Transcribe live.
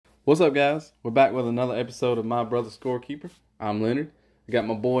What's up, guys? We're back with another episode of My Brother Scorekeeper. I'm Leonard. I got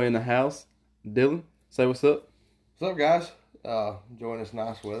my boy in the house, Dylan. Say what's up. What's up, guys? Enjoying this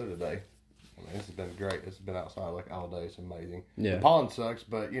nice weather today. I mean, this has been great. It's been outside like all day. It's amazing. Yeah. The pollen sucks,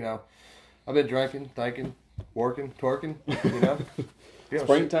 but, I've been drinking, thinking, working, twerking,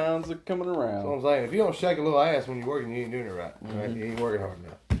 Springtimes are coming around. That's what I'm saying. If you don't shake a little ass when you're working, you ain't doing it right. Right? You ain't working hard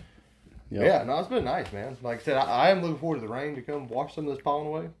enough. Yep. Yeah, no, it's been nice, man. Like I said, I am looking forward to the rain to come wash some of this pollen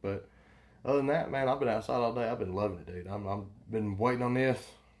away. But other than that, man, I've been outside all day. I've been loving it, dude. I've been waiting on this,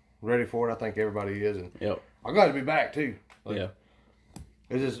 ready for it. I think everybody is. And I'm glad to be back, too. It's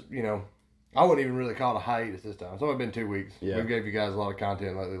just, I wouldn't even really call it a hiatus this time. It's only been 2 weeks. Yeah. We gave you guys a lot of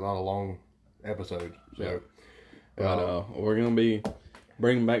content lately, a lot of long episodes. So, we're going to be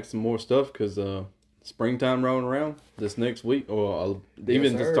bringing back some more stuff because springtime rolling around this next week, or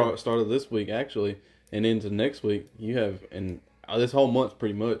even the start of this week, actually, and into next week, you have, and this whole month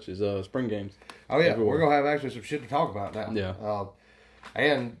pretty much is spring games. Oh, yeah. Everywhere. We're going to have actually some shit to talk about now. Yeah.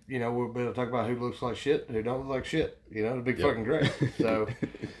 And, we'll be able to talk about who looks like shit and who don't look like shit. It'll be fucking great. So,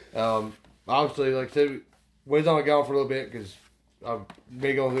 obviously, like I said, we've only gone for a little bit because I've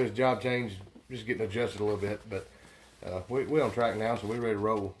been going through this job change, just getting adjusted a little bit. But we're on track now, so we're ready to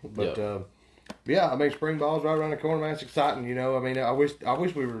roll. But, yeah, spring ball's right around the corner, man. It's exciting, I wish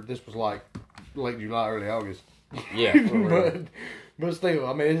this was like late July, early August. Yeah. But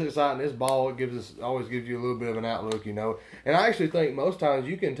still, it's exciting. This ball always gives you a little bit of an outlook, And I actually think most times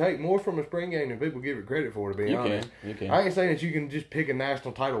you can take more from a spring game than people give it credit for, to be honest. You can. I ain't saying that you can just pick a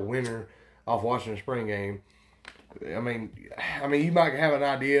national title winner off watching a spring game. You might have an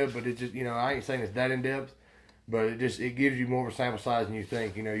idea, but it's just, I ain't saying it's that in depth. But it gives you more of a sample size than you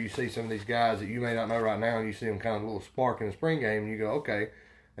think. You see some of these guys that you may not know right now, and you see them kind of a little spark in the spring game, and you go, okay.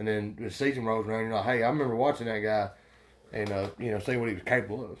 And then the season rolls around, and you're like, hey, I remember watching that guy, and see what he was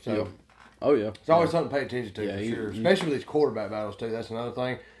capable of. So, it's always something to pay attention to, for sure. Especially with these quarterback battles too. That's another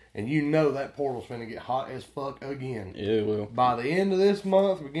thing. And that portal's finna get hot as fuck again. Yeah, it will. By the end of this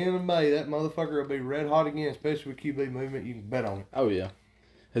month, beginning of May, that motherfucker will be red hot again. Especially with QB movement, you can bet on it. Oh yeah.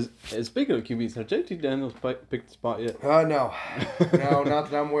 Speaking of QBs, have JT Daniels picked the spot yet? No,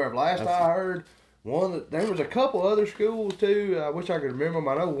 not that I'm aware of. Last I heard, there was a couple other schools too. I wish I could remember them.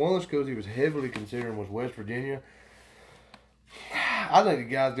 I know one of the schools he was heavily considering was West Virginia. I think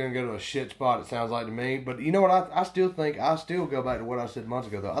the guy's going to go to a shit spot, it sounds like to me. But you know what? I still go back to what I said months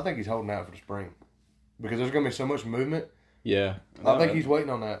ago, though. I think he's holding out for the spring. Because there's going to be so much movement. Yeah. I think he's waiting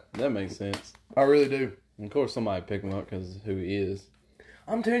on that. That makes sense. I really do. And of course, somebody pick him up because of who he is.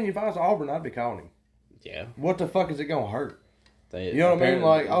 I'm telling you, if I was Auburn, I'd be calling him. Yeah. What the fuck is it going to hurt? You know what I mean?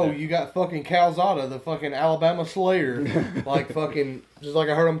 Like, you got fucking Calzada, the fucking Alabama Slayer. Like fucking, just like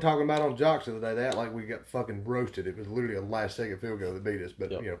I heard them talking about on Jocks the other day. They act like we got fucking roasted. It was literally a last second field goal that beat us.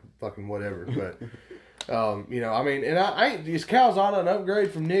 But, fucking whatever. But, is Calzada an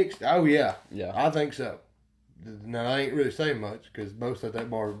upgrade from Nick's? Oh, yeah. Yeah. I think so. Now, I ain't really saying much because most of that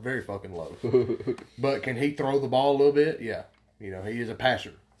bar is very fucking low. But can he throw the ball a little bit? Yeah. He is a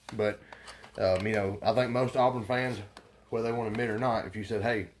passer. But, I think most Auburn fans, whether they want to admit it or not, if you said,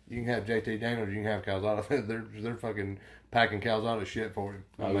 hey, you can have JT Daniels, you can have Calzada, they're fucking packing Calzada shit for him.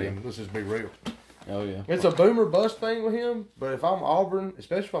 Let's just be real. Oh, yeah. It's a boomer bust thing with him, but if I'm Auburn,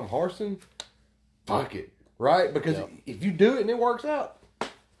 especially if I'm Harsin, fuck it. Right? Because if you do it and it works out,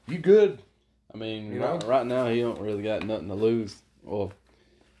 you good. Right now he don't really got nothing to lose. Well,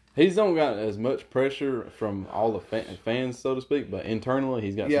 he's don't got as much pressure from all the fans, so to speak, but internally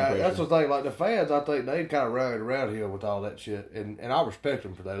he's got some pressure. Yeah, that's the thing. Like, the fans, I think they kind of rallied around him with all that shit. And I respect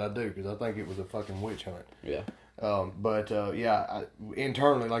them for that. I do, because I think it was a fucking witch hunt. Yeah.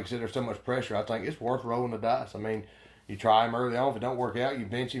 Internally, like I said, there's so much pressure. I think it's worth rolling the dice. You try him early on. If it don't work out, you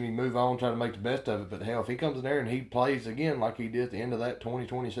bench him, you move on, try to make the best of it. But hell, if he comes in there and he plays again like he did at the end of that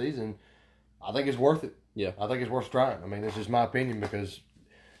 2020 season, I think it's worth it. Yeah. I think it's worth trying. This is my opinion because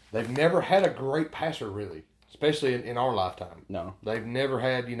they've never had a great passer, really, especially in our lifetime. No. They've never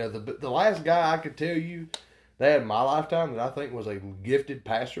had, the last guy I could tell you they had in my lifetime that I think was a gifted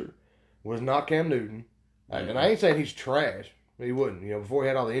passer was not Cam Newton. And I ain't saying he's trash. He wouldn't. Before he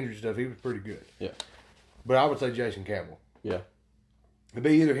had all the injury stuff, he was pretty good. Yeah. But I would say Jason Campbell. Yeah. It'd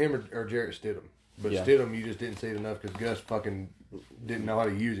be either him or Jarrett Stidham. But Stidham, you just didn't see it enough because Gus fucking didn't know how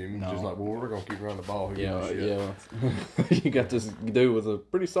to use him. Just like, we're going to keep running the ball. You got this dude with a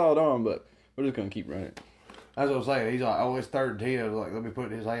pretty solid arm, but we're just going to keep running. That's what I'm saying. He's like, it's 3rd and 10. I was like, let me put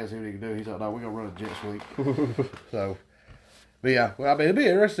it in his hands, see what he can do. He's like, no, we're going to run a jet sweep. So, but yeah, it'd be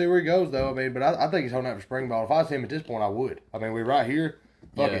interesting to see where he goes, though. But I think he's holding out for spring ball. If I was him at this point, I would. We're right here.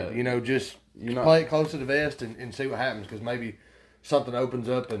 Fuck it. Just play it close to the vest and see what happens because maybe something opens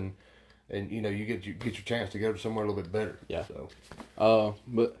up and you get your chance to go to somewhere a little bit better. Yeah. So,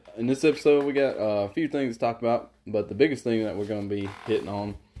 but in this episode we got a few things to talk about, but the biggest thing that we're going to be hitting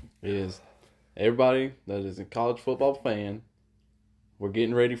on is everybody that is a college football fan. We're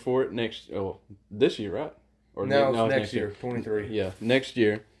getting ready for it this year, right? Or no, next year, 23. Yeah, next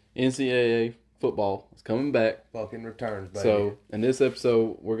year, NCAA football is coming back. Fucking returns, baby. So in this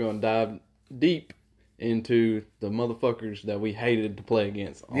episode, we're going to dive deep into the motherfuckers that we hated to play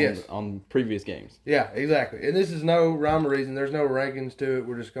against on previous games. Yeah, exactly. And this is no rhyme or reason. There's no rankings to it.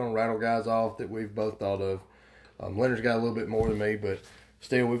 We're just going to rattle guys off that we've both thought of. Leonard's got a little bit more than me, but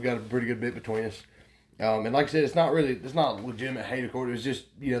still, we've got a pretty good bit between us. And like I said, it's not legitimate hate accord. It was just,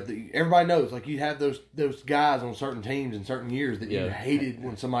 everybody knows, like you have those guys on certain teams in certain years that you hated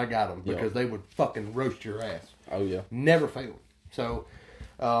when somebody got them because they would fucking roast your ass. Oh, yeah. Never failed. So,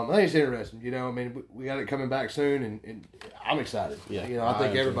 I think it's interesting. We got it coming back soon, and I'm excited. Yeah. I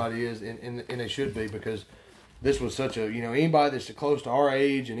think everybody is, and they should be, because this was such a, anybody that's close to our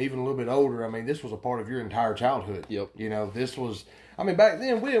age and even a little bit older, this was a part of your entire childhood. Yep. This was, back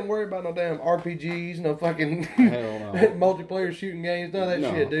then we didn't worry about no damn RPGs, no fucking multiplayer shooting games, none of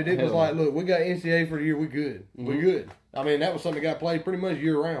that shit, dude. It was like, look, we got NCAA for the year, we good. Mm-hmm. We good. That was something that got played pretty much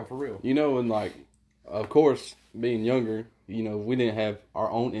year round, for real. And of course, being younger, we didn't have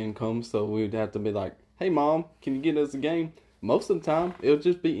our own income, so we would have to be like, hey, Mom, can you get us a game? Most of the time, it would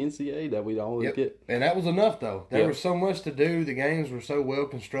just be NCAA that we'd always get. And that was enough, though. There was so much to do. The games were so well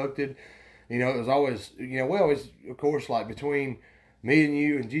constructed. It was always, we always, of course, like between me and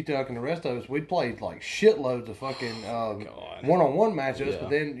you and G-Tuck and the rest of us, we'd play like shitloads of fucking one-on-one matchups. Yeah. But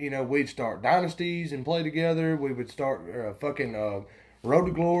then, we'd start dynasties and play together. We would start Road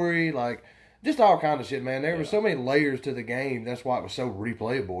to Glory, like just all kinds of shit, man. There were so many layers to the game. That's why it was so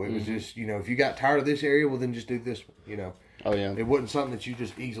replayable. It was just, if you got tired of this area, well, then just do this one, Oh, yeah. It wasn't something that you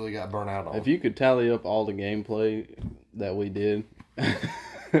just easily got burnt out on. If you could tally up all the gameplay that we did,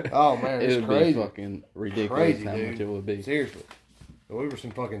 oh, man, it's it would crazy. Be fucking ridiculous how much it would be. Seriously. We were some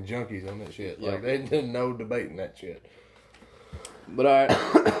fucking junkies on that shit. Like, they didn't know debating that shit. But, all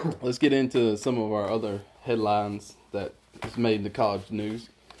right, let's get into some of our other headlines that has made the college news.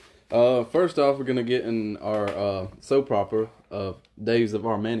 First off, we're going to get in our soap opera of Days of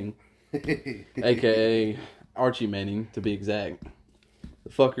Our Manning, a.k.a. Archie Manning, to be exact. The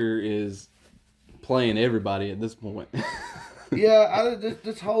fucker is playing everybody at this point. Yeah,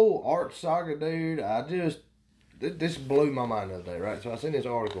 this whole art saga, dude, this blew my mind the other day, right? So I seen this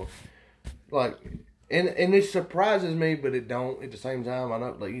article, like, and it surprises me, but it don't at the same time. I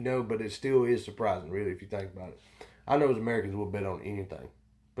know, but it still is surprising, really, if you think about it. I know as Americans will bet on anything,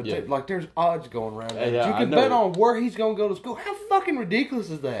 but there's odds going around. Yeah, you can bet on where he's gonna go to school. How fucking ridiculous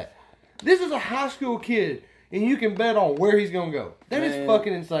is that? This is a high school kid, and you can bet on where he's gonna go. That is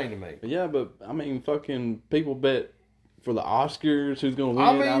fucking insane to me. Yeah, but fucking people bet for the Oscars, who's going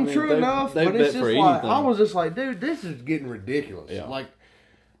to win. True enough, but it's just like, I was just like, dude, this is getting ridiculous. Yeah. Like,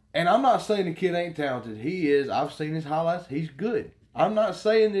 and I'm not saying the kid ain't talented. He is. I've seen his highlights. He's good. I'm not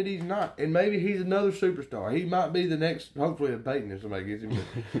saying that he's not. And maybe he's another superstar. He might be the next, hopefully, a Peyton if somebody gets him.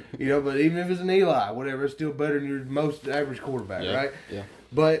 But, but even if it's an Eli, whatever, it's still better than your most average quarterback, right? Yeah.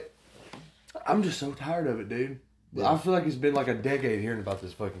 But I'm just so tired of it, dude. Yeah. I feel like it's been like a decade hearing about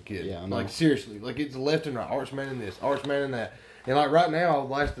this fucking kid. Yeah, I know. Like, seriously. Like, it's left and right. Archman in this, Archman in that. And, like, right now,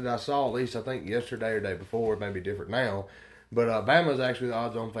 last that I saw, at least I think yesterday or day before, it may be different now, but Bama's actually the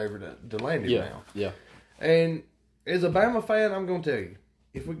odds-on favorite to land him now. Yeah. And as a Bama fan, I'm going to tell you,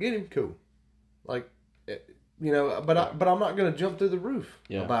 if we get him, cool. Like, but I'm not going to jump through the roof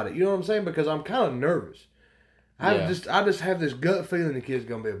about it. You know what I'm saying? Because I'm kind of nervous. I just have this gut feeling the kid's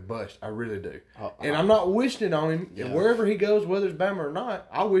going to be a bust. I really do. And I'm not wishing it on him. Yeah. Wherever he goes, whether it's Bama or not,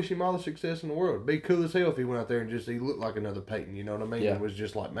 I wish him all the success in the world. It'd be cool as hell if he went out there and he looked like another Peyton. You know what I mean? Yeah. It was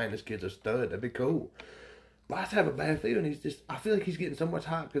just like, man, this kid's a stud. That'd be cool. But I just have a bad feeling. I feel like he's getting so much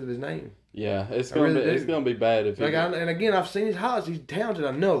hype because of his name. Yeah, it's gonna be bad if and again, I've seen his highlights. He's talented,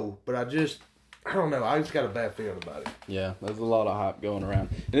 I know, but I don't know. I just got a bad feeling about it. Yeah, there's a lot of hype going around,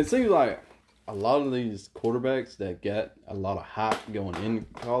 and it seems like a lot of these quarterbacks that got a lot of hype going in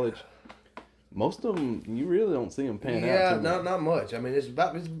college, most of them, you really don't see them pan out. Yeah, not much. I mean, it's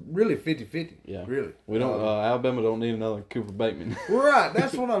really 50-50. Yeah. Really. We don't, Alabama don't need another Cooper Bateman. Right.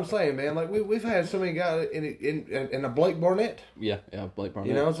 That's what I'm saying, man. Like, we've had so many guys in a Blake Barnett. Yeah, Blake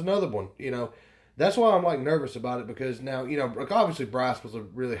Barnett. It's another one. That's why I'm, like, nervous about it because now, obviously Bryce was a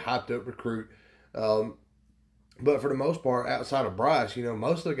really hyped up recruit. But for the most part, outside of Bryce,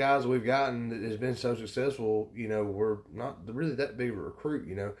 most of the guys we've gotten that has been so successful, we're not really that big of a recruit,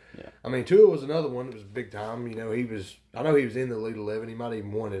 Yeah. I mean, Tua was another one that was big time. I know he was in the Elite 11. He might have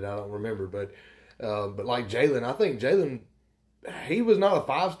even won it. I don't remember. But like Jalen, I think Jalen, he was not a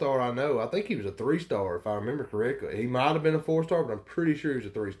 5-star, I know. I think he was a 3-star, if I remember correctly. He might have been a 4-star, but I'm pretty sure he was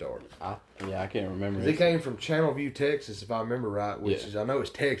a 3-star. I can't remember. He came from Channelview, Texas, if I remember right, which is, I know it's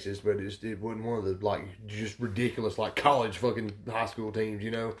Texas, but it wasn't one of the, like, just ridiculous, like, college fucking high school teams,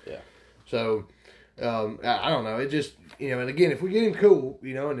 Yeah. So, I don't know. It just, and again, if we get him cool,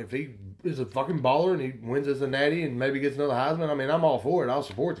 and if he is a fucking baller and he wins us a natty and maybe gets another Heisman, I mean, I'm all for it. I'll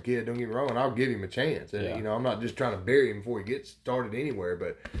support the kid, don't get me wrong, and I'll give him a chance. Yeah. I'm not just trying to bury him before he gets started anywhere,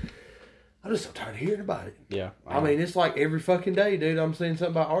 but I'm just so tired of hearing about it. Yeah. I mean, it's like every fucking day, dude, I'm seeing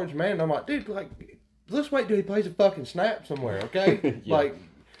something about Arch Manning. I'm like, dude, like, let's wait till he plays a fucking snap somewhere, okay? Yeah. Like,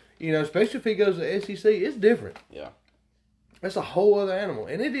 especially if he goes to the SEC, it's different. Yeah. That's a whole other animal.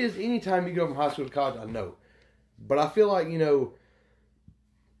 And it is anytime you go from high school to college, I know. But I feel like,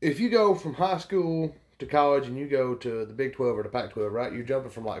 if you go from high school to college and you go to the Big 12 or the Pac 12, right, you're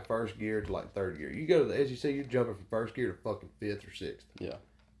jumping from like first gear to like third gear. You go to the SEC, you're jumping from first gear to fucking fifth or sixth. Yeah.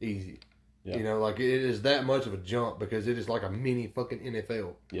 Easy. Yeah. Like it is that much of a jump because it is like a mini fucking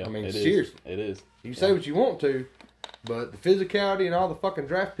NFL. Yeah. I mean, it seriously. Is. It is. You say what you want to, but the physicality and all the fucking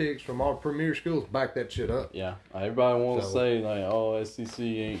draft picks from all the premier schools back that shit up. Yeah. Everybody wants to say, like, oh, SEC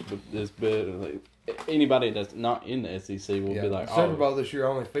ain't this bad. Like, anybody that's not in the SEC will be like, the Super Bowl this year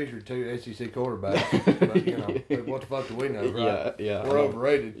only featured 2 SEC quarterbacks. But, what the fuck do we know, right? Yeah. We're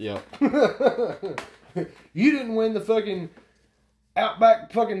overrated. Yeah. You didn't win the fucking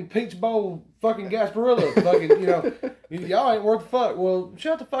Outback fucking Peach Bowl fucking Gasparilla. Fucking, y'all ain't worth the fuck. Well,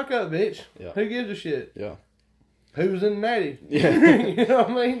 shut the fuck up, bitch. Yeah. Who gives a shit? Yeah. Who's in the natty? Yeah. You know what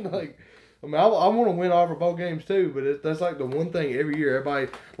I mean? Like, I want to win all our bowl games too, but that's like the one thing every year. Everybody,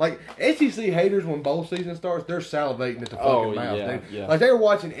 like, SEC haters when bowl season starts, they're salivating at the fucking mouth, dude. Yeah. Like, they're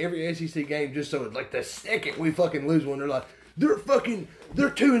watching every SEC game just so, like, the second we fucking lose one, they're like, they're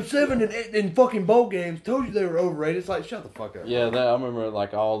 2-7 in fucking bowl games. Told you they were overrated. It's like, shut the fuck up. Yeah, I remember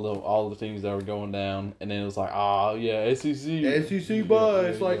like all the teams that were going down, and then it was like, SEC. SEC bye.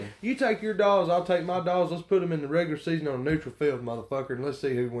 It's like, you take your dogs, I'll take my dogs. Let's put them in the regular season on a neutral field, motherfucker, and let's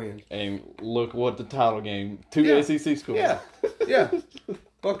see who wins. And look what the title game, 2 SEC schools. Yeah.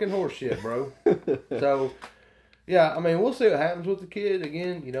 Fucking horse shit, bro. So, yeah, I mean, we'll see what happens with the kid.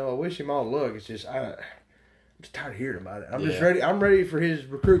 Again, I wish him all the luck. It's just, I'm just tired of hearing about it. I'm just ready. I'm ready for his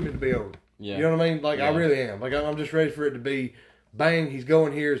recruitment to be over. Yeah. You know what I mean? Like, I really am. Like, I'm just ready for it to be, bang, he's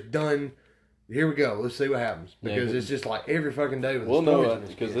going here, it's done. Here we go. Let's see what happens. Because it's just like every fucking day with we'll know it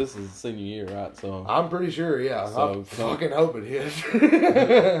because this is senior year, right? So I'm pretty sure, yeah. I fucking hope it is.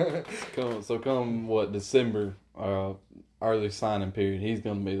 come what, December, early signing period, he's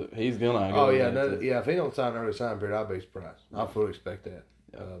gonna go. If he don't sign early signing period, I'll be surprised. I fully expect that.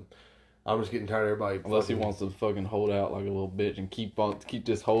 Yeah. I'm just getting tired of everybody. Unless he wants to fucking hold out like a little bitch and keep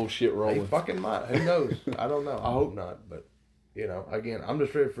this whole shit rolling. He fucking might. Who knows? I don't know. I hope not. But, again, I'm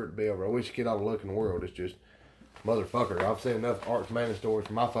just ready for it to be over. I wish you could all the luck in the world. It's just, motherfucker, I've seen enough Arch Manning stories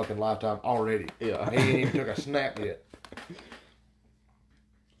for my fucking lifetime already. Yeah. He ain't even took a snap yet.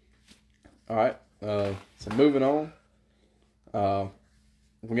 All right. So moving on.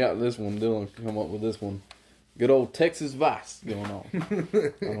 We got this one. Dylan come up with this one. Good old Texas Vice going on. I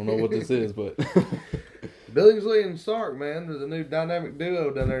don't know what this is, but Billingsley and Sark, man, there's a new dynamic duo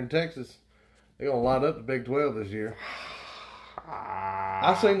down there in Texas. They're gonna light up the Big 12 this year.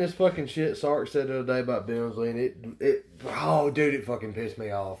 I seen this fucking shit Sark said the other day about Billingsley, and it fucking pissed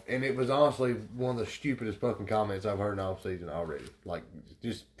me off. And it was honestly one of the stupidest fucking comments I've heard in all season already. Like,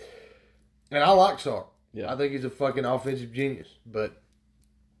 just, and I like Sark. Yeah. I think he's a fucking offensive genius, but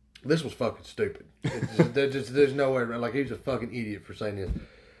this was fucking stupid. There's no way around. Like, he's a fucking idiot for saying this.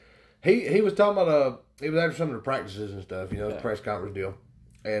 He was talking about he was after some of the practices and stuff, the press conference deal,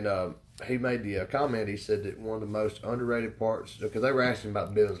 and he made the comment. He said that one of the most underrated parts, because they were asking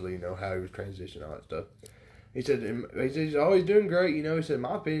about Billingsley, how he was transitioning, all that stuff. He said he's always doing great. He said, in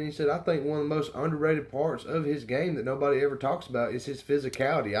my opinion, he said, I think one of the most underrated parts of his game that nobody ever talks about is his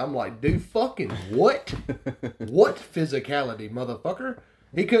physicality. I'm like, dude, fucking what? What physicality, motherfucker?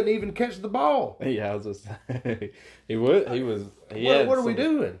 He couldn't even catch the ball. Yeah, I was just he was What are we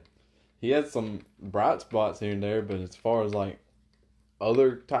doing? He had some bright spots here and there, but as far as like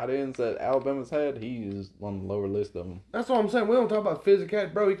other tight ends that Alabama's had, he is on the lower list of them. That's what I'm saying. We don't talk about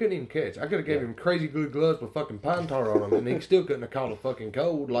physicality, bro. He couldn't even catch. I could have gave him crazy good gloves with fucking pine tar on them, and he still couldn't have caught a fucking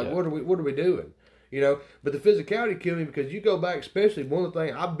cold. Like, what are we doing? You know, but the physicality killed me because you go back, especially one of the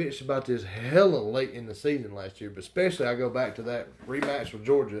things I bitched about this hella late in the season last year, but especially I go back to that rematch with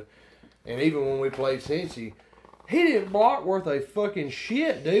Georgia, and even when we played Cincy, he didn't block worth a fucking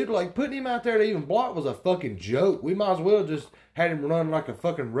shit, dude. Like, putting him out there to even block was a fucking joke. We might as well just had him run like a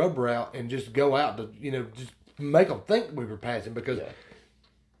fucking rub route and just go out to, you know, just make them think we were passing because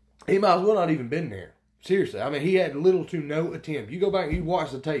he might as well not even been there. Seriously. I mean, he had little to no attempt. You go back and you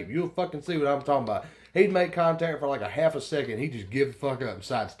watch the tape, you'll fucking see what I'm talking about. He'd make contact for like a half a second. He'd just give the fuck up and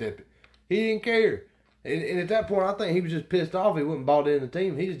sidestep it. He didn't care. And at that point, I think he was just pissed off. He wasn't bought into the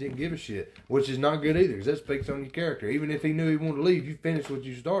team. He just didn't give a shit, which is not good either because that speaks on your character. Even if he knew he wanted to leave, you finished what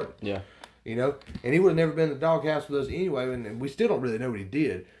you started. Yeah. You know? And he would have never been in the doghouse with us anyway, and we still don't really know what he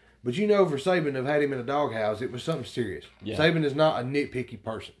did. But you know for Saban to have had him in a doghouse, it was something serious. Yeah. Saban is not a nitpicky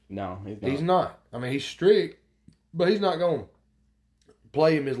person. No, he's not. He's not. I mean, he's strict, but he's not going to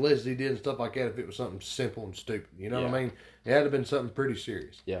play him as less as he did and stuff like that if it was something simple and stupid. You know what I mean? It had to have been something pretty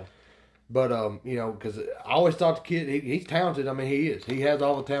serious. Yeah. But, you know, because I always thought the kid, he's talented. I mean, he is. He has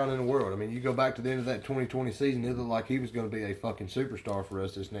all the talent in the world. I mean, you go back to the end of that 2020 season, it looked like he was going to be a fucking superstar for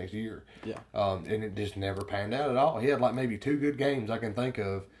us this next year. Yeah. And it just never panned out at all. He had like maybe 2 good games I can think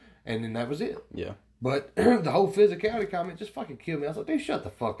of, and then that was it. Yeah. But the whole physicality comment just fucking killed me. I was like, dude, shut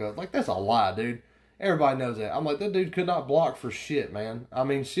the fuck up. Like, that's a lie, dude. Everybody knows that. I'm like, that dude could not block for shit, man. I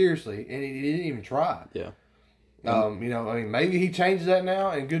mean, seriously. And he didn't even try. Yeah. You know, I mean, maybe he changes that now,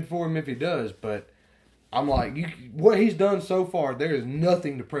 and good for him if he does. But I'm like, what he's done so far, there is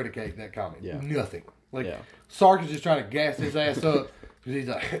nothing to predicate that comment. Yeah. Nothing. Like, Sark is just trying to gas his ass up because he's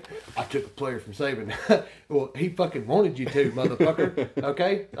like, I took a player from Saban. Well, he fucking wanted you to, motherfucker.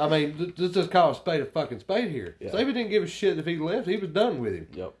 Okay? I mean, let's just call a spade here. Yeah. Saban didn't give a shit if he left. He was done with him.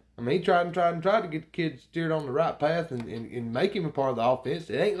 Yep. I mean, he tried to get the kid steered on the right path and make him a part of the offense.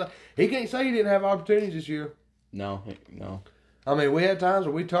 It ain't like, he can't say he didn't have opportunities this year. No. I mean, we had times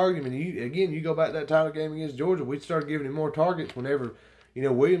where we targeted him, and you go back to that title game against Georgia, we started giving him more targets whenever, you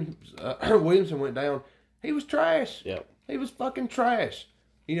know, Williamson went down. He was trash. Yep. He was fucking trash.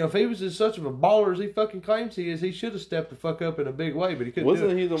 You know, if he was as such of a baller as he fucking claims he is, he should have stepped the fuck up in a big way, but he couldn't.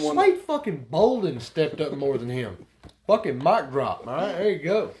 Wasn't he the one? Slade fucking Bolden stepped up more than him. Fucking mic drop. All right, there you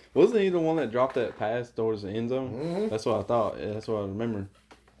go. Wasn't he the one that dropped that pass towards the end zone? Mm-hmm. That's what I thought. That's what I remember.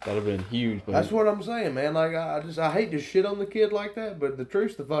 That'd have been huge. But that's what I'm saying, man. Like, I hate to shit on the kid like that, but the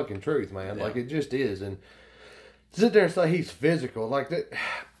truth's the fucking truth, man. Yeah. Like, it just is. And to sit there and say he's physical, like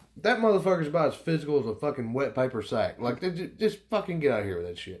that motherfucker's about as physical as a fucking wet paper sack. Like, just fucking get out of here with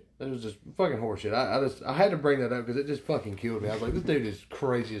that shit. That was just fucking horseshit. I had to bring that up because it just fucking killed me. I was like, this dude is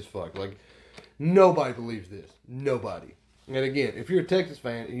crazy as fuck. Like, nobody believes this. Nobody. And again, if you're a Texas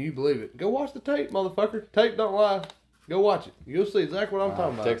fan and you believe it, go watch the tape, motherfucker. Tape don't lie. Go watch it. You'll see exactly what I'm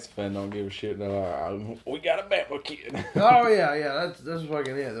talking about. Texas fan don't give a shit. No, we got a Bama kid. Oh yeah. That's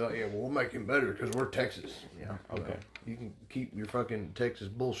fucking it. They're like, yeah, well, we'll make him better because we're Texas. Yeah. Okay. You can keep your fucking Texas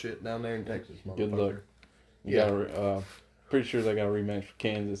bullshit down there in Texas, motherfucker. Good luck. Pretty sure they got a rematch for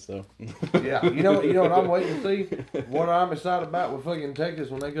Kansas though. Yeah. You know what I'm waiting to see? What I'm excited about with fucking Texas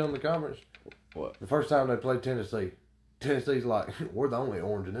when they come to the conference. What? The first time they played Tennessee. Tennessee's like, we're the only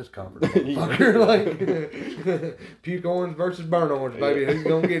orange in this conference. Fucker. Like, puke orange versus burn orange, baby. Who's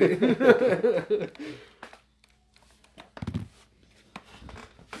going to get it?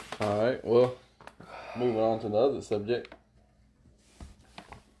 All right. Well, moving on to the other subject.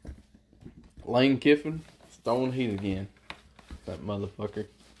 Lane Kiffin, throwing heat again. That motherfucker.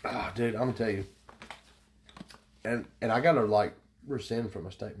 Ah, dude, I'm going to tell you. And I got to, like, rescind from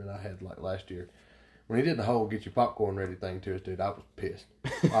a statement I had, like, last year. When he did the whole get your popcorn ready thing to us, dude, I was pissed.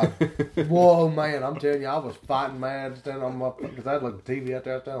 Whoa, man, I'm telling you, I was fighting mad standing on my, because I had like the TV out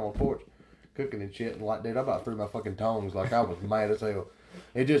there, I was standing on the porch cooking and shit, and like, dude, I about threw my fucking tongs, like I was mad as hell.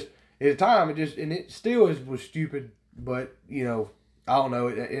 It just, at the time, and it still was stupid, but, you know, I don't know,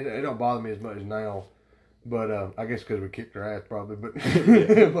 it don't bother me as much now, but I guess because we kicked her ass probably,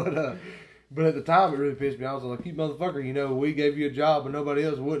 but, but at the time, it really pissed me off. I was like, you motherfucker, you know, we gave you a job, but nobody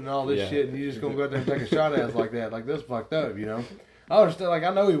else wouldn't, and all this shit, and you just gonna go out there and take a shot at us like that. Like, that's fucked up, you know? I understand, like,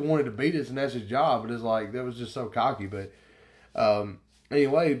 I know he wanted to beat us, and that's his job, but it's like, that was just so cocky, but,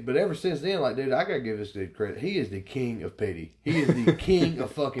 anyway, but ever since then, like, dude, I gotta give this dude credit. He is the king of petty. He is the king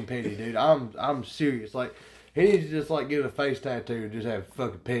of fucking petty, dude. I'm serious. Like, he needs to just, like, get a face tattoo and just have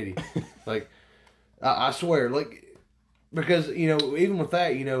fucking petty. Like, I swear, like, because, you know, even with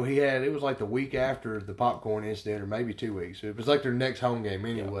that, you know, it was like the week after the popcorn incident, or maybe 2 weeks. It was like their next home game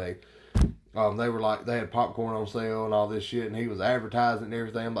anyway. Yeah. They were like, they had popcorn on sale and all this shit, and he was advertising and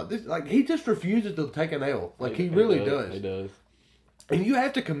everything. I'm like, he just refuses to take an L. Like, he really does. He does. And you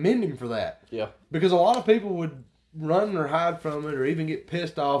have to commend him for that. Yeah. Because a lot of people would run or hide from it or even get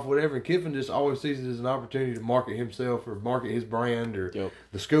pissed off, whatever. And Kiffin just always sees it as an opportunity to market himself or market his brand or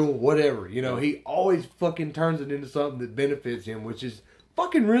the school, whatever. You know, he always fucking turns it into something that benefits him, which is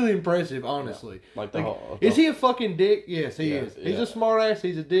fucking really impressive, honestly. Yeah. Is he a fucking dick? Yes, he is. He's a smart ass.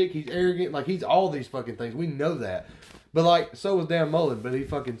 He's a dick. He's arrogant. Like, he's all these fucking things. We know that. But, like, so was Dan Mullen, but he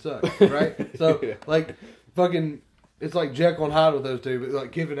fucking sucks, right? So, like, fucking... It's like Jekyll and Hyde with those two, but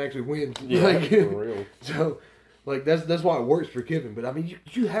like Kiffin actually wins. Yeah, like, for real. So, like that's why it works for Kiffin. But I mean,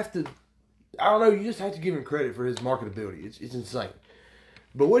 you have to. I don't know. You just have to give him credit for his marketability. It's insane.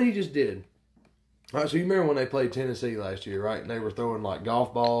 But what he just did. All right, so you remember when they played Tennessee last year, right? And they were throwing like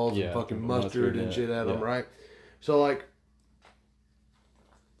golf balls and fucking mustard and shit at them, right? So like.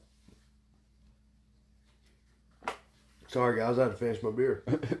 Sorry guys, I had to finish my beer.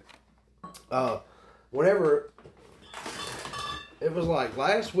 Whenever. It was like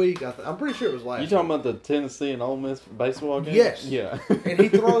last week. I'm pretty sure it was last. You talking about the Tennessee and Ole Miss baseball game? Yes. Yeah. And he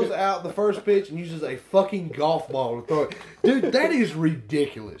throws out the first pitch and uses a fucking golf ball to throw it. Dude, that is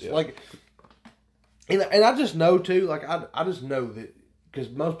ridiculous. Yeah. Like, and I just know too. Like, I just know that because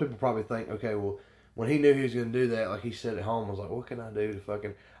most people probably think, okay, well, when he knew he was going to do that, like he sat at home, was like, what can I do to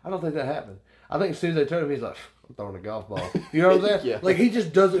fucking? I don't think that happened. I think as soon as they told him, he's like, I'm throwing a golf ball. You know what I'm saying? Yeah. Like he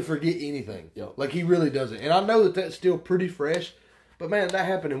just doesn't forget anything. Yep. Like he really doesn't. And I know that that's still pretty fresh. But man, that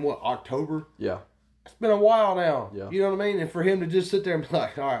happened in what, October? Yeah. It's been a while now. Yeah. You know what I mean? And for him to just sit there and be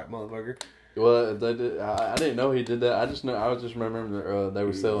like, all right, motherfucker. Well, they did, I didn't know he did that. I just remember they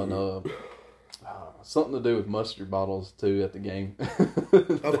were selling something to do with mustard bottles too at the game.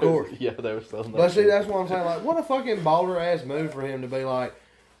 Of course. Yeah, they were selling that. But see, that's what I'm saying. Like, what a fucking baller ass move for him to be like,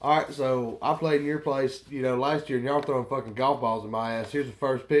 all right, so I played in your place, last year, and y'all throwing fucking golf balls in my ass. Here's the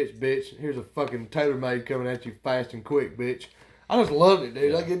first pitch, bitch. Here's a fucking tailor-made coming at you fast and quick, bitch. I just loved it,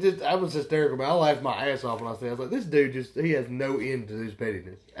 dude. Like, I was hysterical, man. I laughed my ass off when I said, I was like, this dude he has no end to his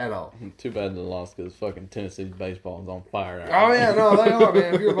pettiness at all. Too bad they lost because fucking Tennessee's baseball is on fire. Oh, yeah, no, they are,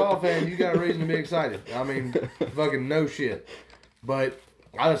 man. If you're a ball fan, you got a reason to be excited. I mean, fucking no shit. But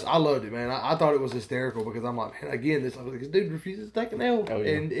I loved it, man. I thought it was hysterical because I'm like, man, again, this dude refuses to take an L. Oh,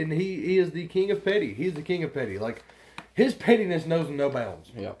 yeah. And he is the king of petty. He's the king of petty. Like, his pettiness knows no bounds.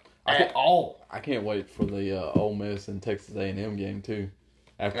 Yeah. At all. I can't wait for the Ole Miss and Texas A&M game too.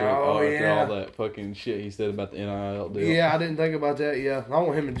 After all that fucking shit he said about the NIL deal. Yeah, I didn't think about that. Yeah, I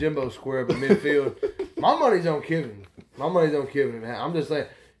want him and Jimbo square up at midfield. My money's on Kevin. Man. I'm just saying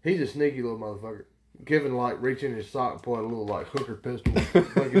he's a sneaky little motherfucker. Kevin like reach in his sock and pull out a little like hooker pistol,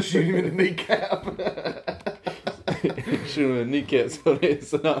 like shoot him in the kneecap. Shoot him in the kneecap so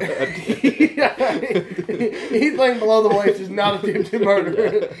it's not. Anything below the waist is not attempted murder.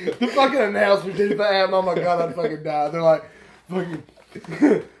 Yeah. The fucking announcers did that. Oh my god, I'd fucking die. They're like fucking.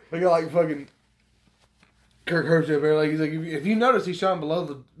 They got like fucking Kirk Herbstreit up there. Like he's like, if you notice he's shot below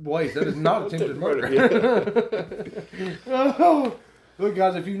the waist, that is not attempted murder. Yeah. Oh. Look,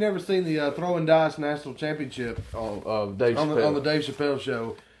 guys, if you've never seen the Throwing Dice National Championship on the Dave Chappelle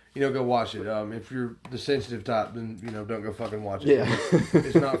show, go watch it. If you're the sensitive type, then don't go fucking watch it. Yeah,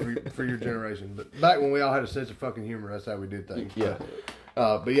 it's not for your generation. But back when we all had a sense of fucking humor, that's how we did things. Yeah.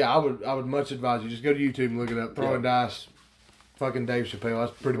 But yeah, I would much advise you just go to YouTube and look it up. Throwing Dice, fucking Dave Chappelle.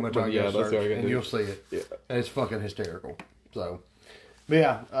 That's pretty much all you got to search, and you'll see it. Yeah, and it's fucking hysterical. So, but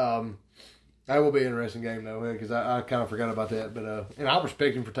yeah. That will be an interesting game, though, because I kind of forgot about that. But and I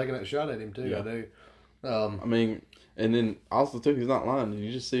respect him for taking that shot at him, too. Yeah. I do. I mean, and then also, too, he's not lying. Did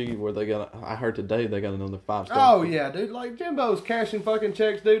you just see where they got... I heard today they got another 5-star. Oh, yeah, dude. Like, Jimbo's cashing fucking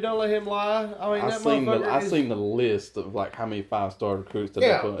checks, dude. Don't let him lie. I mean, I seen the list of, like, how many 5-star recruits that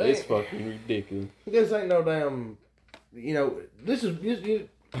they put. It's fucking ridiculous. This ain't no damn... this is...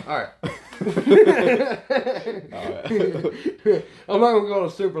 All right. I'm not going to go on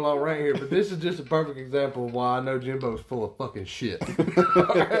a super long rant here, but this is just a perfect example of why I know Jimbo's full of fucking shit.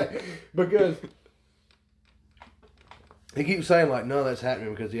 Because he keeps saying, like, none of that's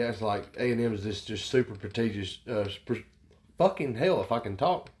happening because he acts like A&M is this just super prestigious, fucking hell if I can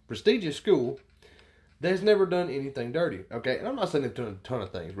talk, prestigious school that's never done anything dirty, okay? And I'm not saying they've done a ton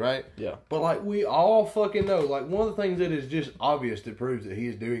of things, right? Yeah. But, like, we all fucking know. Like, one of the things that is just obvious that proves that he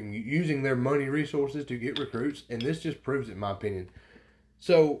is using their money resources to get recruits, and this just proves it, in my opinion.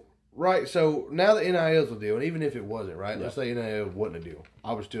 So, right, so now the NIL's a deal, and even if it wasn't, right? Yeah. Let's say NIL wasn't a deal.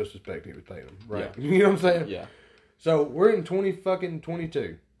 I would still suspect he was paying them, right? Yeah. You know what I'm saying? Yeah. So, we're in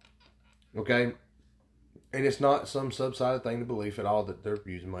 2022, okay? And it's not some subsided thing to belief at all that they're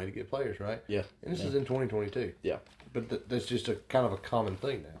using money to get players, right? Yeah. And this is in 2022. Yeah. But that's just a kind of a common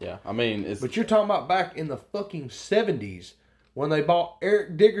thing now. Yeah. I mean, But you're talking about back in the fucking 70s when they bought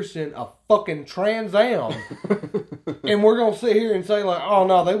Eric Dickerson a fucking Trans Am. And we're going to sit here and say, like, oh,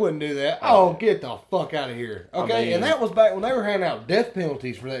 no, they wouldn't do that. Oh, get the fuck out of here. Okay? I mean, and that was back when they were handing out death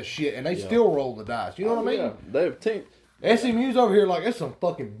penalties for that shit, and they still rolled the dice. You know what I mean? Yeah. They have SMU's over here like, it's some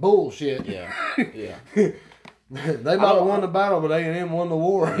fucking bullshit. Yeah. Yeah. They might have won the battle, but A&M won the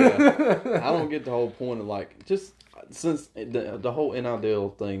war. Yeah. I don't get the whole point of, like, just since the whole NIL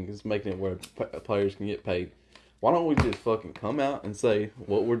thing is making it where players can get paid, why don't we just fucking come out and say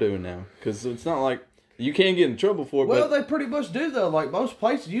what we're doing now? Because it's not like you can get in trouble for it. Well, they pretty much do, though. Like, most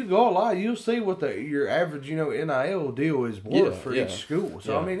places, you go online, you'll see what your average, NIL deal is worth for each school.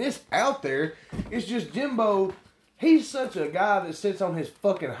 So, I mean, it's out there. It's just Jimbo, he's such a guy that sits on his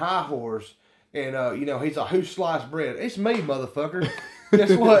fucking high horse and, he's like, who's sliced bread? It's me, motherfucker.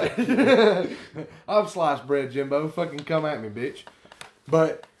 Guess what? I'm sliced bread, Jimbo. Fucking come at me, bitch.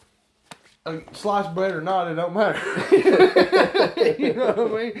 But sliced bread or not, it don't matter. You know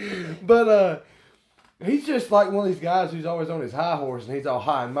what I mean? But he's just like one of these guys who's always on his high horse and he's all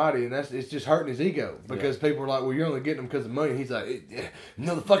high and mighty, and it's just hurting his ego because people are like, well, you're only getting him because of money. And he's like,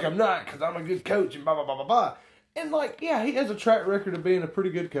 no, the fuck I'm not, because I'm a good coach and blah, blah, blah, blah, blah. And, like, yeah, he has a track record of being a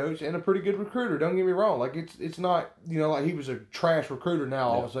pretty good coach and a pretty good recruiter. Don't get me wrong. Like, it's not, like he was a trash recruiter now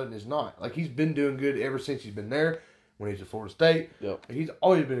all of a sudden it's not. Like, he's been doing good ever since he's been there when he's at Florida State. Yep. He's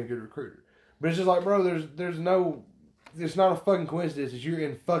always been a good recruiter. But it's just like, bro, it's not a fucking coincidence that you're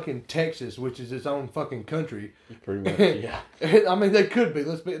in fucking Texas, which is its own fucking country. Pretty much, yeah. I mean, they could be.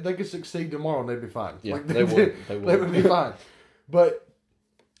 They could succeed tomorrow and they'd be fine. Yeah, like, they would. They would be fine. But,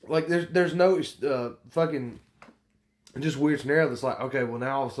 like, there's no fucking just weird scenario that's like, okay, well,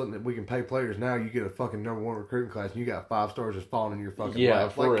 now all of a sudden that we can pay players. Now you get a fucking number one recruiting class and you got 5 stars just falling in your fucking lap. Yeah,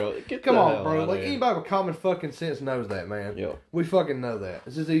 for like, real. Come on, bro. Like, anybody with common fucking sense knows that, man. Yeah. We fucking know that.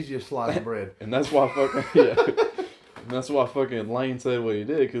 It's as easy as slicing bread. And that's why and that's why fucking Lane said what he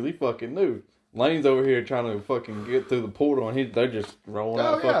did, because he fucking knew. Lane's over here trying to fucking get through the portal, and they're just rolling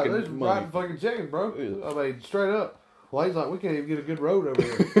out fucking they're just money. writing fucking chickens, bro. Yeah. I mean, straight up. Well, he's like, we can't even get a good road over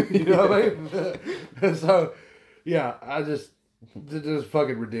here. You know what I mean? So, yeah, it's just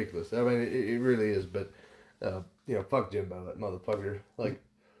fucking ridiculous. I mean, it really is. But, fuck Jimbo, that motherfucker. Like,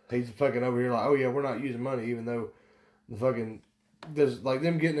 he's fucking over here like, oh, yeah, we're not using money, even though the fucking... There's like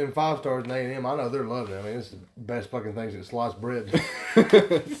them getting them 5 stars in A&M. I know they're loving it. I mean, it's the best fucking thing since sliced bread. I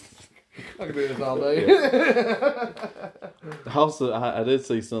can do this all day. Yeah. Also, I did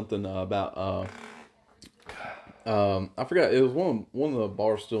see something about I forgot, it was one of the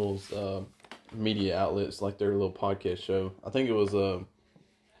Barstool's media outlets, like their little podcast show. I think it was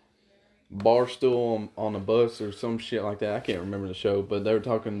Barstool on a bus or some shit like that. I can't remember the show, but they were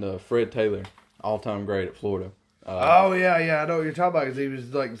talking to Fred Taylor, all-time great at Florida. I know what you're talking about, because he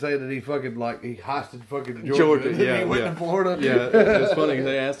was like saying that he fucking he hosted fucking Georgia. Yeah, he went to Florida. Yeah, it's funny because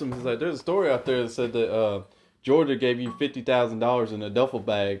they asked him, he's like, there's a story out there that said that Georgia gave you $50,000 in a duffel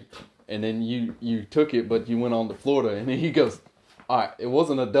bag, and then you took it, but you went on to Florida, and then he goes, all right, it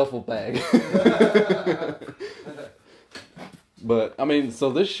wasn't a duffel bag. But I mean, so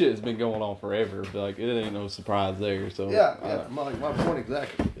this shit has been going on forever. Like, it ain't no surprise there. So my point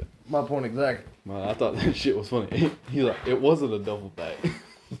exactly. Yeah. My point exactly. Well, I thought that shit was funny. He's like, it wasn't a duffel bag.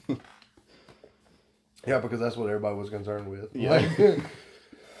 Yeah, because that's what everybody was concerned with. Yeah. Like,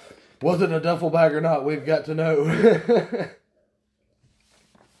 was it a duffel bag or not? We've got to know.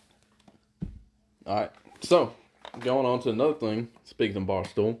 All right. So, going on to another thing. Speaking of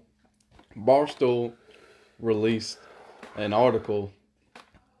Barstool. Barstool released an article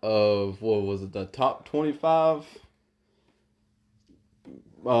of, what was it, the top 25...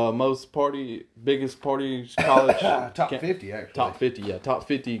 biggest parties, college... top 50, actually. Top 50, yeah. Top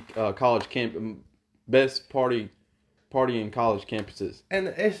 50 college best partying college campuses. And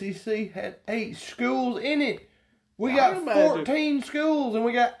the SEC had 8 schools in it. We got 14 schools, and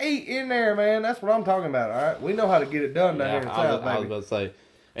we got 8 in there, man. That's what I'm talking about, all right? We know how to get it done down here in the South, baby. I was about to say.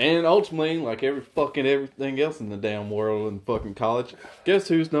 And ultimately, like everything else in the damn world and fucking college, guess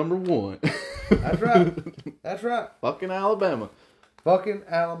who's number 1? That's right. That's right. Fucking Alabama. Fucking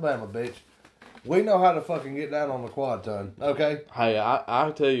Alabama, bitch. We know how to fucking get down on the quad ton, okay? Hey,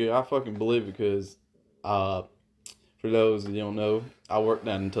 I tell you, I fucking believe it, because for those that don't know, I work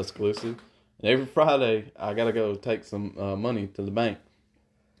down in Tuscaloosa. And every Friday, I got to go take some money to the bank,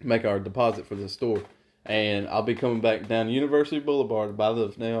 make our deposit for the store. And I'll be coming back down University Boulevard by the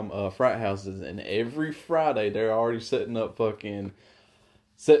damn frat houses. And every Friday, they're already setting up fucking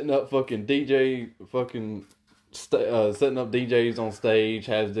DJ fucking... setting up DJs on stage,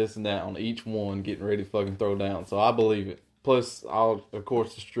 has this and that on each one, getting ready to fucking throw down. So I believe it. Plus, of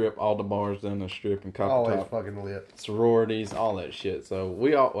course, the strip, all the bars down the strip and Copper Always Top. fucking lit. Sororities, all that shit. So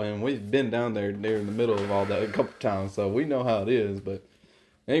we've been down there in the middle of all that a couple times, so we know how it is. But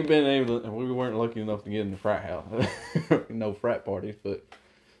ain't been able to, we weren't lucky enough to get in the frat house. No frat parties, but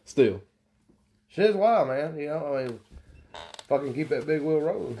still. Shit's wild, man. You know, I mean, fucking keep that big wheel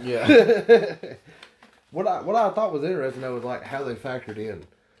rolling. Yeah. What I thought was interesting though was like how they factored in.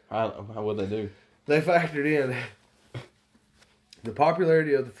 How would they do? They factored in the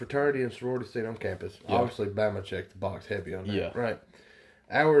popularity of the fraternity and sorority scene on campus. Yeah. Obviously, Bama checked the box heavy on that. Yeah. Right.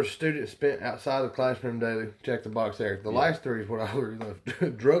 Hours students spent outside the classroom daily, check the box there. The last three is what I really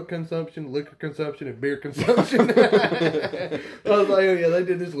love. Drug consumption, liquor consumption, and beer consumption. I was like, oh yeah, they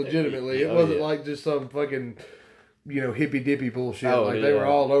did this legitimately. It wasn't like just some fucking, hippy-dippy bullshit. They were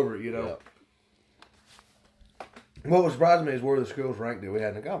all over it, Yeah. What was surprising me is where the schools ranked that we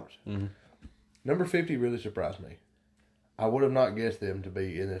had in the conference. Mm-hmm. Number 50 really surprised me. I would have not guessed them to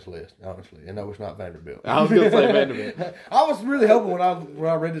be in this list, honestly. And no, it's not Vanderbilt. I was going to say Vanderbilt. I was really hoping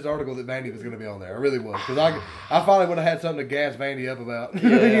when I read this article that Vandy was going to be on there. I really was. Because I finally would have had something to gas Vandy up about.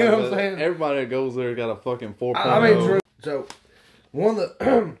 Yeah, you know what I'm saying? Everybody that goes there got a fucking 4.0. I mean, true. So, one of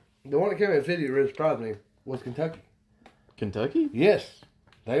the one that came in 50 that really surprised me was Kentucky. Kentucky? Yes.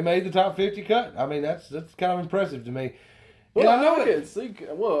 They made the top 50 cut. I mean, that's kind of impressive to me. Well, yeah, I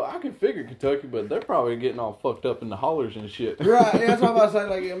know I can figure Kentucky, but they're probably getting all fucked up in the hollers and shit. Right, yeah, that's what I was about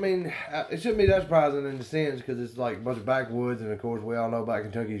to say. Like, I mean, it shouldn't be that surprising in the sense because it's like a bunch of backwoods, and of course we all know about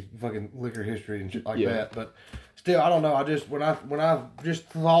Kentucky's fucking liquor history and shit like that. But still, I don't know. I just when I just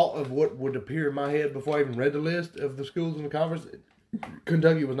thought of what would appear in my head before I even read the list of the schools in the conference,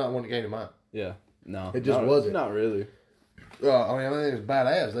 Kentucky was not one that came to mind. Yeah, no, it just wasn't. Not really. I think it's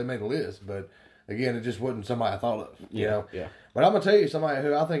badass. They made a list, but. Again, it just wasn't somebody I thought of, you know? Yeah. But I'm going to tell you somebody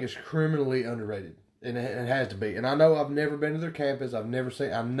who I think is criminally underrated, and it has to be. And I know I've never been to their campus. I've never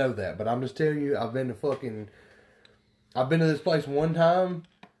seen, I know that. But I'm just telling you, I've been to this place one time,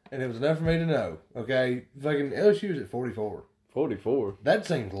 and it was enough for me to know, okay? Fucking LSU's at 44. 44? That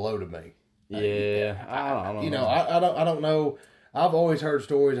seems low to me. Yeah, I don't know. I don't know. I've always heard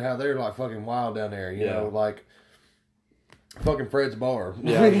stories of how they're like fucking wild down there, you know, like... Fucking Fred's bar.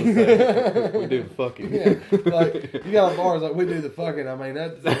 Yeah, we do the fucking. Yeah, like you got bars like we do the fucking. I mean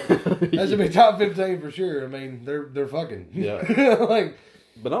that should be top 15 for sure. I mean they're fucking. Yeah. Like,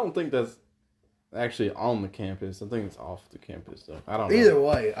 but I don't think that's actually on the campus. I think it's off the campus though. I don't know. Either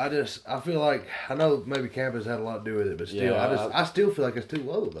way, I feel like I know maybe campus had a lot to do with it, but still, I still feel like it's too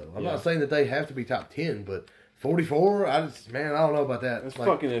low though. I'm not saying that they have to be top 10, but. 44? I don't know about that. It's like,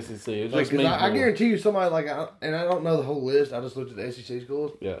 fucking SEC. It's like, just me. I guarantee you somebody and I don't know the whole list. I just looked at the SEC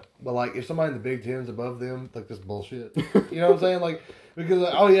schools. Yeah. But like, if somebody in the Big Ten's above them, like this bullshit. You know what I'm saying? Like, because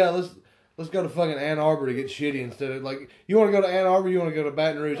like, oh yeah, let's go to fucking Ann Arbor to get shitty instead of like, you want to go to Ann Arbor? You want to go to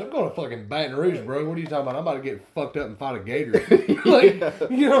Baton Rouge? I'm going to fucking Baton Rouge, bro. What are you talking about? I'm about to get fucked up and fight a gator.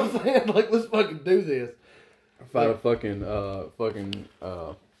 Like, you know what I'm saying? Like, let's fucking do this. Fight a fucking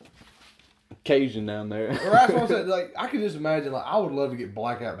Cajun down there. That's what I'm saying. Like, I could just imagine, like, I would love to get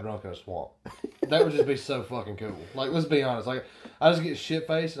blackout drunk in a swamp. That would just be so fucking cool. Like, let's be honest. Like, I just get shit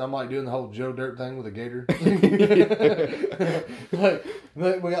faced and I'm like doing the whole Joe Dirt thing with a gator. Like,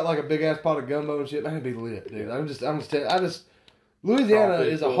 we got like a big ass pot of gumbo and shit. That'd be lit, dude. I'm just telling. Louisiana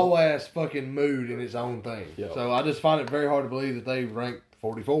is a whole ass fucking mood in its own thing. Yep. So I just find it very hard to believe that they ranked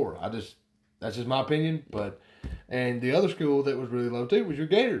 44. That's just my opinion. But, and the other school that was really low too was your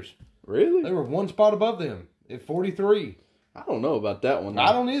Gators. Really? They were one spot above them at 43. I don't know about that one. Though.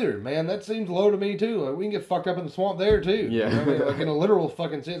 I don't either, man. That seems low to me too. Like, we can get fucked up in the swamp there too. Yeah, you know what I mean? Like in a literal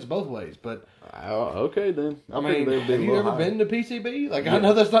fucking sense, both ways. But okay then. I mean, have you ever been to PCB? Like, I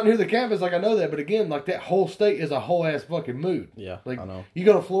know that's not near the campus. Like, I know that, but again, like that whole state is a whole ass fucking mood. Yeah, like I know. You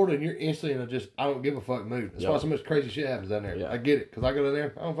go to Florida and you're instantly in a just I don't give a fuck mood. That's why so much crazy shit happens down there. Yeah. I get it because I go down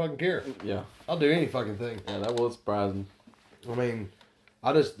there. I don't fucking care. Yeah, I'll do any fucking thing. Yeah, that was surprising. I mean.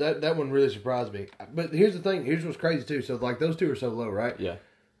 I just that one really surprised me. But here's the thing. Here's what's crazy too. So like those two are so low, right? Yeah.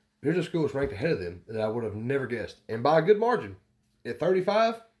 Here's a school that's ranked ahead of them that I would have never guessed, and by a good margin. At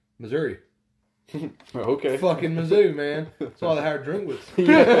 35, Missouri. Okay. Fucking Mizzou, man. That's why they hired Drinkwitz.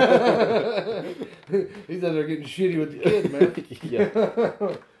 He's out there getting shitty with the kids, man. Yeah.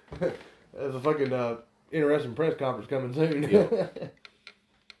 There's a fucking interesting press conference coming soon. Yeah.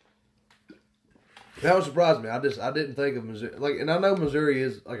 That would surprise me. I didn't think of Missouri. Like, and I know Missouri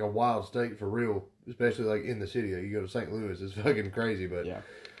is like a wild state for real, especially like in the city. You go to St. Louis, it's fucking crazy. But yeah.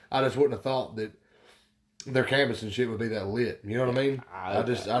 I just wouldn't have thought that their campus and shit would be that lit. You know what I mean? I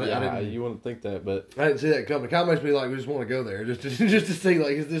didn't. You wouldn't think that, but I didn't see that coming. It kind of makes me like we just want to go there just to see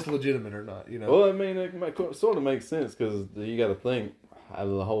like is this legitimate or not. You know? Well, I mean, it sort of makes sense because you got to think out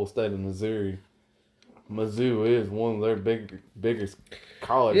of the whole state of Missouri. Mizzou is one of their biggest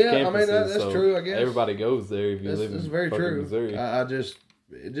college campuses. Yeah, I mean that's true. I guess everybody goes there if you live in very true. Missouri.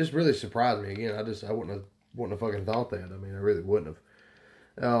 It just really surprised me again. I wouldn't have fucking thought that. I mean, I really wouldn't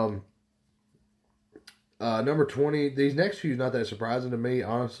have. Number 20. These next few not that surprising to me,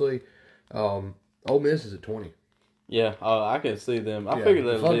 honestly. Ole Miss is at 20. Yeah, I can see them. I figured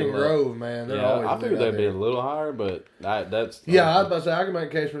they'd be Grove, man. I figured they'd be a little higher, but that's I was about to say I can make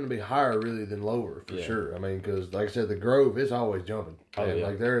a case for them to be higher really than lower for sure. I mean, because like I said, the Grove is always jumping.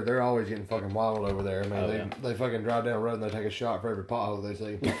 Like they're always getting fucking wild over there. I mean, they fucking drive down the road and they take a shot for every pothole they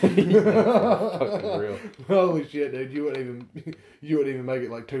see. Fucking real. Holy shit, dude! You wouldn't even make it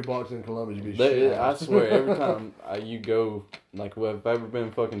like 2 blocks in Columbus. You'd be shit. I swear, every time you go, like I've ever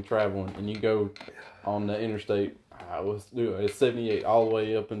been fucking traveling, and you go on the interstate. It's 78 all the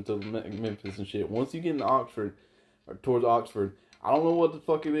way up into Memphis and shit. Once you get into Oxford, or towards Oxford, I don't know what the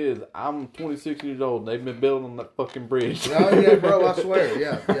fuck it is. I'm 26 years old. And they've been building that fucking bridge. Oh yeah, bro! I swear,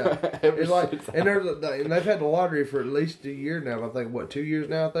 yeah. It's like, and and they've had the lottery for at least a year now. I think 2 years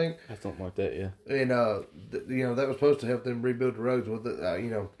now. I think something like that. Yeah. And that was supposed to help them rebuild the roads. With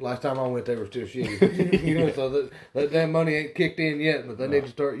last time I went, they were still shitty. So that money ain't kicked in yet, but they need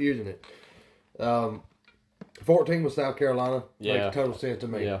to start using it. 14 was South Carolina. Yeah. Makes total sense to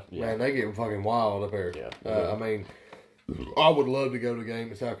me. Yeah. Man, they getting fucking wild up there. Yeah. I mean, I would love to go to a game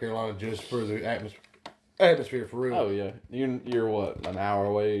in South Carolina just for the atmosphere for real. Oh, yeah. You're what, an hour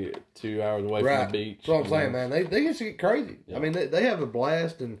away, 2 hours away from the beach? That's what I'm saying, man. They just get crazy. Yeah. I mean, they have a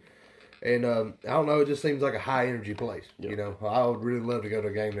blast, and I don't know, it just seems like a high energy place. Yep. I would really love to go to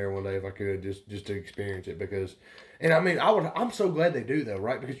a game there one day if I could, just to experience it because... And I mean, I'm so glad they do though,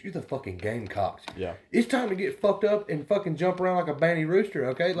 right? Because you're the fucking Gamecocks. Yeah. It's time to get fucked up and fucking jump around like a banty rooster,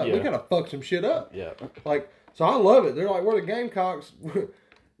 okay? Like we gotta fuck some shit up. Yeah. Like, so I love it. They're like, we're the Gamecocks.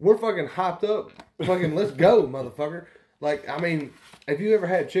 We're fucking hyped up. Fucking let's go, motherfucker. Like, I mean, if you ever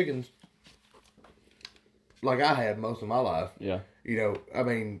had chickens, like I had most of my life. Yeah. I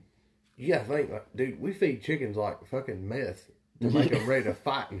mean, you gotta think, like, dude, we feed chickens like fucking meth. To make them ready to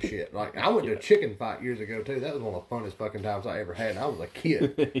fight and shit. Like, I went to a chicken fight years ago, too. That was one of the funnest fucking times I ever had. And I was a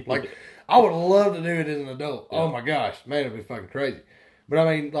kid. Like, I would love to do it as an adult. Yeah. Oh, my gosh. Man, it'd be fucking crazy. But,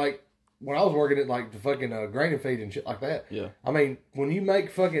 I mean, like, when I was working at, like, the fucking grain and feed and shit like that. Yeah. I mean, when you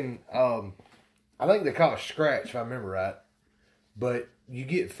make fucking, I think they call it scratch, if I remember right. But you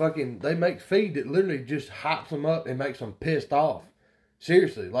get fucking, they make feed that literally just hypes them up and makes them pissed off.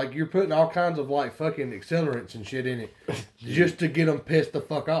 Seriously, like you're putting all kinds of like fucking accelerants and shit in it just to get them pissed the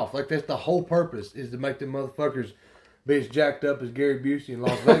fuck off. Like that's the whole purpose is to make them motherfuckers be as jacked up as Gary Busey in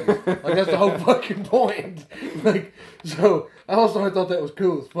Las Vegas. Like that's the whole fucking point. Like so, I also thought that was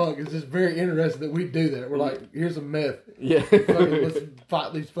cool as fuck. It's just very interesting that we do that. We're like, here's some meth. Yeah, let's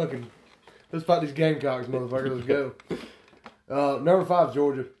fight these Gamecocks, motherfuckers. Let's go. Number 5,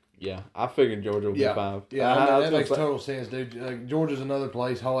 Georgia. Yeah, I figured Georgia would be 5. Yeah, I mean, that makes total sense, dude. Georgia's another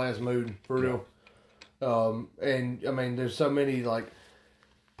place, whole ass mood, for real. And, I mean, there's so many, like,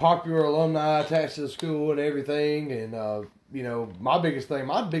 popular alumni attached to the school and everything. And, my biggest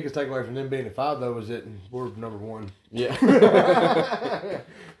takeaway from them being at 5, though, is that we're number 1. Yeah.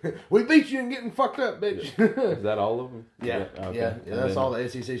 We beat you in getting fucked up, bitch. Is that all of them? Yeah. Okay. Yeah, that's all the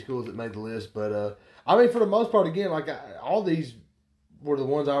SEC schools that made the list. But, I mean, for the most part, again, like, all these were the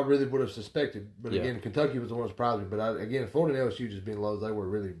ones I really would have suspected. But again, Kentucky was the one that surprised me. But again, Florida and LSU just being low as they were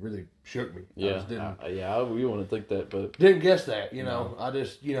really, really shook me. Yeah, we want to think that, but didn't guess that. I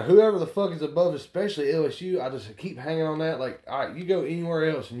just whoever the fuck is above, especially LSU, I just keep hanging on that. Like, all right, you go anywhere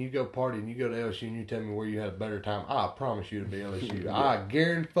else and you go party and you go to LSU and you tell me where you had a better time. I promise you to be LSU. I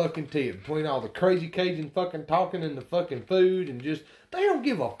guarantee it. Between all the crazy Cajun fucking talking and the fucking food and just they don't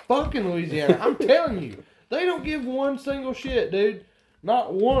give a fuck in Louisiana. I'm telling you, they don't give one single shit, dude.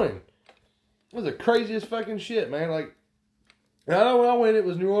 Not one. It was the craziest fucking shit, man. Like, I know when I went, it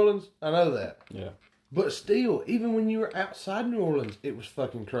was New Orleans. I know that. Yeah. But still, even when you were outside New Orleans, it was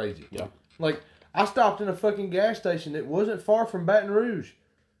fucking crazy. Yeah. Like, I stopped in a fucking gas station that wasn't far from Baton Rouge.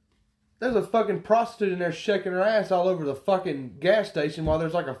 There's a fucking prostitute in there shaking her ass all over the fucking gas station while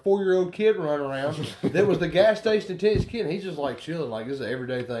there's like a 4-year-old kid running around. That was the gas station attendant's kid. And he's just like chilling, like this is an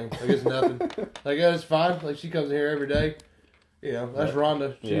everyday thing. Like it's nothing. Like, yeah, it's fine. Like, she comes in here every day. That's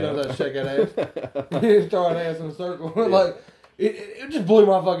Rhonda. She knows how to shake that ass. Throw that ass in a circle. Yeah. Like, it just blew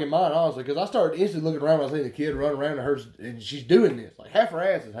my fucking mind, honestly, because I started instantly looking around when I seen the kid running around and she's doing this. Like, half her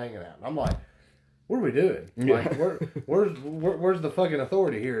ass is hanging out. And I'm like, what are we doing? Yeah. Like, where's the fucking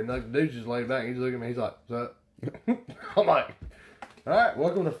authority here? And like, the dude's just laid back. He's looking at me. He's like, what's up? I'm like, all right,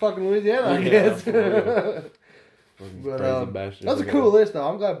 welcome to fucking Louisiana, I guess. But that's a cool list, though.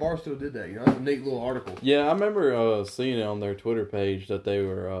 I'm glad Barstool did that. You know, that's a neat little article. Yeah, I remember seeing it on their Twitter page that they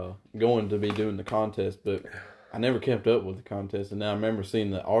were going to be doing the contest, but I never kept up with the contest. And now I remember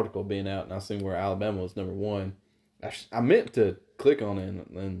seeing the article being out, and I seen where Alabama was number 1. I meant to click on it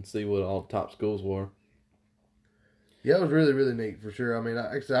and see what all the top schools were. Yeah, it was really, really neat, for sure. I mean,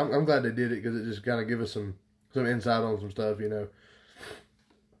 I'm glad they did it because it just kind of give us some insight on some stuff, you know.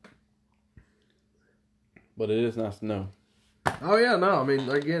 But it is nice to know. Oh, yeah, no, I mean,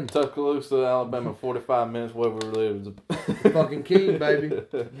 again. Tuscaloosa, Alabama, 45 minutes where we live. Fucking king, baby.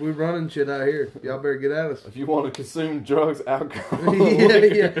 We're running shit out here. Y'all better get at us. If you want to consume drugs, alcohol. yeah.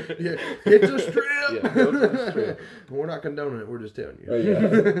 Get to the strip. Yeah, go to the strip. We're not condoning it. We're just telling you. Oh,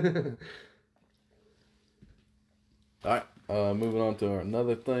 yeah. All right, moving on to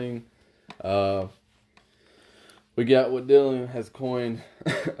another thing. We got what Dylan has coined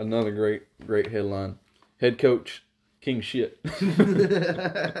another great headline. Head coach, king shit. I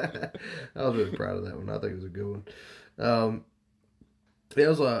was really proud of that one. I think it was a good one. It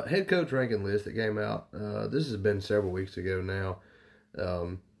was a head coach ranking list that came out. This has been several weeks ago now.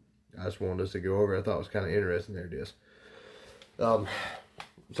 I just wanted us to go over it. I thought it was kind of interesting. There it is.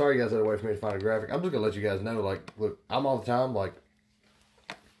 Sorry you guys had to wait for me to find a graphic. I'm just going to let you guys know, like, look, I'm all the time, like,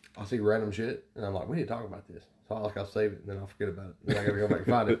 I'll see random shit, and I'm like, we need to talk about this. So I'll save it, and then I'll forget about it. Then I got to go back and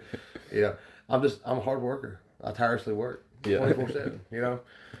find it. Yeah. I'm a hard worker. I tirelessly work 24/7, you know.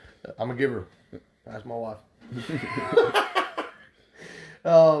 I'm a giver. That's my wife.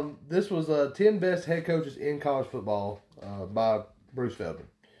 This was 10 best head coaches in college football by Bruce Feldman.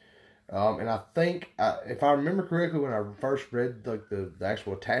 And I think, if I remember correctly, when I first read the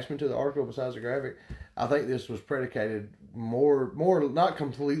actual attachment to the article besides the graphic, I think this was predicated more not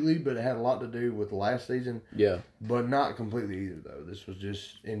completely, but it had a lot to do with last season. Yeah. But not completely either, though. This was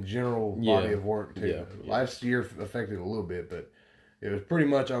just in general body of work, too. Yeah. Last year affected a little bit, but it was pretty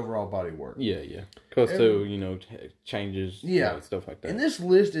much overall body work. Yeah. Because to, changes, stuff like that. And this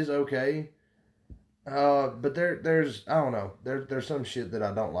list is okay. But there's I don't know. There's some shit that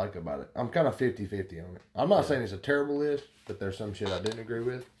I don't like about it. I'm kind of 50-50 on it. I'm not saying it's a terrible list, but there's some shit I didn't agree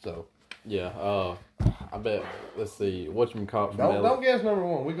with. So yeah, I bet. Let's see. Whatchamacallit from don't guess number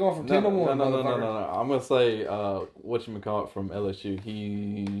 1. We're going from 10 to 1. No. I'm gonna say whatchamacallit from LSU.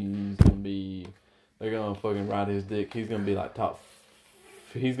 He's gonna be. They're gonna fucking ride his dick. He's gonna be like top.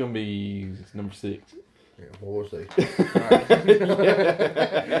 He's gonna be number 6. Yeah, well, we'll see.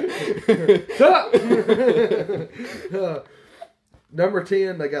 Shut up! Number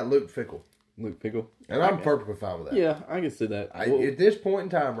 10, they got Luke Fickell. Luke Fickell. And I'm perfectly fine with that. Yeah, I can see that. At this point in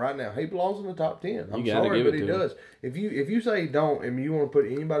time, right now, he belongs in the top 10. I'm sorry, but he does. If you say he don't, and you want to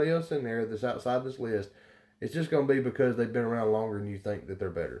put anybody else in there that's outside this list, it's just going to be because they've been around longer and you think that they're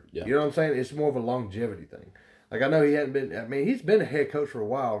better. Yeah. You know what I'm saying? It's more of a longevity thing. Like, I know he hadn't been... I mean, he's been a head coach for a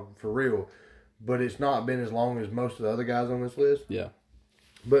while, for real, but it's not been as long as most of the other guys on this list. Yeah.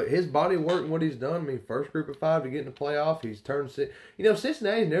 But his body work and what he's done, I mean, first group of 5 to get in the playoff, he's turned...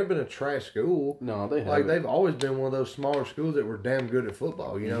 Cincinnati's never been a trash school. No, they haven't. Like, they've always been one of those smaller schools that were damn good at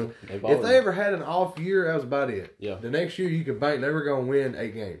football, you know. If they ever had an off year, that was about it. Yeah. The next year, you could bank they were going to win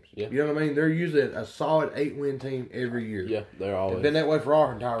 8 games. Yeah. You know what I mean? They're usually a solid 8-win team every year. Yeah, they're always... They've been that way for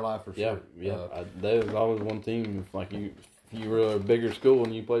our entire life, for sure. Yeah. There's always one team, like you... If you were a bigger school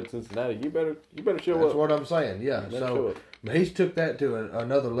and you played Cincinnati, you better show up. That's what I'm saying. Yeah. So he's took that to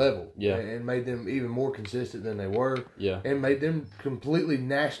another level. Yeah. And made them even more consistent than they were. Yeah. And made them completely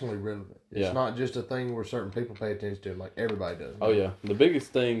nationally relevant. It's Yeah. not just a thing where certain people pay attention to, like everybody does. Oh yeah. The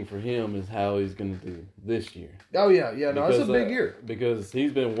biggest thing for him is how he's going to do this year. Oh yeah. No, it's a big year because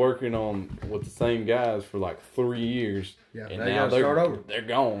he's been working on with the same guys for like 3 years. Yeah. And now they're start over. They're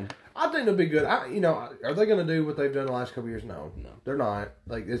gone. I think they'll be good. Are they going to do what they've done the last couple of years? No, they're not.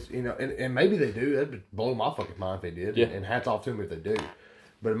 Like it's and maybe they do. That'd blow my fucking mind if they did. Yeah. And hats off to them if they do.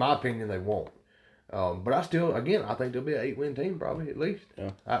 But in my opinion, they won't. But I think they'll be an 8-win team probably at least.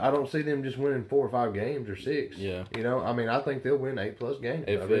 Yeah. I don't see them just winning 4 or 5 games or 6. Yeah. I think they'll win 8+ games.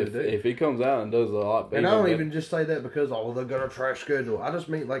 If he comes out and does a lot better. And I don't even just say that because they've got a trash schedule. I just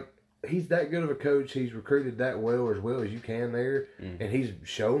mean like. He's that good of a coach. He's recruited that well as you can there. And he's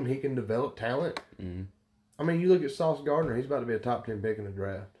shown he can develop talent. Mm-hmm. I mean, you look at Sauce Gardner. He's about to be a top 10 pick in the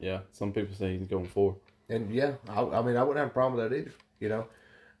draft. Yeah, some people say he's going 4. And yeah, I wouldn't have a problem with that either,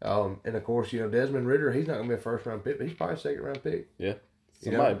 And of course, Desmond Ridder, he's not going to be a first-round pick, but he's probably a second-round pick. Yeah.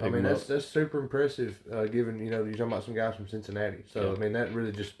 Somebody pick him up. That's super impressive, given, you're talking about some guys from Cincinnati. So, that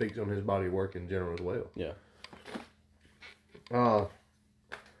really just speaks on his body of work in general as well. Yeah.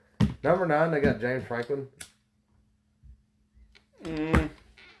 Number 9, they got James Franklin.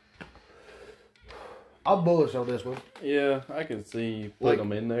 I'm bullish on this one. Yeah, I can see you putting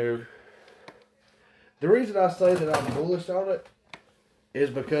him in there. The reason I say that I'm bullish on it is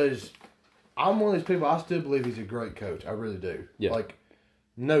because I'm one of these people, I still believe he's a great coach. I really do. Yeah. Like,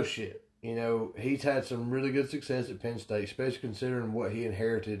 no shit. He's had some really good success at Penn State, especially considering what he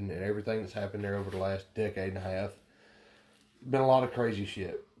inherited and everything that's happened there over the last decade and a half. Been a lot of crazy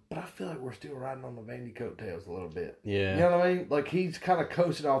shit. But I feel like we're still riding on the Vandy coattails a little bit. Yeah. You know what I mean? Like, he's kind of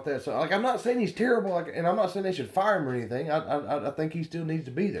coasting off that. So, I'm not saying he's terrible, and I'm not saying they should fire him or anything. I think he still needs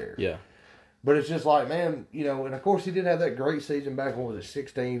to be there. Yeah. But it's just like, man, and of course he did have that great season back, when was it,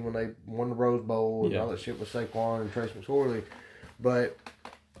 16, when they won the Rose Bowl and all that shit with Saquon and Trace McSorley. But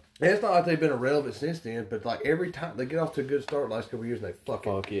it's not like they've been irrelevant since then, but like every time they get off to a good start last couple of years, and they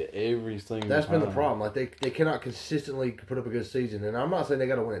fuck it every single That's time. been the problem. Like they cannot consistently put up a good season. And I'm not saying they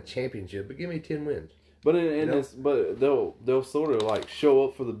got to win a championship, but give me 10 wins. But but they'll sort of like show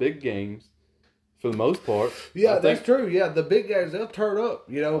up for the big games. For the most part. Yeah, that's true. Yeah, the big guys, they'll turn up,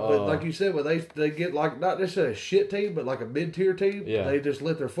 But like you said, when they get like, not just a shit team, but like a mid-tier team, they just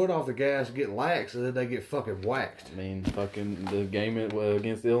let their foot off the gas and get lax, and then they get fucking waxed. I mean, fucking the game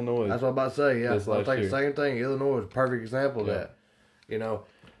against Illinois. That's what I'm about to say, yeah. I think the same thing. Illinois is a perfect example of that.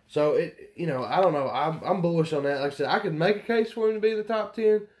 So, I don't know. I'm bullish on that. Like I said, I could make a case for him to be in the top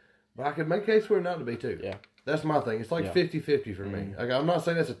 10, but I could make a case for him not to be too. Yeah. That's my thing. It's like 50-50 for me. Like, I'm not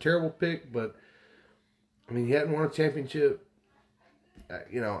saying that's a terrible pick, but he hadn't won a championship,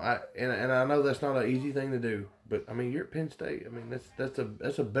 and I know that's not an easy thing to do, but you're at Penn State. That's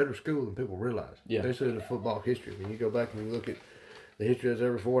a better school than people realize, especially in the football history. When you go back and you look at the history that's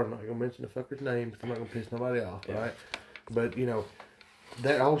ever before, I'm not gonna mention the fucker's name because I'm not gonna piss nobody off, right? But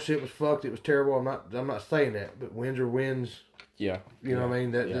that whole shit was fucked. It was terrible. I'm not saying that, but wins are wins. Yeah. You know what I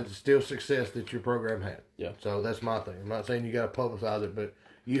mean? That's still success that your program had. Yeah. So that's my thing. I'm not saying you got to publicize it, but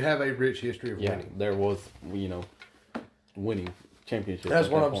you have a rich history of winning. There was, winning championships. That's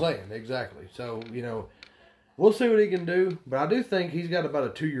what I'm saying, exactly. So, we'll see what he can do, but I do think he's got about a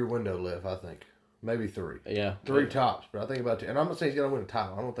 2-year window left, I think. Maybe 3. Yeah. 3 tops, but I think about 2. And I'm not saying he's going to win a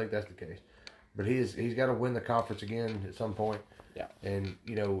title. I don't think that's the case. But he's got to win the conference again at some point. Yeah. And,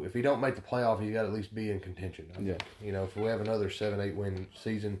 if he don't make the playoff, he's got to at least be in contention. I think. If we have another 7-8 win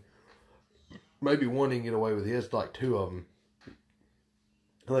season, maybe one he can get away with. He has like 2 of them.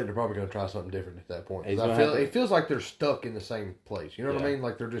 I think they're probably going to try something different at that point. It feels like they're stuck in the same place. You know what I mean?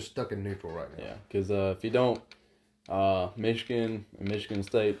 Like they're just stuck in neutral right now. Yeah, because if you don't, Michigan and Michigan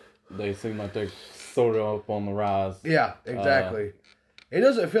State, they seem like they're sort of up on the rise. Yeah, exactly. It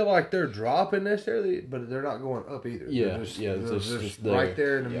doesn't feel like they're dropping necessarily, but they're not going up either. Yeah, they're just right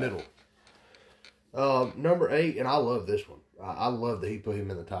there in the middle. Number 8, and I love this one. I love that he put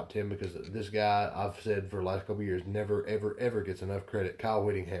him in the top 10 because this guy, I've said for the last couple of years, never, ever, ever gets enough credit. Kyle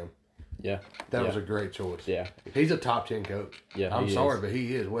Whittingham. Yeah. That was a great choice. Yeah. He's a top 10 coach. Yeah, I'm sorry, but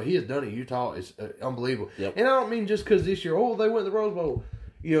he is. What he has done at Utah is unbelievable. Yep. And I don't mean just because this year, they went to the Rose Bowl.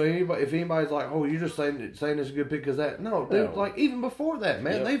 If anybody's like, you're just saying this is a good pick because that. No, dude, like even before that,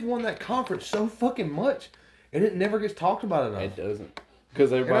 man, they've won that conference so fucking much, and it never gets talked about enough. It doesn't.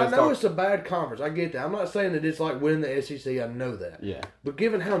 Because I know it's a bad conference. I get that. I'm not saying that it's like winning the SEC. I know that. Yeah. But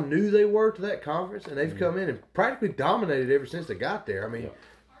given how new they were to that conference, and they've come in and practically dominated ever since they got there,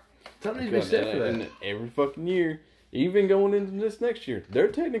 something needs to be said for that. And every fucking year, even going into this next year, they're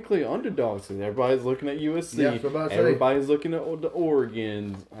technically underdogs. And everybody's looking at USC. Yeah, everybody's looking at the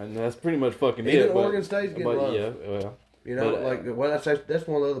Oregons. And that's pretty much fucking even it. Oregon State's getting love. Yeah, that's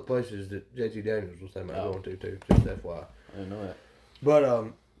one of the other places that JT Daniels was thinking about going to, too. Just FYI. I didn't know that.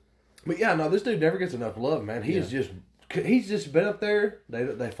 But yeah, no, this dude never gets enough love, man. He's just been up there.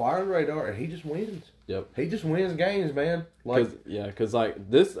 They fly on the radar, and he just wins. Yep. He just wins games, man. Because like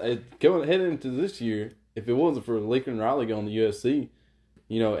this, going heading into this year, if it wasn't for Lincoln Riley going to USC,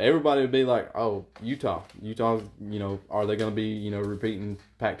 everybody would be like, oh, Utah's, are they going to be, repeating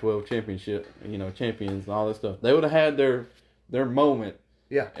Pac-12 championship, champions and all this stuff. They would have had their moment.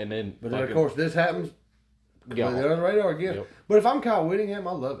 Yeah. And then, but then of course, this happens. They're on the radar again. Yep. But if I'm Kyle Whittingham,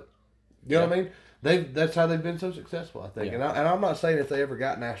 I love it. You know what I mean? That's how they've been so successful, I think. Yeah. And I'm not saying if they ever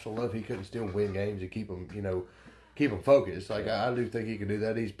got national love, he couldn't still win games and keep them focused. Like I do think he can do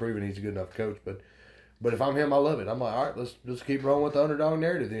that. He's proven he's a good enough coach. But if I'm him, I love it. I'm like, all right, let's keep rolling with the underdog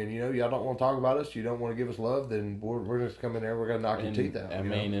narrative. Then y'all don't want to talk about us. You don't want to give us love. Then we're just coming there. We're gonna knock your teeth out.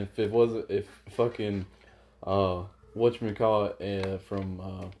 If it wasn't, if fucking whatchamacallit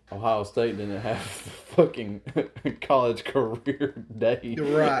from Ohio State didn't have the fucking college career day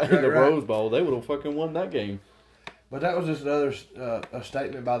Right, in the Rose Bowl, they would have fucking won that game. But that was just another a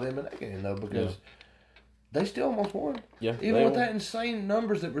statement by them in that game, though, because they still almost won. Yeah, even with that insane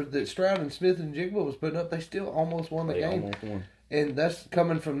numbers that Stroud and Smith and Jigba was putting up, they still almost won the game. Almost won. And that's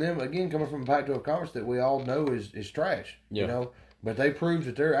coming from them, again, coming from a Pac-12 conference that we all know is trash. Yeah. You know? But they proved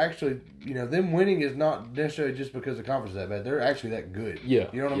that they're actually, you know, them winning is not necessarily just because the conference is that bad. They're actually that good. Yeah.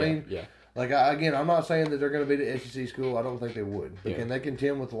 You know what I mean? Yeah. Like, again, I'm not saying that they're going to be the SEC school. I don't think they would. But can they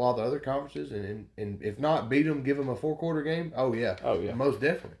contend with a lot of the other conferences? And if not, beat them, give them a 4-quarter game? Oh, yeah. Most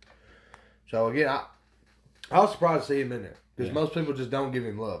definitely. So, again, I was surprised to see him in there. Because most people just don't give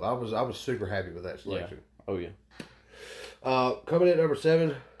him love. I was super happy with that selection. Yeah. Oh, yeah. Coming in at number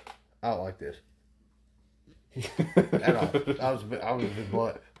 7, I don't like this. At all. I was a bit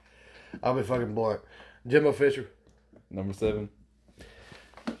blunt. I'll be fucking blunt. Jimbo Fisher. Number 7.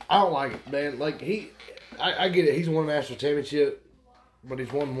 I don't like it, man. Like, I get it. He's won a national championship, but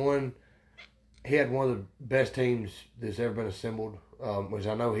he's won one. He had one of the best teams that's ever been assembled, which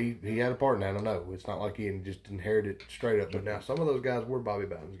I know he had a part in that. I know. It's not like he just inherited it straight up. But now, some of those guys were Bobby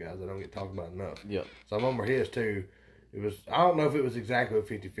Bowden's guys that don't get talked about enough. Yep. Some of them were his, too. It was, I don't know if it was exactly a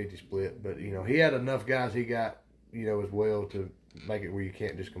 50-50 split, but, you know, he had enough guys he got, you know, as well to make it where you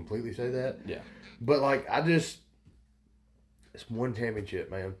can't just completely say that. Yeah. But, like, it's one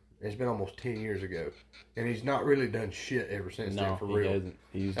championship, man. It's been almost 10 years ago. And he's not really done shit ever since then, for real.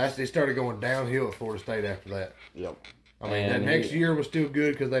 He started going downhill at Florida State after that. Yep. I mean, that next year was still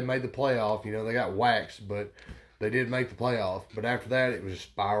good because they made the playoff. You know, they got waxed, but they did make the playoff. But after that, it was just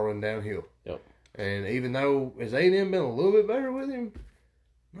spiraling downhill. Yep. And even though, has A&M been a little bit better with him?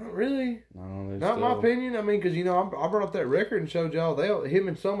 Not really. No, not in my opinion. I mean, because, you know, I brought up that record and showed y'all, him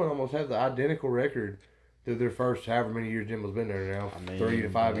and someone almost have the identical record through their first however many years Jimbo's been there now. 3 to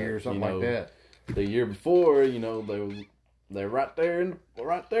 5 years, something like that. The year before, you know, they're right there in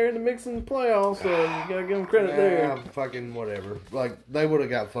the mix in the playoffs, so you gotta give them credit there. Fucking whatever. Like, they would have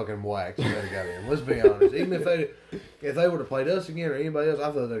got fucking waxed if they'd got in. Let's be honest. Even if they would have played us again or anybody else,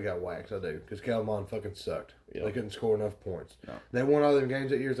 I thought they'd got waxed. I do. Because Calmon fucking sucked. Yep. They couldn't score enough points. No. They won all them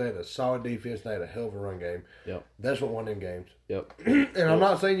games that year. They had a solid defense. They had a hell of a run game. Yep. That's what won them games. Yep. And I'm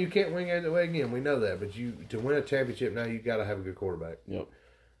not saying you can't win games that way again. We know that. But to win a championship now, you got to have a good quarterback. Yep.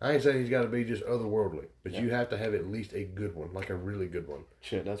 I ain't saying he's got to be just otherworldly, but you have to have at least a good one, like a really good one.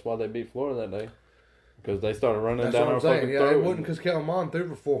 Shit, that's why they beat Florida that day. Because they started running that's down what our I'm saying. fucking Yeah, throat. it wasn't because Kellen Mond threw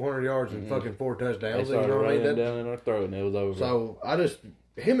for 400 yards and fucking 4 touchdowns. They started running down in our throat and it was over. So,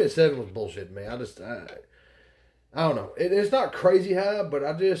 him at 7 was bullshit, man. I don't know. It's not crazy high, but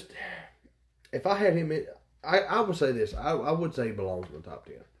if I had him in, I would say this. I would say he belongs in the top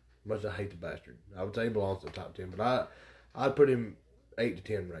 10. Much as I hate the bastard. I would say he belongs in the top 10, but I'd put him 8 to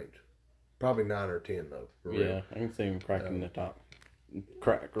 10 range. Probably 9 or 10 though. For real. I can see him cracking the top.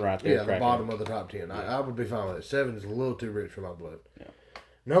 Right there. Yeah, the bottom of the top 10. Yeah. I would be fine with it. 7 is a little too rich for my blood. Yeah.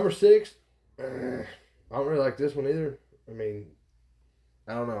 Number 6, I don't really like this one either. I mean,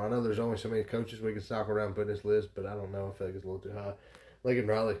 I don't know. I know there's only so many coaches we can cycle around and put in this list, but I don't know. I feel like it's a little too high. Lincoln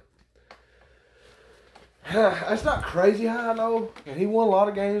Riley. That's not crazy high, I know. And he won a lot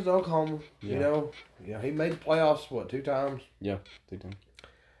of games in Oklahoma. Yeah. You know, he made the playoffs, 2 times? Yeah, 2 times.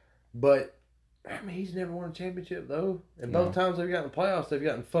 But, I mean, he's never won a championship, though. And both times they've gotten the playoffs, they've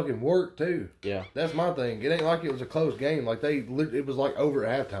gotten fucking work, too. Yeah. That's my thing. It ain't like it was a close game. Like, it was like over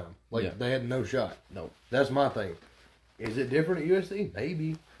at halftime. Like, they had no shot. No. That's my thing. Is it different at USC?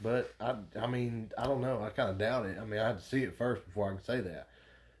 Maybe. But, I mean, I don't know. I kind of doubt it. I mean, I had to see it first before I can say that.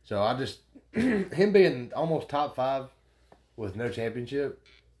 So, I just, him being almost top 5 with no championship.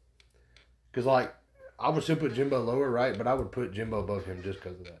 Because, like, I would still put Jimbo lower, right? But I would put Jimbo above him just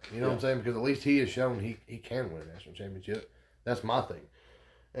because of that. You know what I'm saying? Because at least he has shown he can win a national championship. That's my thing.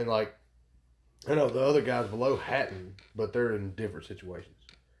 And, like, I know the other guys below hadn't, but they're in different situations.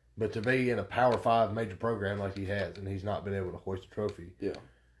 But to be in a Power 5 major program like he has, and he's not been able to hoist a trophy. Yeah.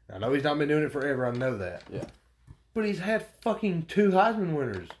 I know he's not been doing it forever. I know that. Yeah. But he's had fucking 2 Heisman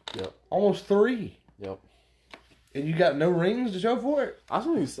winners. Yep. Almost 3. Yep. And you got no rings to show for it? I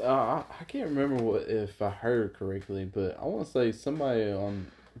can't remember if I heard correctly, but I want to say somebody on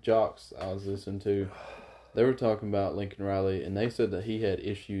Jocks I was listening to, they were talking about Lincoln Riley, and they said that he had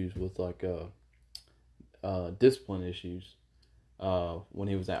issues with, like, discipline issues when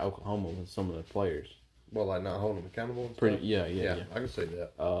he was at Oklahoma with some of the players. Well, like not holding him accountable and stuff? Yeah. I can see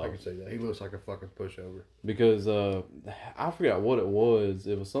that. I can see that. He looks like a fucking pushover. Because I forgot what it was.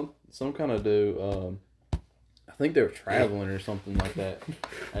 It was some kind of dude. I think they were traveling or something like that.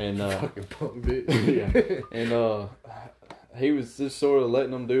 And fucking punk bitch. yeah. And he was just sort of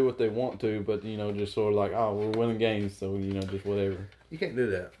letting them do what they want to, but just sort of like, oh, we're winning games, so just whatever. You can't do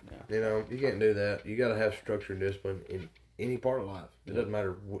that. Yeah. You can't do that. You got to have structure and discipline in any part of life. It doesn't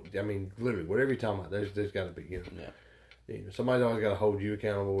matter. Literally, whatever you're talking about, there's got to be. Somebody's always got to hold you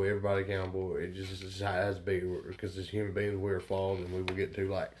accountable, everybody accountable. It just has to be, because as human beings, we're flawed and we will get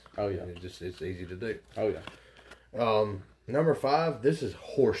too lax. Oh yeah, it's easy to do. Oh yeah. Number 5, this is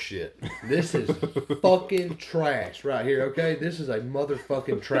horseshit. This is fucking trash right here. Okay, this is a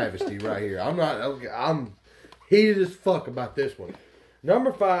motherfucking travesty right here. I'm heated as fuck about this one.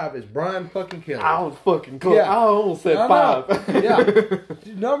 Number 5 is Brian fucking Kelly. I was fucking close. Yeah. I almost said 5.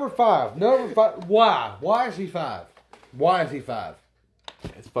 Yeah. Number 5. Why? Why is he 5? Why is he 5?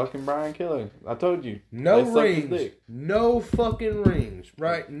 It's fucking Brian Kelly. I told you. No rings. No fucking rings.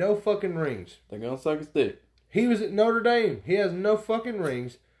 Right? No fucking rings. They're gonna suck his dick. He was at Notre Dame. He has no fucking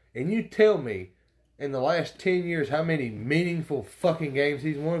rings. And you tell me, in the last 10 years, how many meaningful fucking games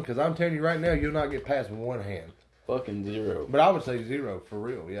he's won? Because I'm telling you right now, you'll not get past one hand. Fucking 0. But I would say 0 for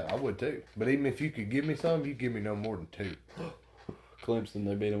real. Yeah, I would too. But even if you could give me some, you give me no more than 2. Clemson,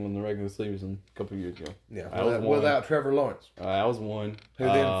 they beat him in the regular season a couple years ago. Yeah, without Trevor Lawrence. I was one. Who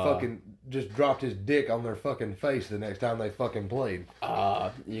then fucking just dropped his dick on their fucking face the next time they fucking played.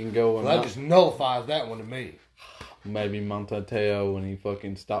 You can go. Well, that just nullifies that one to me. Maybe Montateo when he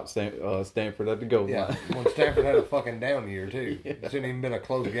fucking stopped Stanford at the goal line. Yeah, when Stanford had a fucking down year too. Yeah. It shouldn't even been a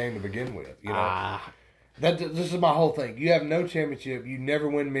close game to begin with. This is my whole thing. You have no championship. You never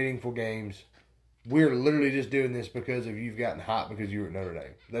win meaningful games. We're literally just doing this because you've gotten hot because you were at Notre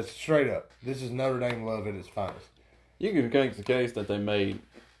Dame. That's straight up. This is Notre Dame love at its finest. You can make the case that they may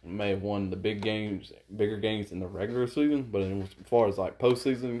have won the bigger games in the regular season, but as far as like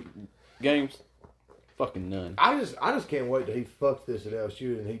postseason games, fucking none. I just can't wait till he fucks this at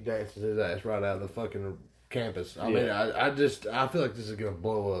LSU and he dances his ass right out of the fucking campus. I mean, I feel like this is gonna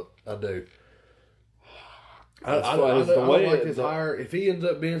blow up. I do. I don't like his hire. If he ends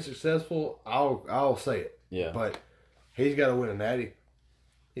up being successful, I'll say it. Yeah. But he's got to win a natty.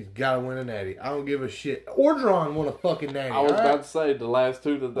 He's got to win a natty. I don't give a shit. Orgeron won a fucking natty. I was about to say the last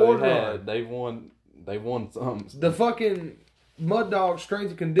 2 that they had, they won some. The fucking Mud Dog strength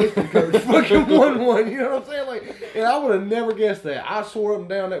and conditioning coach fucking won one. You know what I'm saying? Like, and I would have never guessed that. I swore up and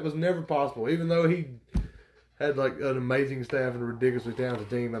down that was never possible. Even though he had like an amazing staff and a ridiculously talented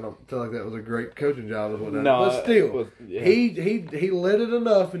team, I don't feel like that was a great coaching job or whatnot. No, but still, he led it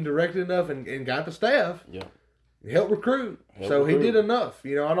enough and directed enough and got the staff. Yeah, he helped recruit. He did enough.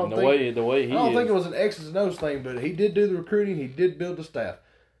 I don't think it was an X's and O's thing, but he did do the recruiting. He did build the staff.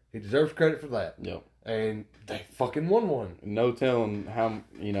 He deserves credit for that. Yep. And they fucking won one. No telling how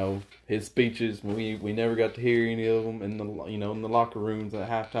his speeches. We never got to hear any of them in the in the locker rooms at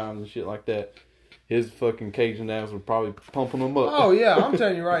halftimes and shit like that. His fucking Cajun ass were probably pumping them up. Oh, yeah. I'm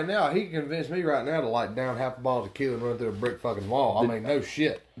telling you right now, he can convince me right now to, like, down half a ball to kill and run through a brick fucking wall. No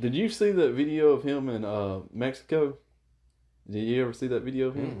shit. Did you see that video of him in Mexico? Did you ever see that video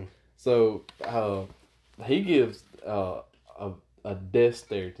of him? Mm-hmm. So, he gives a death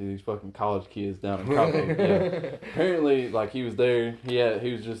stare to these fucking college kids down in Cabo. Yeah. Apparently, like, he was there.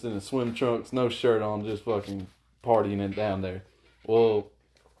 He was just in his swim trunks, no shirt on, just fucking partying it down there. Well,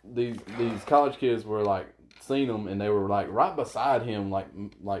 these college kids were like seeing him, and they were like right beside him, like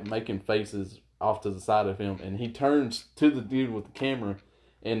making faces off to the side of him, and he turns to the dude with the camera,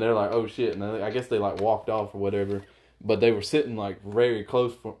 and they're like, "Oh shit!" And I guess they like walked off or whatever, but they were sitting like very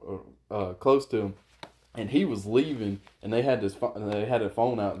close to him, and he was leaving, and they had a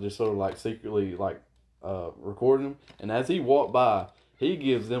phone out just sort of like secretly like recording him, and as he walked by, he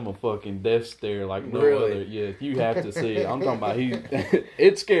gives them a fucking death stare like no other. Yeah, you have to see it. I'm talking about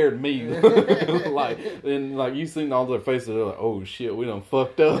it scared me. like you seen all their faces, they're like, oh shit, we done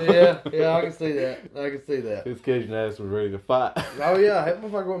fucked up. Yeah, I can see that. His Cajun ass was ready to fight. Oh yeah, that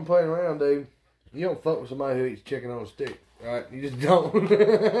motherfucker wasn't playing around, dude. You don't fuck with somebody who eats chicken on a stick. Right, you just don't.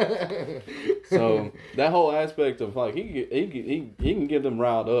 So that whole aspect of like he can get them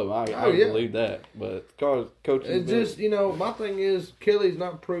riled up. I believe that, but coaching. It's just my thing is Kelly's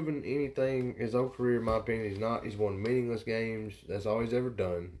not proven anything his whole career. In my opinion, he's not. He's won meaningless games. That's all he's ever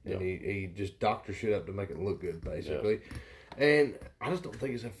done, and he just doctors shit up to make it look good, basically. Yep. And I just don't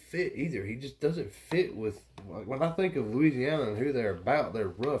think it's a fit either. He just doesn't fit with. When I think of Louisiana and who they're about, they're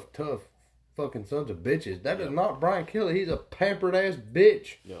rough, tough fucking sons of bitches. That is not Brian Kelly. He's a pampered ass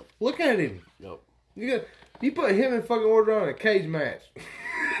bitch. Yep. Look at him. Yep. You put him and fucking Orgeron in a cage match.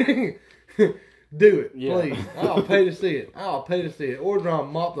 Do it, Yeah. please. I'll pay to see it. I'll pay to see it. Or draw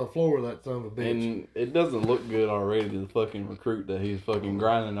mop the floor with that son of a bitch. And it doesn't look good already, the fucking recruit that he's fucking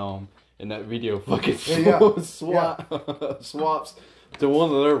grinding on. And that video fucking swaps to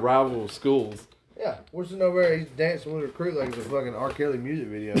one of their rival schools. Yeah, we're sitting over there, he's dancing with a recruit like it's a fucking R. Kelly music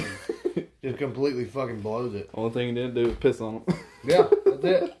video. Just completely fucking blows it. Only thing he didn't do was piss on him. Yeah, that's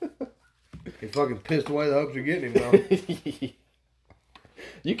it. He fucking pissed away the hopes of getting him, though.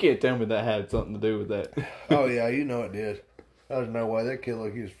 You can't tell me that had something to do with that. Oh, yeah, you know it did. There's no way. That kid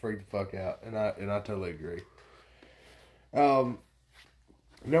looked, he was freaked the fuck out. And I totally agree.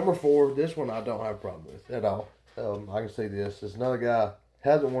 Number 4, this one I don't have a problem with at all. I can see this. It's another guy,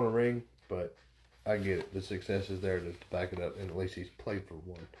 hasn't won a ring, but I get it. The success is there to back it up, and at least he's played for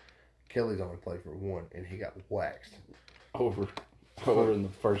one. Kelly's only played for one, and he got waxed. Over in the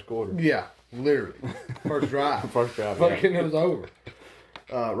first quarter. Yeah, literally. First drive. Fucking it was over.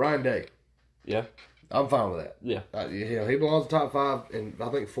 Ryan Day. Yeah. I'm fine with that. Yeah. He belongs to top 5, and I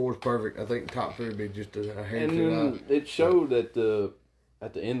think 4 is perfect. I think top 3 would be just a hair And then it showed at the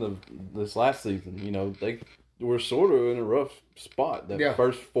end of this last season, they were sort of in a rough spot. That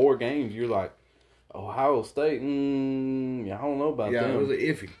first 4 games, you're like, Ohio State, I don't know about them. Yeah, it was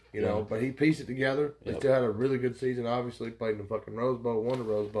iffy, you know, but he pieced it together. They still had a really good season, obviously. Played in the fucking Rose Bowl, won the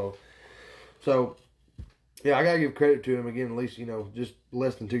Rose Bowl. So, yeah, I got to give credit to him again, at least, just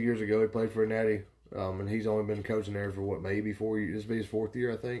less than 2 years ago, he played for a Natty, and he's only been coaching there for, maybe 4 years. This will be his 4th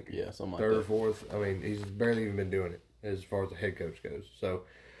year, I think. Yeah, something like 3rd that. or 4th. I mean, he's barely even been doing it as far as the head coach goes. So,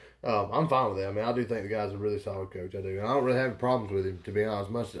 I'm fine with that. I mean, I do think the guy's a really solid coach. I do. And I don't really have problems with him, to be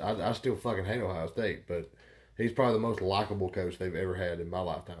honest. I still fucking hate Ohio State, but he's probably the most likable coach they've ever had in my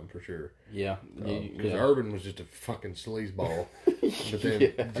lifetime, for sure. Yeah. Because Urban was just a fucking sleazeball. But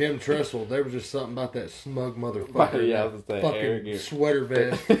then Jim Tressel, there was just something about that smug motherfucker. Yeah, I was that fucking arrogant sweater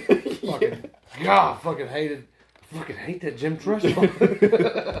vest. I fucking hate that Jim Tressel.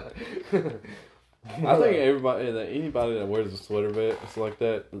 I think anybody that wears a sweater vest like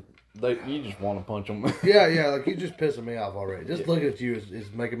that, you just want to punch them. yeah, like you just pissing me off already. Just looking at you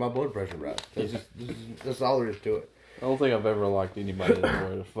is making my blood pressure rise. That's all there is to it. I don't think I've ever liked anybody that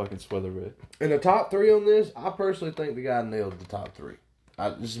wears a fucking sweater vest. In the top 3 on this, I personally think the guy nailed the top 3.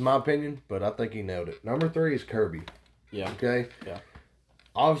 This is my opinion, but I think he nailed it. Number 3 is Kirby. Yeah. Okay? Yeah.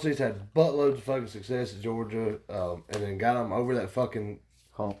 Obviously, he's had buttloads of fucking success at Georgia, and then got him over that fucking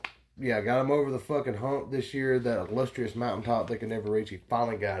hump. Yeah, got him over the fucking hump this year, that illustrious mountaintop they could never reach. He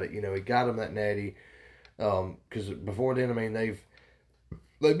finally got it. He got him that natty. Because before then, I mean, they've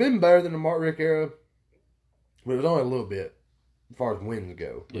been better than the Mark Rick era, but it was only a little bit as far as wins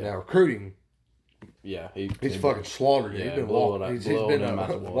go. But now recruiting, he's fucking slaughtered it. Yeah, he's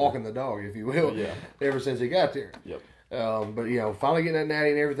been walking the dog, if you will, ever since he got there. Yep. But finally getting that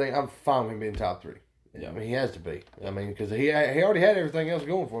natty and everything, I'm fine with him being top 3. Yeah, I mean, he has to be. I mean, because he already had everything else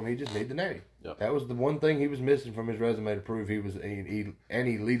going for him. He just needed the natty. Yep. That was the one thing he was missing from his resume to prove he was an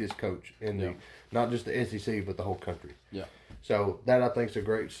elitist coach in the not just the SEC but the whole country. Yeah. So that I think is a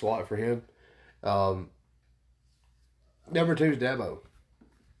great slot for him. Number 2 is Dabo.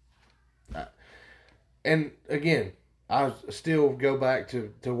 And again, I still go back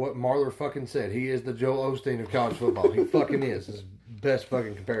to what Marler fucking said. He is the Joel Osteen of college football. He fucking is. It's the best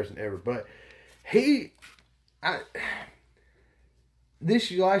fucking comparison ever. But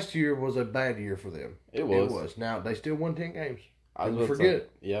this last year was a bad year for them. It was. Now, they still won 10 games. Don't forget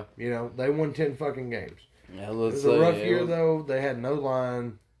it. Yeah. They won 10 fucking games. Yeah, it was a rough year, though. They had no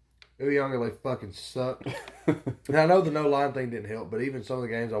line. Uyunglele fucking sucked. And I know the no line thing didn't help, but even some of the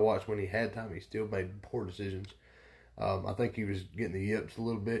games I watched when he had time, he still made poor decisions. I think he was getting the yips a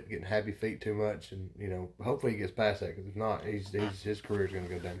little bit, getting happy feet too much, and hopefully he gets past that. Because if not, his career is going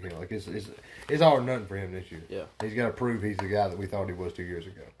to go downhill. Like it's all or nothing for him this year. Yeah, he's got to prove he's the guy that we thought he was 2 years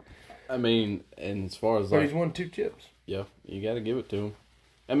ago. I mean, and as far as he's won 2 chips. Yeah, you got to give it to him.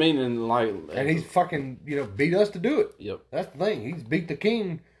 I mean, and he's fucking beat us to do it. Yep, that's the thing. He's beat the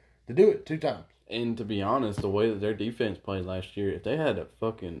king to do it 2 times. And to be honest, the way that their defense played last year, if they had a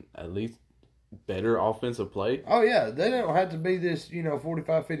fucking at least better offensive play. Oh, yeah. They don't have to be this,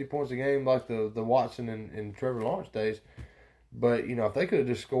 45, 50 points a game like the Watson and Trevor Lawrence days. But, if they could have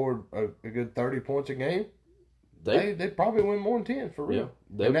just scored a good 30 points a game, they'd probably win more than 10, for real.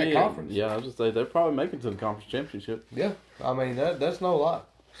 Yeah, in that conference. Yeah, I was just say they're probably making to the conference championship. Yeah. I mean, that's no lie.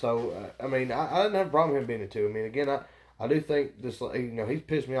 So, I mean, I didn't have a problem with him being a 2. I mean, again, I do think this, he's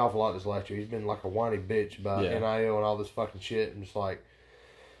pissed me off a lot this last year. He's been like a whiny bitch about NIL and all this fucking shit, and just like,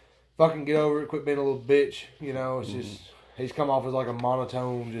 fucking get over it, quit being a little bitch. It's just, he's come off as like a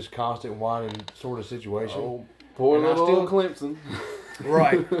monotone, just constant whining sort of situation. Oh, poor little Clemson.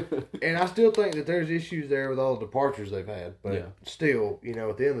 Right. And I still think that there's issues there with all the departures they've had. But still, you know,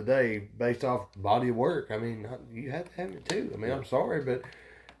 at the end of the day, based off body of work, I mean, you have to have it too. I mean, I'm sorry, but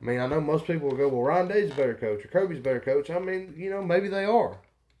I mean, I know most people will go, well, Ryan Day's a better coach or Kobe's a better coach. I mean, you know, maybe they are.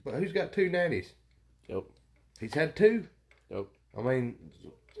 But who's got 2 natties? Yep. He's had 2. Yep. I mean,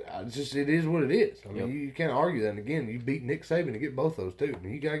 it is what it is. I mean, you can't argue that. And again, you beat Nick Saban to get both those 2. I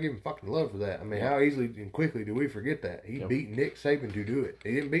mean, you got to give him fucking love for that. I mean, how easily and quickly do we forget that? He beat Nick Saban to do it.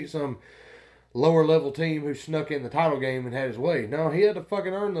 He didn't beat some lower level team who snuck in the title game and had his way. No, he had to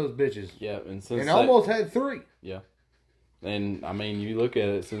fucking earn those bitches. Yeah, and almost had 3. Yeah. And, I mean, you look at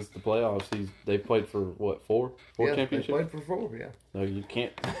it, since the playoffs, they played for, what, 4 championships? They played for 4, yeah. No, you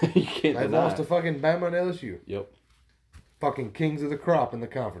can't They lost to fucking Bama and LSU. Yep. Fucking kings of the crop in the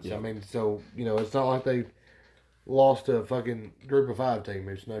conference. Yep. I mean, so, you know, it's not like they lost to a fucking group of 5 team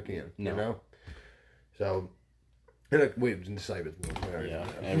who snuck in, you know? So, and we just save it. Yeah.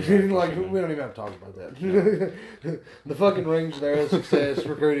 Like, we don't even have to talk about that. No. The fucking rings there, success,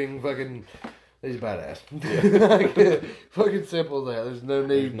 recruiting, fucking... He's badass. Yeah. Like, fucking simple as that. There's no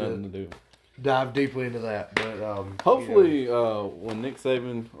need to dive deeply into that. But hopefully, when Nick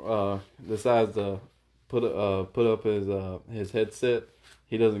Saban decides to put up his headset,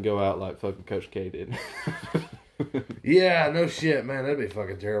 he doesn't go out like fucking Coach K did. Yeah, no shit, man. That'd be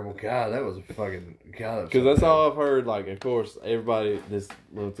fucking terrible. God, that was a fucking God. Because that's all I've heard. Like, of course, everybody this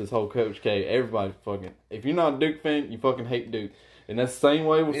whole Coach K, everybody fucking. If you're not a Duke fan, you fucking hate Duke. And that's the same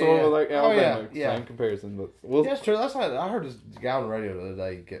way with sort of like Alabama. Same comparison. But that's true. That's like, I heard this guy on the radio the other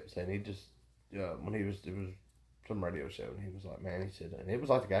day. He kept saying he just when it was some radio show, and he was like, man, he said, and it was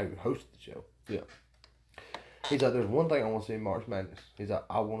like the guy who hosted the show. Yeah. He's like, there's one thing I want to see in March Madness. He's like,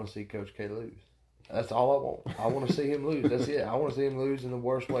 I want to see Coach K lose. That's all I want. I want to see him lose. That's it. I want to see him lose in the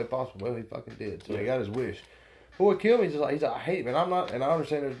worst way possible. Well, he fucking did. So he got his wish. But what killed me is he's like, I hate it, man. I'm not, and I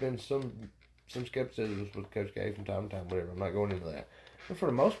understand there's been some skepticism with Coach K from time to time, whatever. I'm not going into that. But for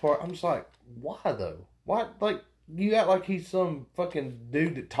the most part, I'm just like, why though? Why, like, you act like he's some fucking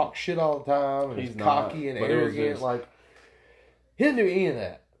dude that talks shit all the time and he's cocky and arrogant. Like, he didn't do any of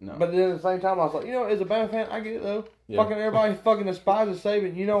that. No. But then at the same time, I was like, you know, as a Bama fan, I get it though. Yeah. Fucking everybody fucking despises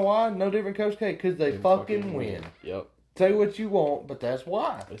Saban. You know why? No different Coach K. Because they fucking win. Yep. Say what you want, but that's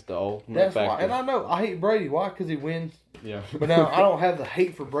why. It's the ultimate That's factor. why. And I know, I hate Brady. Why? Because he wins. Yeah. But now, I don't have the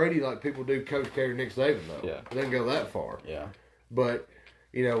hate for Brady like people do Coach K or Nick Saban, though. Yeah. It doesn't go that far. Yeah. But,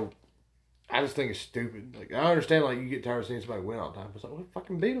 you know, I just think it's stupid. Like, I understand, like, you get tired of seeing somebody win all the time. But it's like, well,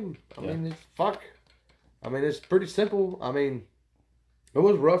 fucking beat them. I mean, it's fuck. I mean, it's pretty simple. I mean, it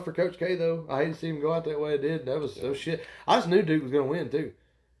was rough for Coach K, though. I hate to see him go out that way it did. That was so shit. I just knew Duke was going to win, too.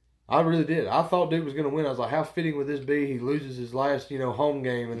 I really did. I thought Duke was going to win. I was like, how fitting would this be? He loses his last, home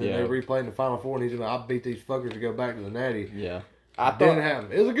game, and then they replay in the Final Four, and he's going to, I beat these fuckers to go back to the Natty. Yeah. Didn't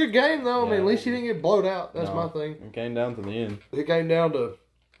happen. It was a good game, though. I mean, at least he didn't get blowed out. That's my thing. It came down to the end. It came down to,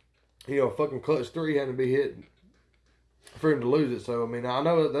 fucking clutch 3 had to be hit for him to lose it. So, I mean, I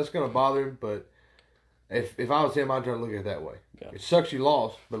know that's going to bother him, but if I was him, I'd try to look at it that way. Yeah. It sucks you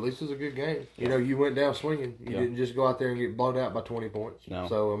lost, but at least it was a good game. Yeah. You went down swinging. You didn't just go out there and get blowed out by 20 points. No.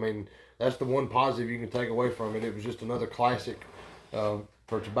 So, I mean, that's the one positive you can take away from it. It was just another classic for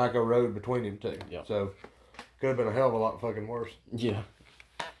Tobacco Road between them two. Yeah. So, could have been a hell of a lot fucking worse. Yeah.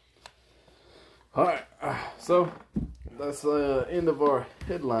 All right. So, that's the end of our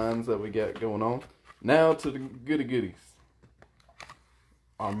headlines that we got going on. Now to the goody goodies.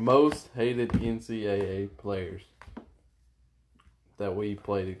 Our most hated NCAA players that we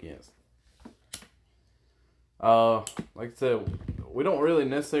played against. Like I said, we don't really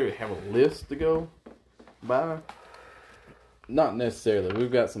necessarily have a list to go by. Not necessarily.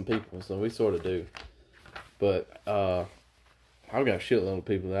 We've got some people, so we sort of do. But I've got a shitload of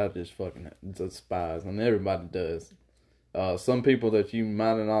people that I just fucking despise, and everybody does. Some people that you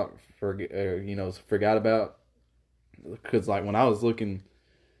might have not forgot about, because like when I was looking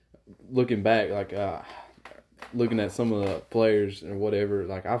back, like looking at some of the players or whatever,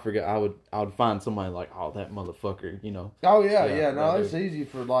 like I forgot, I would find somebody like, oh, that motherfucker, Oh yeah. No, it's easy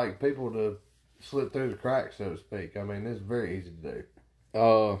for like people to slip through the cracks, so to speak. I mean, it's very easy to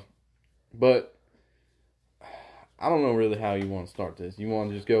do. But I don't know really how you want to start this. You want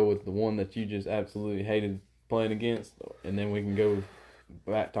to just go with the one that you just absolutely hated playing against, and then we can go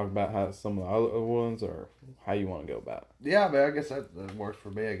back, talk about how some of the other ones, or how you want to go about it. Yeah, but I guess that works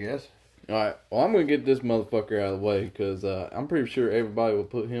for me, I guess. All right. Well, I'm going to get this motherfucker out of the way, because I'm pretty sure everybody will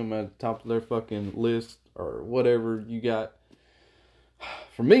put him at the top of their fucking list, or whatever you got.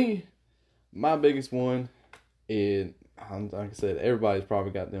 For me, my biggest one is, like I said, everybody's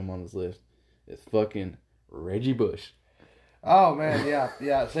probably got them on this list. It's fucking Reggie Bush. Oh man,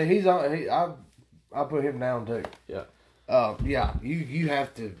 yeah. See, he's on. I put him down too. Yeah. Yeah. You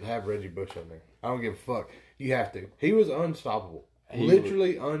have to have Reggie Bush on there. I don't give a fuck. You have to. He was unstoppable.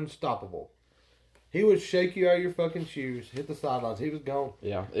 Literally unstoppable. He would shake you out of your fucking shoes, hit the sidelines. He was gone.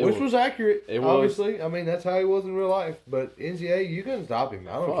 Yeah. Which was accurate, obviously. Was. I mean, that's how he was in real life. But NCAA, you couldn't stop him.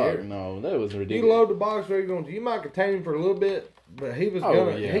 I don't care. No, that was ridiculous. You load the box where you're going to. You might contain him for a little bit, but he was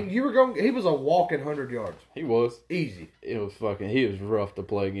gonna. Yeah. He was a walking 100 yards. He was. Easy. He was rough to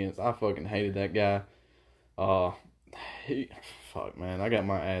play against. I fucking hated that guy. Fuck, man. I got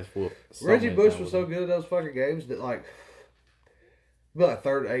my ass whooped. Reggie Bush was so good at those fucking games that, like, be like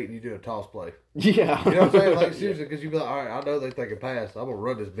 3rd and 8 and you do a toss play. Yeah. You know what I'm saying? Like, seriously, because you'd be like, all right, I know they think a pass. I'm going to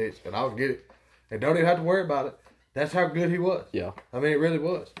run this bitch, and I'll get it. And don't even have to worry about it. That's how good he was. Yeah. I mean, it really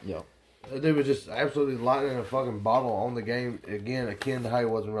was. Yeah. The dude was just absolutely lightning a fucking bottle on the game, again, akin to how he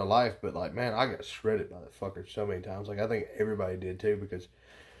was in real life. But, like, man, I got shredded by that fucker so many times. Like, I think everybody did, too, because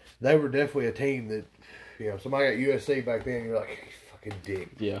they were definitely a team that, you know, somebody at USC back then, you're like, you fucking dick.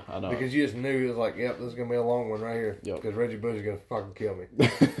 Yeah, I know. Because you just knew it was like, yep, this is going to be a long one right here. Yep. Because Reggie Bush is going to fucking kill me.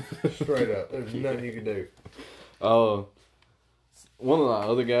 Straight up. There's nothing you can do. One of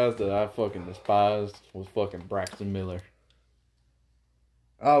the other guys that I fucking despised was fucking Braxton Miller.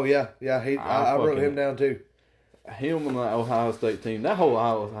 Oh, yeah. Yeah, I wrote him down, too. Him and the Ohio State team, that whole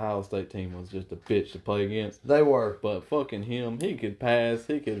Ohio State team was just a bitch to play against. They were. But fucking him, he could pass,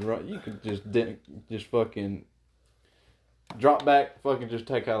 he could run, you could just fucking drop back, fucking just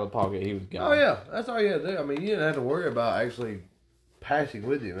take out of the pocket, he was gone. Oh, yeah. That's all you had to do. I mean, you didn't have to worry about actually passing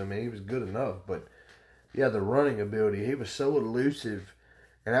with him. I mean, he was good enough. But, yeah, the running ability, he was so elusive.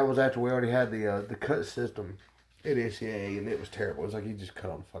 And that was after we already had the cut system at NCAA, and it was terrible. It was like he just cut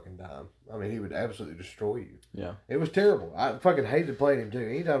on a fucking dime. I mean, he would absolutely destroy you. Yeah. It was terrible. I fucking hated playing him, too.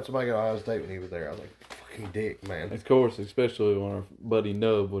 Anytime somebody got Ohio State when he was there, I was like, fucking dick, man. Of course, especially when our buddy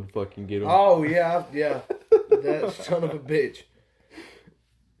Nub would fucking get him. Oh, yeah. That son of a bitch.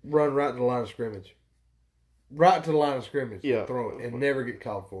 Run right to the line of scrimmage. Right to the line of scrimmage. Yeah. Throw it and never get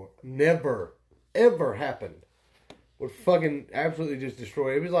called for it. Never, ever happened. Would fucking absolutely just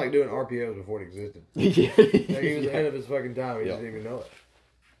destroy it. It was like doing RPOs before it existed. Yeah. Like he was ahead of his fucking time. He didn't even know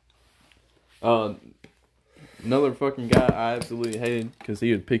it. Another fucking guy I absolutely hated because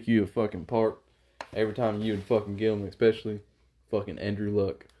he would pick you a fucking part every time you would fucking get him, especially fucking Andrew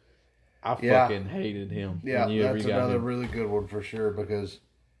Luck. I fucking hated him. Yeah, that's another really good one for sure because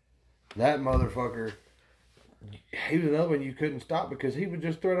that motherfucker, he was another one you couldn't stop because he would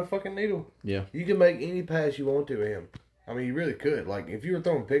just throw a fucking needle. Yeah. You can make any pass you want to him. I mean, you really could. Like, if you were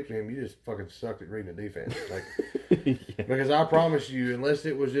throwing picks to him, you just fucking sucked at reading the defense. Like, Yeah. Because I promise you, unless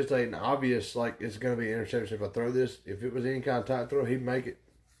it was just an obvious, like, it's going to be an interception if I throw this, if it was any kind of tight throw, he'd make it.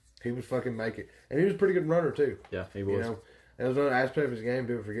 He would fucking make it. And he was a pretty good runner, too. Yeah, he was. You know, that was another aspect of his game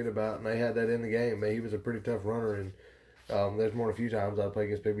people forget about, and they had that in the game. Man, he was a pretty tough runner, and there's more than a few times I'd play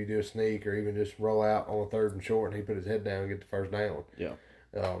against people, you do a sneak or even just roll out on a 3rd and short, and he put his head down and get the first down. Yeah.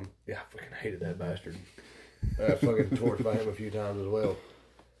 Yeah, I fucking hated that bastard. I fucking torched by him a few times as well.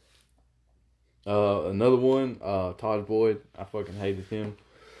 Another one, Todd Boyd. I fucking hated him.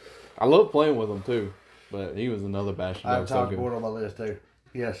 I love playing with him too, but he was another bastard. I have Todd Boyd on my list too.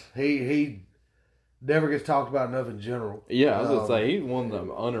 Yes, he never gets talked about enough in general. Yeah, I was gonna say he's one of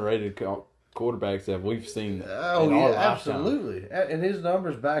the underrated quarterbacks that we've seen. Oh yeah, absolutely, and his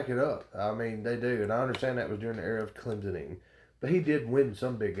numbers back it up. I mean, they do, and I understand that was during the era of Clemsoning. But he did win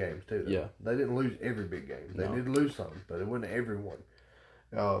some big games, too. Though. Yeah. They didn't lose every big game. They did lose some, but it wasn't every one.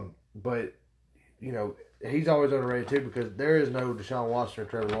 But, you know, he's always underrated, too, because there is no Deshaun Watson or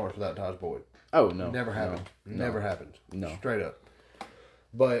Trevor Lawrence without Todd Boyd. Oh, no. Never happened. No. Never happened. No. Straight up.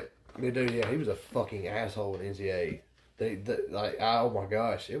 But, dude, yeah, he was a fucking asshole in NCAA. Oh, my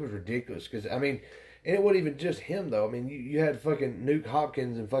gosh. It was ridiculous. Because, I mean... And it wasn't even just him, though. I mean, you had fucking Nuke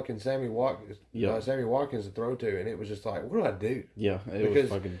Hopkins and fucking Sammy Watkins to throw to, and it was just like, what do I do? Yeah, it was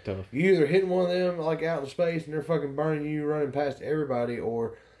fucking tough. You either hitting one of them, like, out in space, and they're fucking burning you, running past everybody,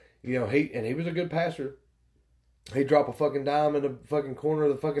 or, you know, he was a good passer. He'd drop a fucking dime in the fucking corner of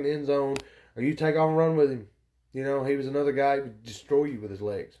the fucking end zone, or you take off and run with him. You know, he was another guy who would destroy you with his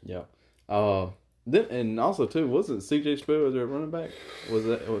legs. Yeah. Then, and also, too, wasn't C.J. Spiller their running back? Was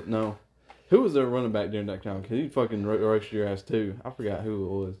that, no. Who was their running back during that time? Because he fucking roasted your ass too. I forgot who it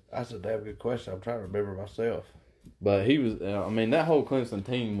was. That's a damn good question. I'm trying to remember myself. But he was, I mean, that whole Clemson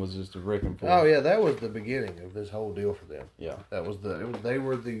team was just a wrecking ball. Oh, yeah, that was the beginning of this whole deal for them. Yeah. That was they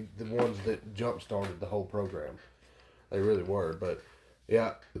were the ones that jump-started the whole program. They really were. But,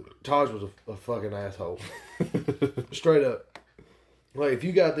 yeah, Taj was a fucking asshole. Straight up. Like, if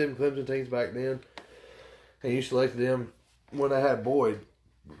you got them Clemson teams back then, and you selected them, when they had Boyd,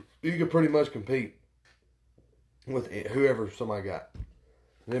 you could pretty much compete with whoever somebody got.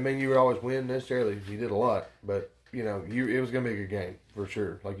 I mean, you would always win necessarily. You did a lot, but it was gonna be a good game for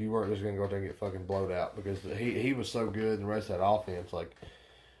sure. Like you weren't just gonna go out there and get fucking blowed out because he was so good. And the rest of that offense, like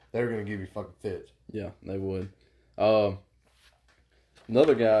they were gonna give you fucking fits. Yeah, they would.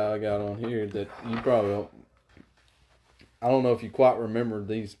 Another guy I got on here that you probably don't. I don't know if you quite remember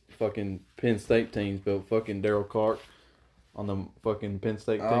these fucking Penn State teams, but fucking Daryl Clark on the fucking Penn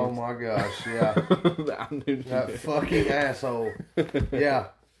State teams. Oh my gosh, yeah. I knew that fucking asshole. Yeah.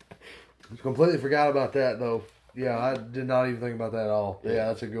 Completely forgot about that though. Yeah, I did not even think about that at all. Yeah,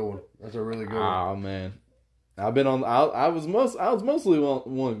 that's a good one. That's a really good one. Oh man. I've been on. I was mostly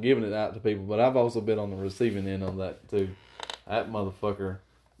one giving it out to people, but I've also been on the receiving end on that too. That motherfucker.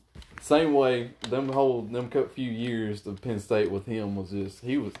 Same way, them few years of Penn State with him was just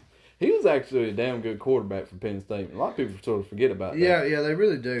he was actually a damn good quarterback for Penn State. A lot of people sort of forget about that. Yeah, they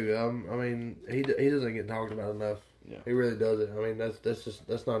really do. I mean, he doesn't get talked about enough. Yeah. He really doesn't. I mean,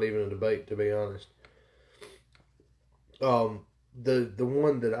 that's not even a debate, to be honest. The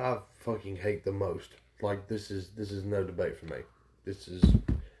one that I fucking hate the most, like this is no debate for me. This is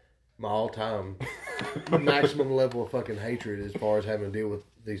my all-time maximum level of fucking hatred as far as having to deal with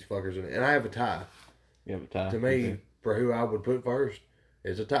these fuckers. And I have a tie. You have a tie? To me, for who I would put first,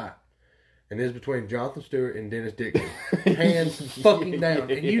 is a tie. And it's between Jonathan Stewart and Dennis Dixon. Hands fucking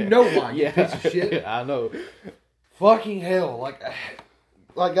down. And you know why, you piece of shit. I know. Fucking hell.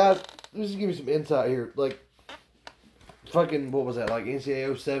 Like guys, just give me some insight here. Like, fucking, what was that? Like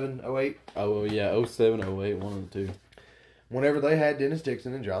NCAA 07, 08? Oh, yeah, 07, 08, one of the two. Whenever they had Dennis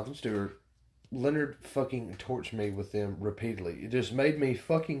Dixon and Jonathan Stewart, Leonard fucking torched me with them repeatedly. It just made me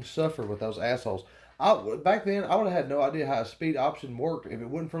fucking suffer with those assholes. Back then, I would have had no idea how a speed option worked if it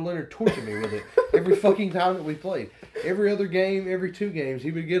wasn't for Leonard torching me with it every fucking time that we played. Every other game, every 2 games,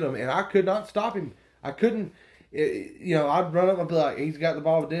 he would get them, and I could not stop him. I couldn't, I'd run up and be like, he's got the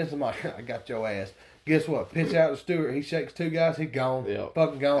ball with Dennis. I'm like, I got your ass. Guess what? Pitch out to Stewart. He shakes 2 guys. He gone. Yep.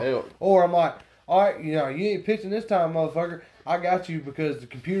 Fucking gone. Yep. Or I'm like, all right, you ain't pitching this time, motherfucker. I got you because the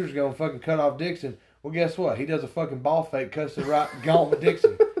computer's going to fucking cut off Dixon. Well, guess what? He does a fucking ball fake, cuts it right, gone with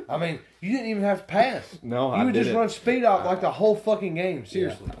Dixon. I mean, you didn't even have to pass. No, you would just run speed off like the whole fucking game.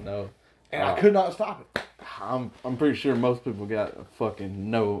 Seriously. Yeah, I know. And I could not stop it. I'm pretty sure most people got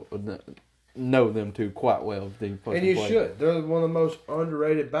fucking know them two quite well. And you should. They're one of the most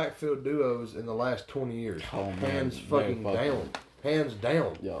underrated backfield duos in the last 20 years. Oh, man. Hands fucking down. Hands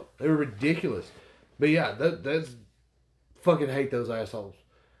down. Yep. They were ridiculous. But yeah, that's fucking hate those assholes.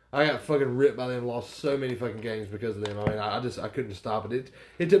 I got fucking ripped by them. Lost so many fucking games because of them. I mean, I couldn't stop it.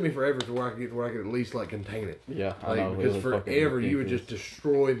 It took me forever to where I could at least like contain it. Yeah, like, I know. Because forever you would just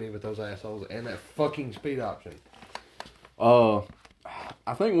destroy me with those assholes and that fucking speed option. I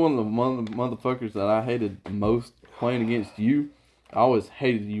think one of the motherfuckers that I hated most playing against you, I always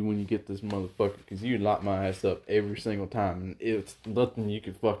hated you when you get this motherfucker because you lock my ass up every single time and it's nothing you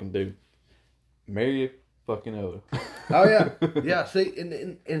could fucking do. Marry fucking Oda. Oh yeah, yeah. See,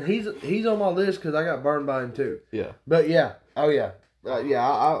 and he's on my list because I got burned by him too. Yeah. But yeah, oh yeah,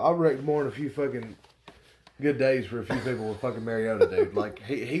 I wrecked more than a few fucking good days for a few people with fucking Mariota, dude. Like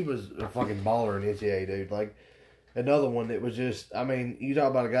he was a fucking baller in NCAA, dude. Like another one that was just, I mean, you talk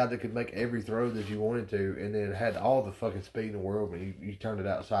about a guy that could make every throw that you wanted to, and then had all the fucking speed in the world, but you turned it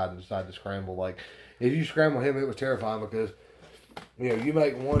outside and decided to scramble. Like if you scramble him, it was terrifying because. You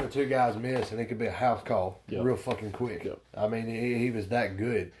make 1 or 2 guys miss, and it could be a house call real fucking quick. Yep. I mean, he was that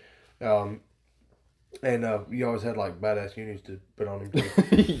good. And you always had, like, badass unis to put on him, too.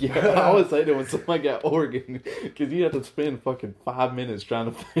 Yeah, I always say that when somebody got Oregon, because you have to spend fucking 5 minutes trying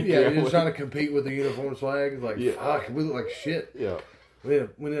to figure out. Yeah, you're just trying to compete with the uniform swag. It's like, fuck, we look like shit. Yeah. We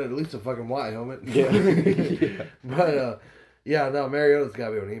need at least a fucking white helmet. Yeah. Yeah. But, yeah, no, Mariota's got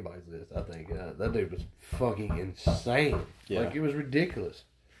to be on anybody's list, I think. That dude was fucking insane. Yeah. Like, it was ridiculous.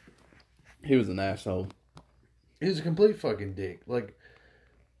 He was an asshole. He was a complete fucking dick. Like,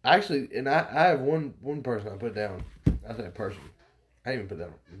 actually, and I have one person I put down. I said person. I didn't even put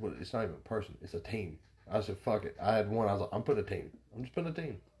down. It's not even a person. It's a team. I said, fuck it. I had one. I was like, I'm putting a team. I'm just putting a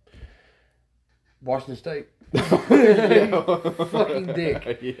team. Washington State. You fucking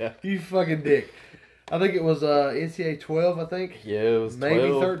dick. Yeah. You fucking dick. I think it was NCAA 12, I think. Yeah, it was 12.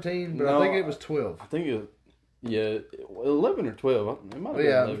 Maybe 13, but no, I think it was 12. I think it was, 11 or 12. It might have been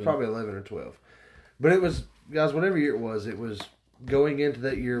 11. It was probably 11 or 12. But it was, guys, whatever year it was going into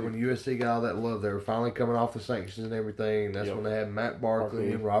that year when USC got all that love. They were finally coming off the sanctions and everything. That's when they had Matt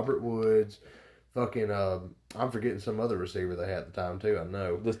Barkley and Robert Woods. Fucking, I'm forgetting some other receiver they had at the time too. I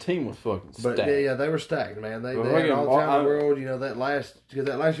know the team was fucking stacked. But yeah, they were stacked, man. They had all the time in the world. You know that last year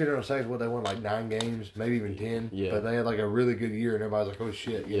during the Saints, they won like 9 games, maybe even 10. Yeah. But they had like a really good year, and everybody's like, "Oh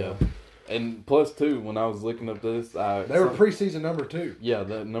shit!" You know? And plus too, when I was looking up this, they were preseason number 2. Yeah,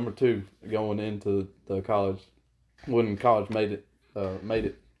 the number 2 going into the college when college made it,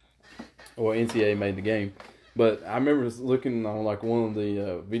 or NCAA made the game. But I remember looking on like one of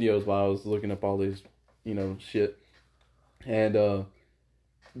the videos while I was looking up all these, shit, and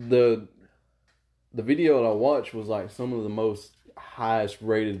the video that I watched was like some of the most highest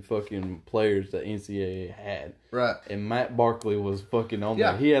rated fucking players that NCAA had. Right. And Matt Barkley was fucking on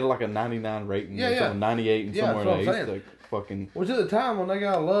there. He had like a 99 rating, or something, 98 and somewhere in there. Like fucking. Which at the time when they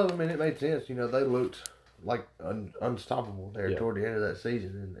got love, I mean, it made sense. You know, they looked like unstoppable there toward the end of that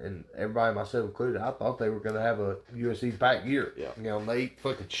season, and everybody, myself included, I thought they were going to have a USC packed year. Yeah. You know, and they ate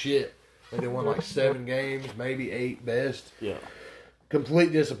fucking shit. They won like 7 games, maybe 8 best. Yeah.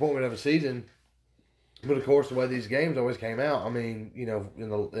 Complete disappointment of a season. But of course, the way these games always came out, I mean, you know,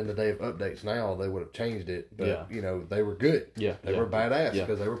 in the day of updates now, they would have changed it. But you know, they were good. Yeah. They were badass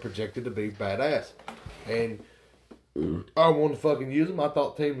because they were projected to be badass. And I wanted to fucking use them. I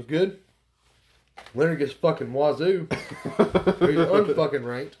thought the team was good. Leonard gets fucking wazoo. He's unfucking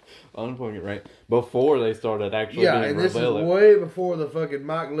ranked. Unfucking ranked. Before they started actually being and this rebellic. is way before the fucking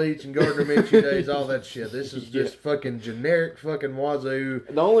Mike Leach and Gardner Minshew days, all that shit. This is just fucking generic fucking wazoo.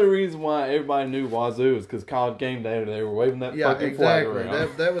 The only reason why everybody knew wazoo is because college game day they were waving that fucking flag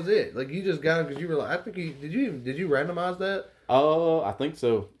around. That was it. Like you just got them because you were like, I think did you randomize that? I think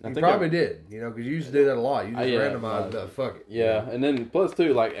so. You probably did, you know, because you used to do that a lot. You just randomized that. Fuck it. Yeah, and then plus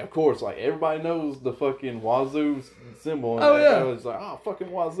too, like of course, like everybody knows the fucking wazoo symbol. And it's like, oh, fucking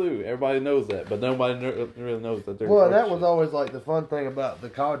wazoo. Everybody knows that, but nobody really knows that they're. Well, that was always like the fun thing about the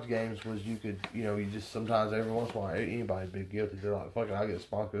college games was you could, you know, you just sometimes every once in a while anybody'd be guilty. They're like, fucking, I'll get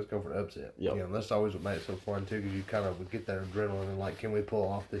spanked. Let's go for the upset. Yep. You know, that's always what made it so fun too, because you kind of would get that adrenaline and like, can we pull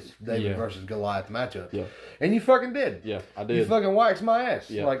off this David versus Goliath matchup? Yeah. And you fucking did. Yeah, I did. You fucking waxed my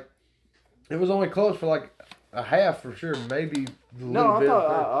ass. Yeah. Like, it was only close for like a half for sure, maybe a little bit.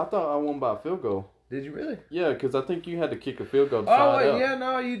 I thought I won by a field goal. Did you really? Yeah, because I think you had to kick a field goal.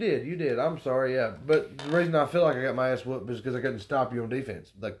 No, you did. You did. I'm sorry, yeah. But the reason I feel like I got my ass whooped is because I couldn't stop you on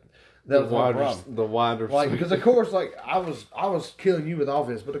defense. Like, that was my problem. The wider. Like, because of course, like, I was killing you with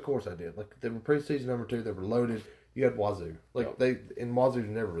offense, but of course I did. Like, they were preseason number 2, they were loaded. You had Wazoo. Like, Wazoo's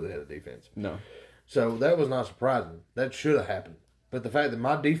never really had a defense. No. So that was not surprising. That should have happened. But the fact that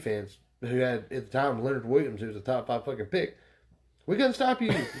my defense, who had at the time Leonard Williams, who was a top 5 fucking pick, we couldn't stop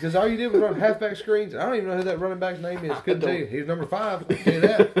you because all you did was run halfback screens. I don't even know who that running back's name is. Couldn't tell you. He was number 5. I can tell you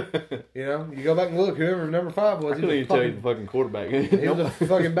that. You know, you go back and look. Whoever number 5 was, I couldn't even tell you the fucking quarterback. He was a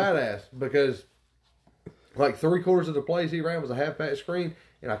fucking badass because like 3/4 of the plays he ran was a halfback screen,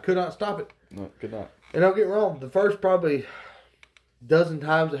 and I could not stop it. No, could not. And don't get me wrong, the first probably dozen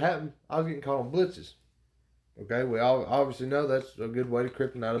times it happened, I was getting caught on blitzes. Okay, we all obviously know that's a good way to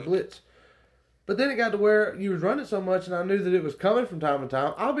kryptonite a blitz. But then it got to where you was running so much, and I knew that it was coming from time to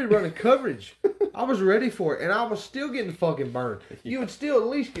time. I'll be running coverage. I was ready for it, and I was still getting fucking burned. You would still at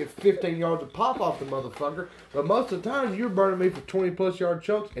least get 15 yards of pop off the motherfucker, but most of the time you were burning me for 20-plus yard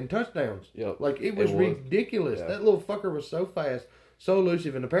chunks and touchdowns. Yep. Like, it was ridiculous. Yeah. That little fucker was so fast, so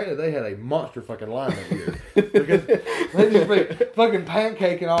elusive, and apparently they had a monster fucking line that year. Because they just be fucking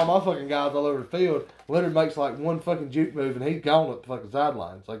pancaking all my fucking guys all over the field. Leonard makes like one fucking juke move and he's gone at the fucking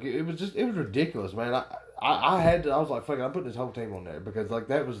sidelines. Like, it was ridiculous, man. I was like, fucking, I'm putting this whole team on there because like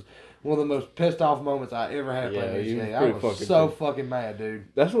that was one of the most pissed off moments I ever had playing this game. I was so fucking mad, dude.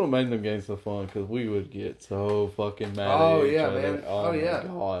 That's what made them games so fun because we would get so fucking mad. Oh at each yeah, other. man. Oh yeah.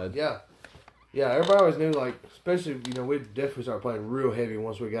 God. Yeah. Yeah, everybody always knew, like, especially, you know, we'd definitely start playing real heavy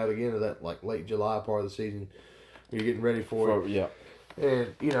once we got again to that, like, late July part of the season. You're getting ready for it. Yeah.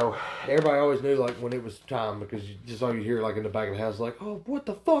 And, you know, everybody always knew, like, when it was time because just all you hear, like, in the back of the house, like, oh, what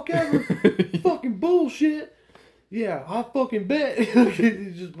the fuck ever? Fucking bullshit. Yeah, I fucking bet.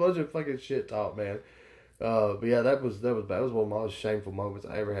 It's just a bunch of fucking shit talk, man. But, yeah, that was bad. That was one of the most shameful moments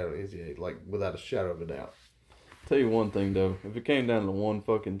I ever had on NCAA, like, without a shadow of a doubt. Tell you one thing though, if it came down to one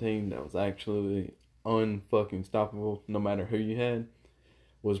fucking team that was actually unfucking stoppable, no matter who you had,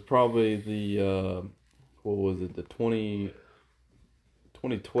 was probably the what was it, the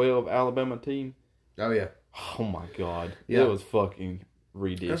 2012 Alabama team. Oh yeah. Oh my god. Yeah. It was fucking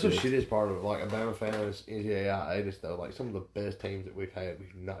ridiculous. That's the shittiest part of it. Like, Alabama fans, NCAA, just though, like, some of the best teams that we've had,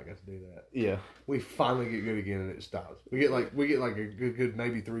 we've not got to do that. Yeah. We finally get good again, and it stops. We get like a good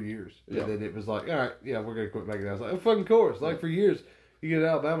maybe 3 years. And then it was like, all right, yeah, we're going to quit making that. I was like, oh, fucking course. Like, for years, You get to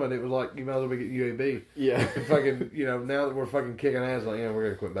Alabama, and it was like, you might as well be getting UAB. Yeah. And fucking, now that we're fucking kicking ass, like, we're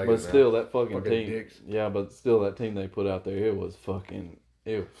going to quit back. But still, that fucking team. Dicks. Yeah, but still, that team they put out there, it was fucking.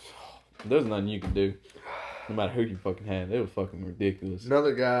 There's nothing you can do. No matter who you fucking had. It was fucking ridiculous.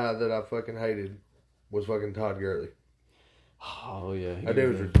 Another guy that I fucking hated was fucking Todd Gurley. Oh, yeah. That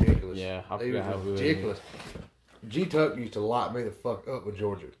dude was ridiculous. Yeah, I forgot how good ridiculous. G-Tuck used to lock me the fuck up with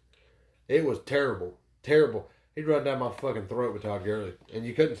Georgia. It was terrible. Terrible. He'd run down my fucking throat with Todd Gurley. And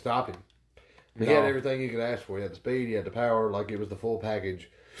you couldn't stop him. He had everything you could ask for. He had the speed, he had the power, like it was the full package.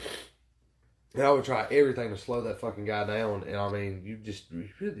 And I would try everything to slow that fucking guy down. And I mean, you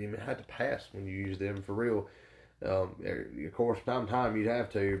really even had to pass when you used them for real. Of course, time you'd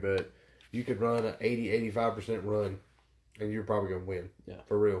have to, but you could run an 80-85% run, and you're probably gonna win. Yeah,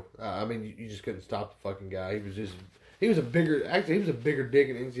 for real. I mean, you just couldn't stop the fucking guy. He was a bigger dick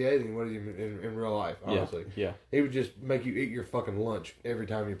in NCAA than what he in real life. Honestly, yeah. He would just make you eat your fucking lunch every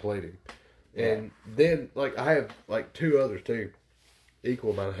time you played him. And then, like, I have like two others too.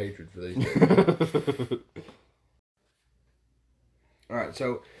 Equal amount of hatred for these two. All right,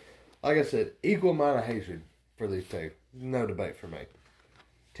 so like I said, equal amount of hatred for these two. No debate for me.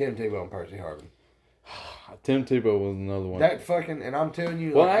 Tim Tebow and Percy Harvin. Tim Tebow was another one. That fucking, and I'm telling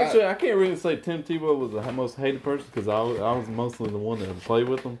you. Well, actually, I can't really say Tim Tebow was the most hated person because I was mostly the one that played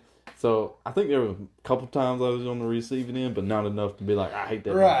with him. So I think there were a couple times I was on the receiving end, but not enough to be like, I hate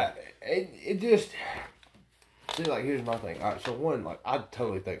that. Right. It just. See, like, here's my thing. All right, so one, like, I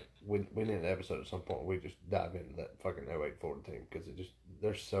totally think we need an episode at some point. We just dive into that fucking 08 Florida team because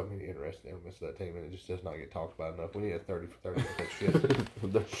there's so many interesting elements of that team and it just does not get talked about enough. We need a 30 for 30 with that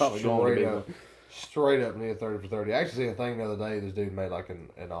shit. They're probably going to be straight up need a 30 for 30. I actually seen a thing the other day. This dude made like an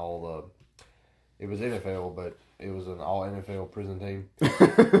all. It was NFL, but it was an all NFL prison team.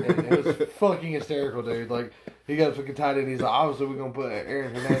 And it was fucking hysterical, dude. Like, he got a fucking tight end. He's like, obviously we're gonna put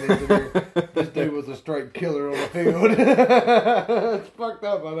Aaron Hernandez in there. This dude was a straight killer on the field. It's fucked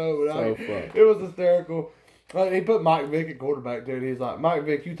up, I know, but it was hysterical. Like, he put Mike Vick at quarterback, dude. He's like, Mike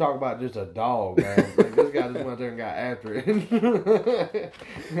Vick, you talk about just a dog, man. Like, this guy just went out there and got after it.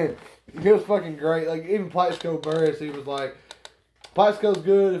 It was fucking great. Like, even Plaxico Burress, he was like, Plaxico's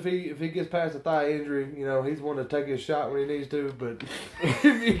good if he gets past a thigh injury. He's one to take his shot when he needs to. But if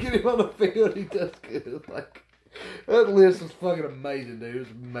you get him on the field, he does good. Like, that list was fucking amazing, dude. It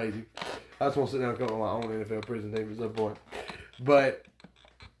was amazing. I just want to sit down and come on my own NFL prison team at some point. But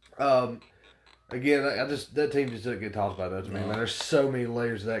again, that team just doesn't get talked about to me, man. There's so many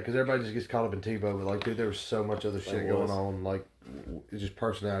layers of that because everybody just gets caught up in Tebow. But like, dude, there was so much other shit going on. Like, it's just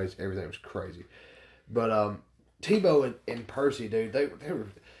personalities, everything was crazy. But Tebow and Percy, dude, they were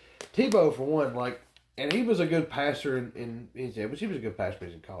Tebow for one, like, and he was a good passer in which he was a good passer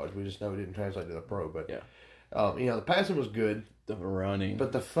in college. We just know it didn't translate to the pro, but yeah, the passing was good. The running,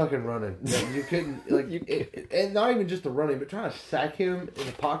 but the fucking running, you couldn't like, and not even just the running, but trying to sack him in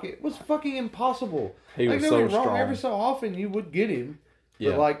the pocket was fucking impossible. He was so strong. Every so often you would get him,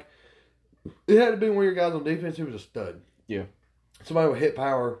 yeah. But like, it had to be one of your guys on defense who was a stud. Yeah. Somebody with hit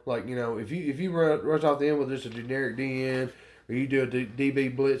power, like, if you rush off the end with just a generic DN, or you do a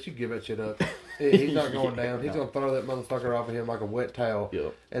DB blitz, you give that shit up. He's not going down. He's going to throw that motherfucker off of him like a wet towel.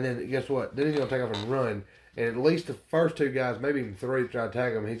 Yep. And then guess what? Then he's going to take off and run. And at least the first two guys, maybe even three, try to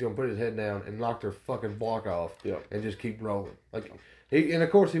tag him. He's going to put his head down and knock their fucking block off. Yep. And just keep rolling. Like, and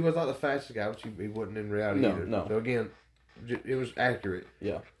of course he was not the fastest guy, which he wasn't in reality either. No. So again, it was accurate.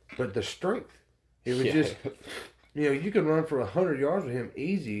 Yeah. But the strength, it was just. You could run for 100 yards with him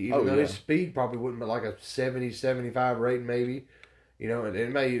easy, even though his speed probably wouldn't be like a 70, 75 rating maybe. And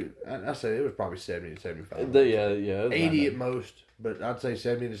it may, I said it was probably 70 to 75. Yeah. 80 at most, but I'd say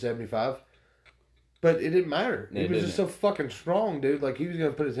 70 to 75. But it didn't matter. He was just so fucking strong, dude. Like, he was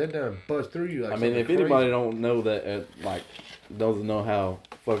going to put his head down and bust through you. Like, I mean, if anybody don't know that, doesn't know how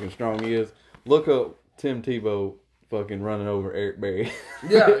fucking strong he is, look up Tim Tebow fucking running over Eric Berry.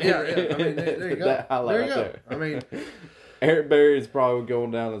 Yeah. I mean, there you go. That highlight there you go. There. I mean, Eric Berry is probably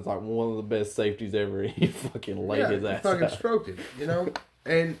going down as like one of the best safeties ever. He fucking laid his ass fucking out. stroked it,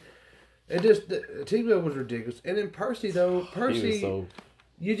 And it just, Tebow was ridiculous. And then Percy, though,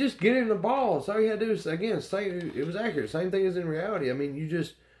 you just get him the ball. So all you had to do is, again, it was accurate. Same thing as in reality. I mean, you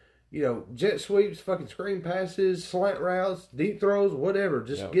just, jet sweeps, fucking screen passes, slant routes, deep throws, whatever.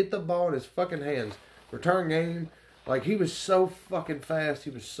 Just get the ball in his fucking hands. Return game. Like, he was so fucking fast.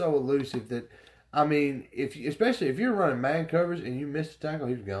 He was so elusive that, I mean, especially if you're running man coverage and you miss the tackle,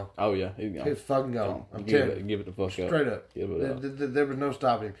 he's gone. Oh, yeah. He's gone. He's fucking gone. I'm telling you. Give it the fuck up. Straight up. There was no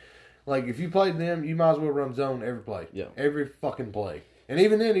stopping him. Like, if you played them, you might as well run zone every play. Yeah. Every fucking play. And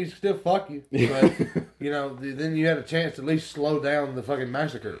even then, he'd still fuck you. But, then you had a chance to at least slow down the fucking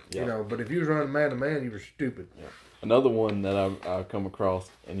massacre. Yeah. But if you was running man-to-man, you were stupid. Yeah. Another one that I've come across,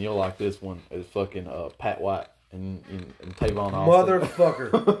 and you'll like this one, is fucking Pat White and Tavon Austin.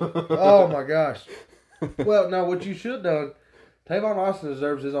 Motherfucker. Oh, my gosh. Well, now, what you should have done, Tavon Austin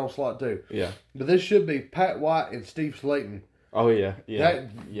deserves his own slot, too. Yeah. But this should be Pat White and Steve Slayton. Oh, yeah. Yeah.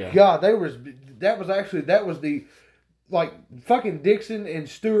 God, that was the, like, fucking Dixon and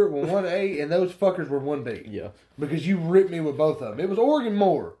Stewart were 1A, and those fuckers were 1B. Yeah. Because you ripped me with both of them. It was Oregon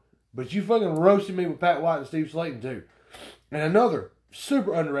more, but you fucking roasted me with Pat White and Steve Slayton, too. And another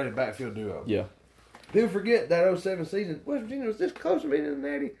super underrated backfield duo. Yeah. Don't forget that 07 season, West Virginia was this close to being in the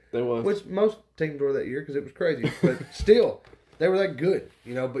Natty. They was. Which most teams were that year because it was crazy. But still, they were that good,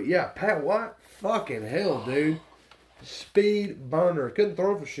 But yeah, Pat White, fucking hell, dude. Speed burner. Couldn't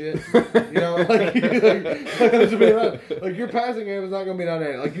throw for shit. Like your passing game is not going to be down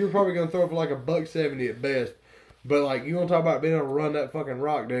there. Like, you're probably going to throw for like $170 at best. But, like, you want to talk about being able to run that fucking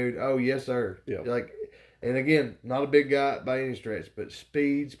rock, dude. Oh, yes, sir. Yeah. Like, and again, not a big guy by any stretch, but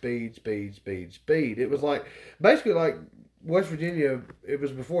speed. It was like, basically like West Virginia, it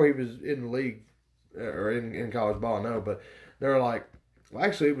was before he was in the league, or in college ball, no, but they were like,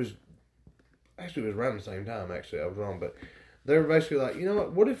 it was around the same time, actually, I was wrong, but they were basically like, you know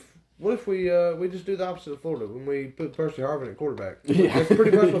what if we just do the opposite of Florida when we put Percy Harvin at quarterback? Yeah. That's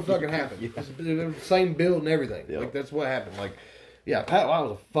pretty much what fucking happened. Yeah. It's the same build and everything. Yeah. Like, that's what happened. Like, yeah, Pat White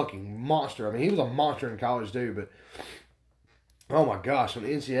was a fucking monster. I mean, he was a monster in college, too, but oh my gosh, on the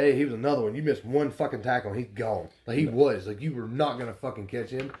NCAA, he was another one. You missed one fucking tackle and he's gone. Like, he was. Like, you were not going to fucking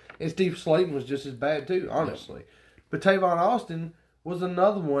catch him. And Steve Slayton was just as bad, too, honestly. Yeah. But Tavon Austin was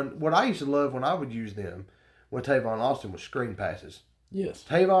another one. What I used to love when I would use them with Tavon Austin was screen passes. Yes.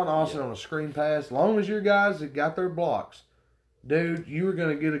 Tavon Austin on a screen pass, as long as your guys that got their blocks, dude, you were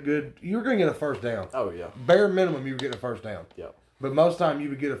going to get a first down. Oh, yeah. Bare minimum, you were getting a first down. Yeah. But most time you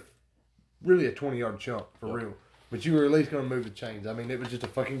would get really a 20-yard chunk for real. But you were at least going to move the chains. I mean, it was just a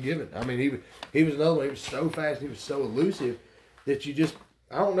fucking given. I mean, he was another one. He was so fast and he was so elusive that you just,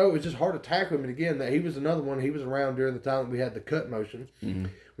 I don't know, it was just hard to tackle him. And again, that he was another one. He was around during the time that we had the cut motion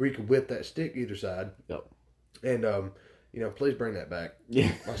where you could whip that stick either side. Yep. And, please bring that back.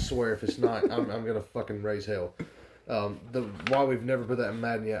 Yeah. I swear, if it's not, I'm going to fucking raise hell. Why we've never put that in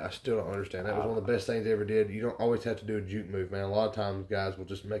Madden yet, I still don't understand. That was one of the best things they ever did. You don't always have to do a juke move, man. A lot of times guys will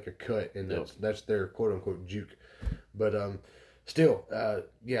just make a cut, and that's their quote-unquote juke. But still,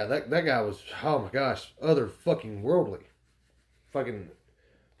 that guy was, oh my gosh, other fucking worldly. Fucking,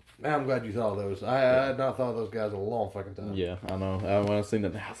 I'm glad you thought of those. I had not thought of those guys in a long fucking time. Yeah, I know. When I seen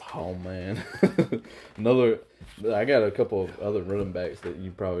that, I was like, oh, man. I got a couple of other running backs that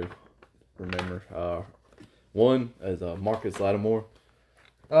you probably remember. One is Marcus Lattimore.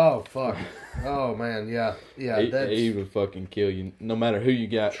 Oh, fuck. Oh, man, yeah. He would fucking kill you, no matter who you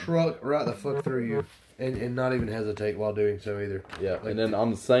got. Truck right the fuck through you. And not even hesitate while doing so either. Yeah, and then on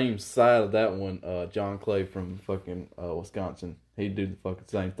the same side of that one, John Clay from fucking Wisconsin. He'd do the fucking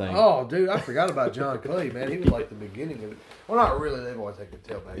same thing. Oh, dude, I forgot about John Clay, man. He was like the beginning of it. Well, not really. They've always taken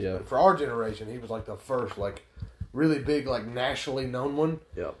tailbacks. Yeah. But for our generation, he was like the first, like, really big, like, nationally known one.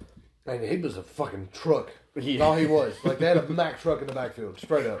 Yep. And he was a fucking truck. Yeah. That's all he was. Like, they had a Mack truck in the backfield,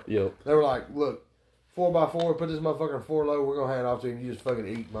 straight up. Yep. They were like, look, 4x4, put this motherfucker in 4 low, we're going to hand it off to you and you just fucking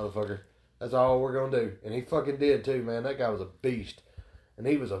eat, motherfucker. That's all we're going to do. And he fucking did, too, man. That guy was a beast. And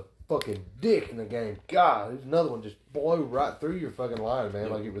he was a fucking dick in the game. God, there's another one just blew right through your fucking line, man,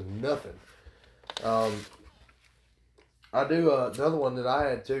 like it was nothing. I do another one that I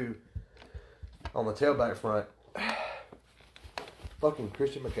had, too, on the tailback front. Fucking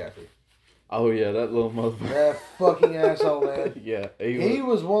Christian McCaffrey. Oh, yeah, that little motherfucker. That fucking asshole, man. Yeah. He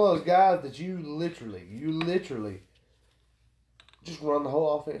was one of those guys that you literally just run the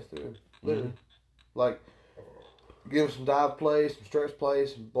whole offense through him. Literally. Mm-hmm. Like, give him some dive plays, some stretch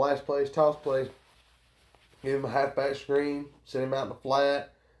plays, some blast plays, toss plays. Give him a halfback screen, set him out in the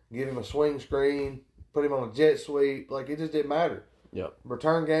flat, give him a swing screen, put him on a jet sweep. Like, it just didn't matter. Yep.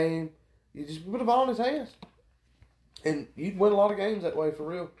 Return game, you just put the ball in his hands. And you'd win a lot of games that way, for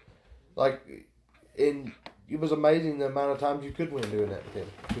real. Like, and it was amazing the amount of times you could win doing that with him.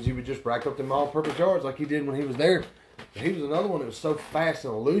 Because he would just rack up them all-purpose yards like he did when he was there. He was another one that was so fast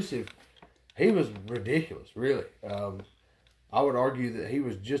and elusive. He was ridiculous, really. I would argue that he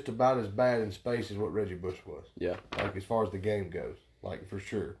was just about as bad in space as what Reggie Bush was. Yeah. Like, as far as the game goes. Like, for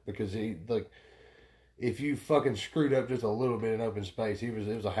sure. Because he, like, if you fucking screwed up just a little bit in open space, it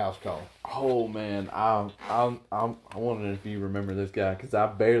was a house call. Oh, man. I wondered if you remember this guy, because I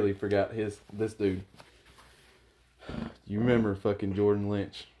barely forgot this dude. You remember fucking Jordan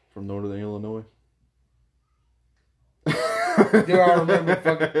Lynch from Northern Illinois? Do I remember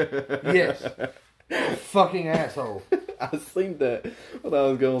fucking... Yes. Fucking asshole. I seen that when I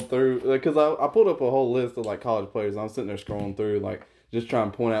was going through, because I pulled up a whole list of like college players. And I was sitting there scrolling through, like just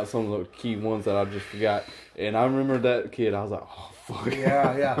trying to point out some of the key ones that I just forgot. And I remember that kid. I was like, oh fuck.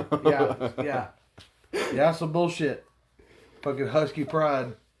 Yeah. Yeah, some bullshit. Fucking Husky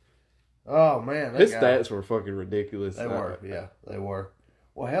pride. Oh man, his stats were fucking ridiculous. They were, yeah, they were.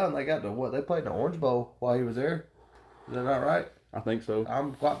 Well, hell, and they got to what? They played in the Orange Bowl while he was there. Is that not right? I think so.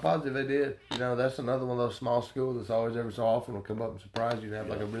 I'm quite positive they did. You know, that's another one of those small schools that's always every so often will come up and surprise you and have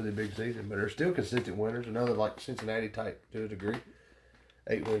like a really big season. But they're still consistent winners. Another like Cincinnati type to a degree,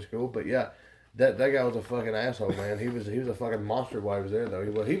 8-win school. But yeah, that guy was a fucking asshole, man. He was a fucking monster while he was there though.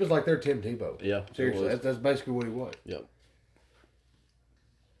 He was like their Tim Tebow. Yeah, seriously, that's basically what he was. Yep.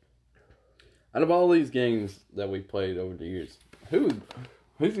 Out of all these games that we played over the years, who's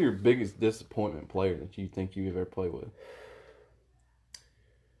your biggest disappointment player that you think you've ever played with?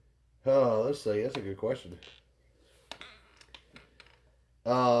 Let's see. That's a good question.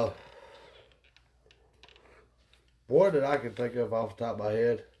 Boy, that I can think of off the top of my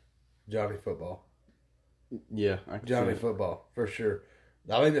head, Johnny Football. Yeah, Johnny Football for sure.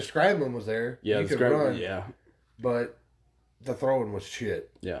 I mean, the scrambling was there. Yeah, you could run. Yeah, but the throwing was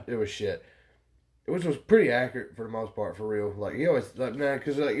shit. Yeah, it was shit. Which was pretty accurate for the most part, for real. Like he always like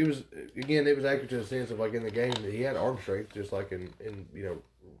because like it was accurate to the sense of like in the game that he had arm strength, just like in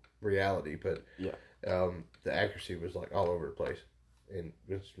reality. But yeah, the accuracy was like all over the place, and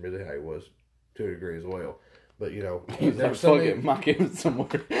that's really how he was to a degree as well. But he's like fucking Mike Evans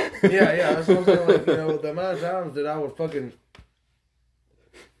somewhere. yeah, that's what I'm saying. Like the amount of times that I would fucking.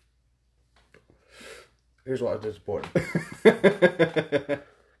 Here's why I was disappointed.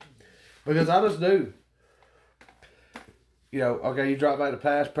 Because I just knew, okay, you drop back to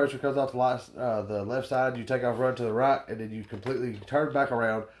pass, pressure comes off the left side, you take off, run to the right, and then you completely turn back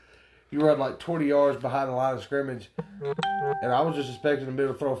around. You run like 20 yards behind the line of scrimmage, and I was just expecting to be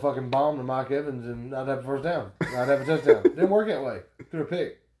able to throw a fucking bomb to Mike Evans and not have a first down. Not have a touchdown. Didn't work that way. Threw a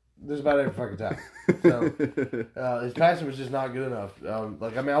pick. Just about every fucking time. So, his passing was just not good enough.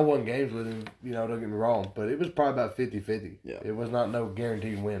 I won games with him, don't get me wrong, but it was probably about 50-50. Yeah. It was not no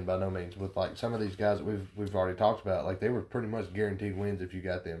guaranteed win by no means. With, like, some of these guys that we've already talked about, like, they were pretty much guaranteed wins if you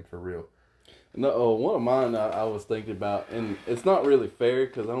got them, for real. No, one of mine I was thinking about, and it's not really fair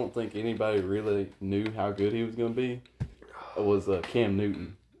because I don't think anybody really knew how good he was going to be, was Cam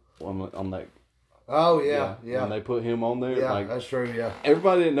Newton on that. Oh, yeah. When they put him on there. Yeah, like, that's true, yeah.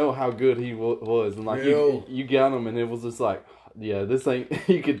 Everybody didn't know how good he was. And, like, you got him, and it was just like, yeah, this ain't...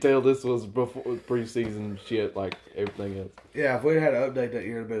 You could tell this was before preseason shit, like everything else. Yeah, if we had an update that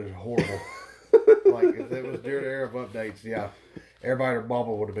year, it would have been horrible. Like, if it was during the era of updates, yeah. Everybody in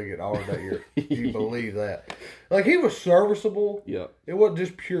Bubble would have been getting ours that year. Do you believe that? Like, he was serviceable. Yeah. It wasn't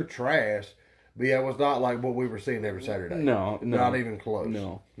just pure trash. But, yeah, it was not like what we were seeing every Saturday. No. Not even close.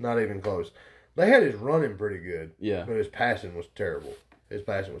 No. Not even close. They had his running pretty good. Yeah. But his passing was terrible.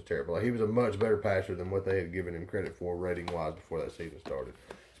 Like, he was a much better passer than what they had given him credit for rating-wise before that season started.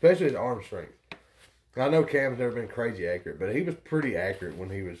 Especially his arm strength. I know Cam's never been crazy accurate, but he was pretty accurate when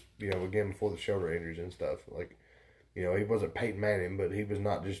he was, again, before the shoulder injuries and stuff. Like, he wasn't Peyton Manning, but he was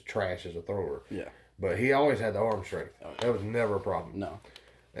not just trash as a thrower. Yeah. But he always had the arm strength. That was never a problem. No.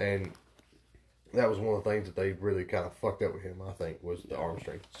 And that was one of the things that they really kind of fucked up with him, I think, was the arm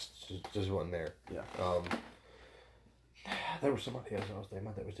strength. Just wasn't there. Yeah. There was somebody else I was thinking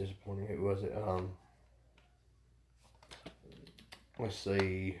about that was disappointing. Who was it? Let's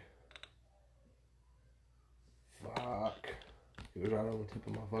see. Fuck. It was right on the tip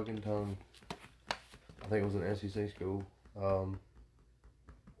of my fucking tongue. I think it was an SEC school. I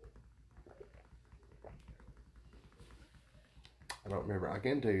don't remember. I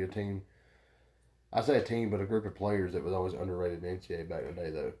can tell you a team. I say a team, but a group of players that was always underrated in NCAA back in the day,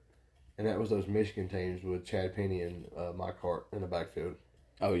 though. And that was those Michigan teams with Chad Penny and Mike Hart in the backfield.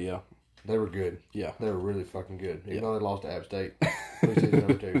 Oh, yeah. They were good. Yeah. They were really fucking good. Even though they lost to App State. Preseason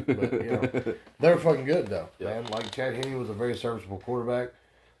number 2. But, they were fucking good, though. Yeah. Man, like, Chad Henne was a very serviceable quarterback.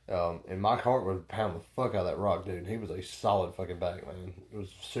 And Mike Hart would pound the fuck out of that rock, dude. He was a solid fucking back, man. It was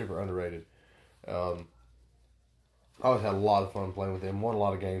super underrated. I always had a lot of fun playing with them. Won a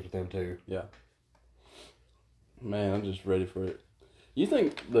lot of games with them, too. Yeah. Man, I'm just ready for it. You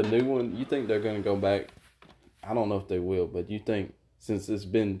think the new one, you think they're going to go back? I don't know if they will, but you think since it's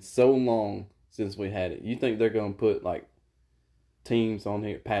been so long since we had it, you think they're going to put, like, teams on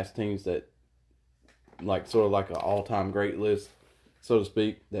here, past teams that, like, sort of like an all-time great list, so to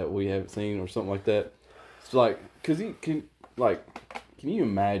speak, that we haven't seen or something like that? like, cause can you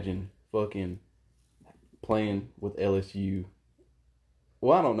imagine fucking playing with LSU?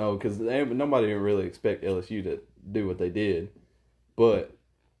 Well, I don't know, because nobody didn't really expect LSU to do what they did, but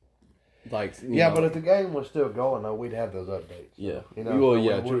like, but if the game was still going, though, we'd have those updates. Yeah, you know, well,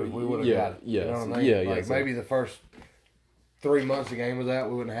 we would have got it. Yeah, you know what I mean? Like maybe the first 3 months the game was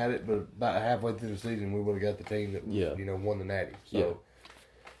out, we wouldn't have had it, but about halfway through the season, we would have got the team that won the Natty. So,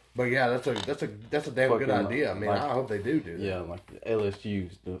 but yeah, that's a damn fucking, good idea. I mean, I hope they do that. Yeah, like the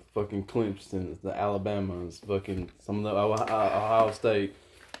LSU's, the fucking Clemson's, the Alabamas, fucking some of the Ohio State,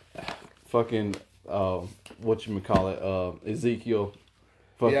 fucking Ezekiel,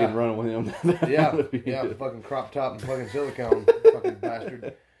 fucking running with him. Fucking crop top and fucking silicone, fucking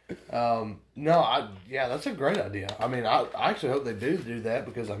bastard. That's a great idea. I mean, I actually hope they do that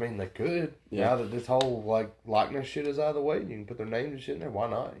because I mean they could. Yeah. Now that this whole like likeness shit is out of the way, you can put their names and shit in there. Why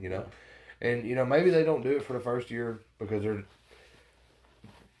not? You know, and maybe they don't do it for the first year because they're,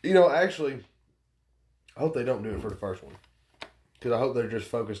 actually, I hope they don't do it for the first one because I hope they're just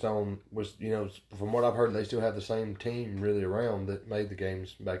focused on from what I've heard they still have the same team really around that made the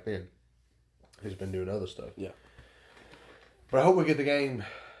games back then. Who's been doing other stuff. Yeah, but I hope we get the game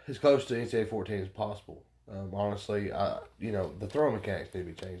as close to NCAA 14 as possible. Honestly, the throwing mechanics need to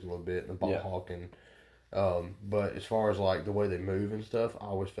be changed a little bit, and the ball hawking. But as far as like the way they move and stuff, I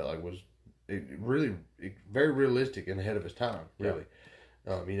always felt like it was very realistic and ahead of its time. Really,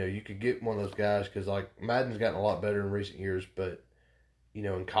 you could get one of those guys because like Madden's gotten a lot better in recent years, but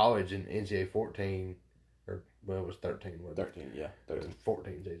in college in NCAA 14 it was 13. 13, yeah, 13,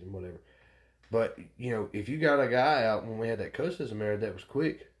 14 season, whatever. But if you got a guy out when we had that cut system there that was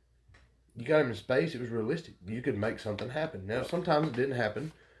quick. You got him in space, it was realistic. You could make something happen. Now, sometimes it didn't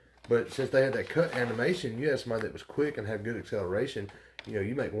happen, but since they had that cut animation, you had somebody that was quick and had good acceleration.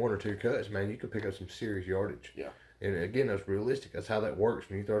 You make 1 or 2 cuts, man, you could pick up some serious yardage. Yeah. And again, that's realistic. That's how that works.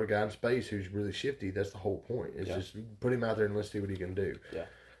 When you throw a guy in space who's really shifty, that's the whole point. It's just put him out there and let's see what he can do. Yeah.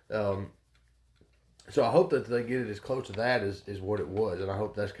 So I hope that they get it as close to that as what it was, and I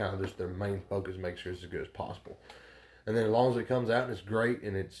hope that's kind of just their main focus, make sure it's as good as possible. And then as long as it comes out and it's great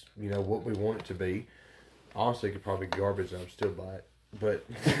and it's, what we want it to be, honestly, it could probably be garbage and I'd still buy it. But,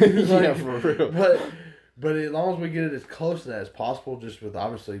 for real. But as long as we get it as close to that as possible, just with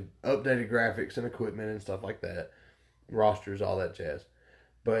obviously updated graphics and equipment and stuff like that, rosters, all that jazz.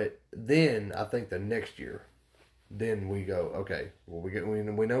 But then I think the next year, then we go, okay, well,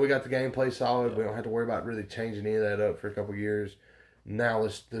 we know we got the gameplay solid. Yeah. We don't have to worry about really changing any of that up for a couple of years. Now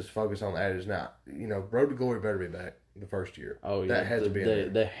let's focus on the additives. Now, Road to Glory better be back the first year. Oh, yeah. That has to be in there.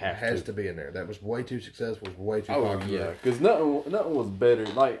 That has to be in there. That was way too successful. It was way too popular. Yeah, because nothing was better.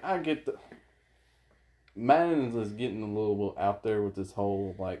 Like, I get the... Madden is getting a little out there with this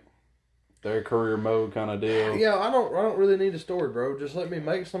whole, like, their career mode kind of deal. Yeah, I don't really need a story, bro. Just let me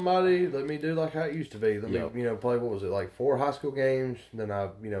make somebody. Let me do like how it used to be. Let me, play, what was it, like 4 high school games. Then I,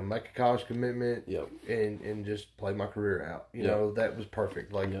 make a college commitment. Yep. And just play my career out. You know, that was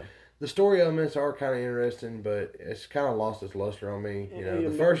perfect. Like, the story elements are kind of interesting, but it's kind of lost its luster on me.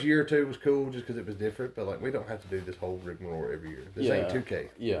 The first year or two was cool just because it was different. But, like, we don't have to do this whole rigmarole every year. This ain't 2K.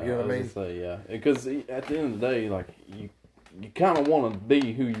 Yeah. You know what I mean? Say, because at the end of the day, like, you kind of want to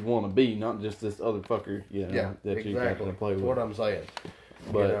be who you want to be, not just this other fucker, that you got to play with. That's what I'm saying.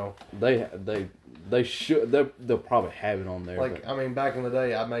 But they should, they'll probably have it on there. Like, I mean, back in the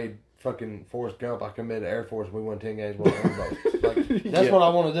day, I made fucking Forrest Gump. I committed to Air Force. We won 10 games. Like, that's what I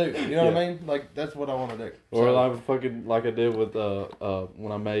want to do. You know what I mean? Like, that's what I want to do. Or like I did with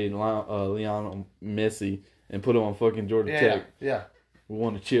when I made Lionel Messi and put him on fucking Georgia Tech. Yeah. We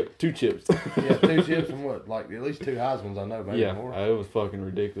won 2 chips. 2 chips and what? Like, at least 2 Heismans, I know, maybe more. It was fucking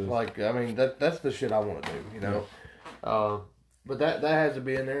ridiculous. Like, I mean, that's the shit I want to do, But that has to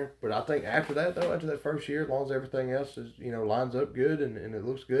be in there. But I think after that, though, after that first year, as long as everything else is, lines up good and it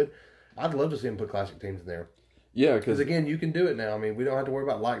looks good, I'd love to see them put classic teams in there. Yeah, because again, you can do it now. I mean, we don't have to worry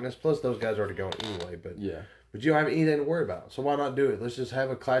about likeness. Plus, those guys are already going anyway. But you don't have anything to worry about. So why not do it? Let's just have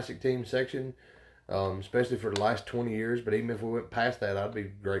a classic team section. Especially for the last 20 years, but even if we went past that, I'd be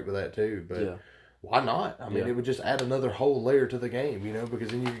great with that too. But why not? I mean, it would just add another whole layer to the game, because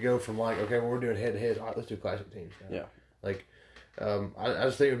then you could go from like, okay, well, we're doing head-to-head. All right, let's do classic teams now. Yeah. Like, I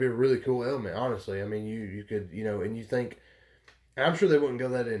just think it would be a really cool element, honestly. I mean, you could, and you think, and I'm sure they wouldn't go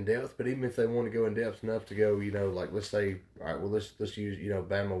that in depth, but even if they want to go in depth enough to go, like, let's say, all right, well, let's use,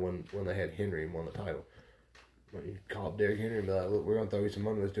 Bama when they had Henry and won the title. You call up Derrick Henry and be like, look, we're going to throw you some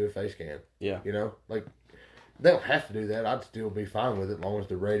money. Let's do a face scan. Yeah. Like, They don't have to do that. I'd still be fine with it as long as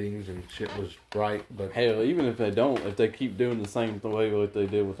the ratings and shit was right. But hell, even if they don't, if they keep doing the same way like they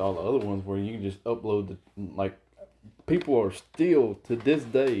did with all the other ones, where you can just upload people are still to this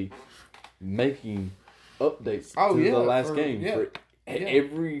day making updates to the last game for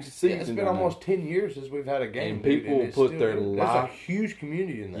every season. It's been almost 10 years since we've had a game. And people put their life. There's a huge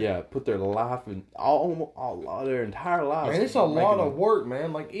community in there. Yeah, put their life and all their entire lives. Man, it's a lot of work,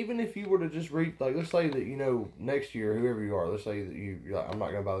 man. Like, even if you were to just read, like, let's say that, next year, whoever you are, let's say that you're like, I'm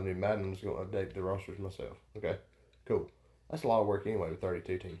not going to buy the new Madden, I'm just going to update the rosters myself. Okay, cool. That's a lot of work anyway with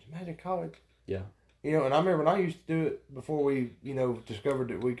 32 teams. Imagine college. Yeah. And I remember when I used to do it before we, discovered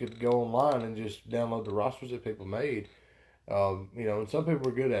that we could go online and just download the rosters that people made. And some people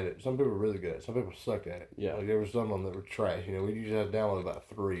were good at it. Some people were really good at it. Some people sucked at it. Yeah. Like, there were some of them that were trash. We usually had to download about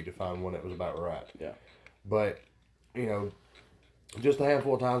 3 to find one that was about right. Yeah. But, just a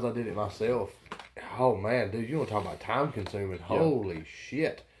handful of times I did it myself. Oh, man, dude, you want to talk about time consuming. Yeah. Holy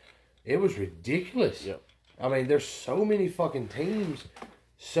shit. It was ridiculous. Yep. I mean, there's so many fucking teams,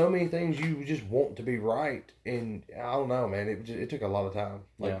 so many things you just want to be right, and I don't know, man. It took a lot of time.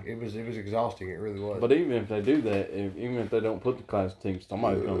 It was exhausting. It really was. But even if they do that, even if they don't put the classic teams,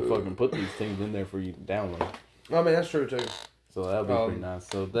 somebody's gonna fucking put these teams in there for you to download. I mean, that's true too. So that'll be pretty nice.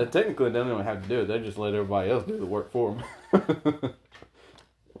 So that technically they don't even have to do it. They just let everybody else do the work for them.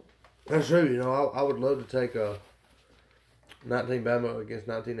 That's true. I would love to take a 19 Bama against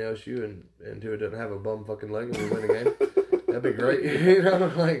 19 LSU until it doesn't have a bum fucking leg and we win a game. That'd be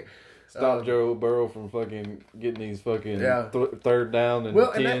great. Stop Joe Burrow from fucking getting these fucking third down and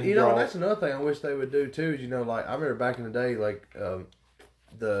 10 and that's another thing I wish they would do too. Is I remember back in the day,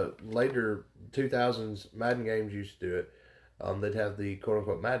 the later 2000s Madden games used to do it. They'd have the quote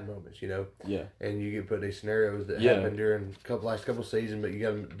unquote Madden moments, Yeah. And you could put these scenarios that happened during last couple seasons, but you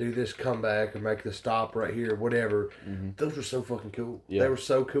got to do this comeback or make the stop right here, whatever. Mm-hmm. Those were so fucking cool. Yeah. They were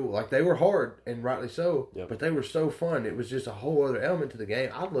so cool. Like, they were hard, and rightly so, but they were so fun. It was just a whole other element to the game.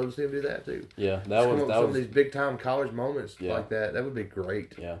 I'd love to see them do that too. Yeah, some of these big time college moments like that. That would be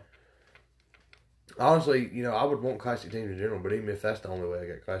great. Yeah. Honestly, I would want classic teams in general, but even if that's the only way I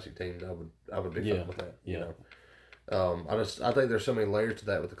get classic teams, I would be fine with that. Yeah. I think there's so many layers to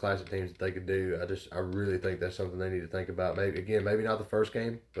that with the classic teams that they could do. I really think that's something they need to think about. Maybe not the first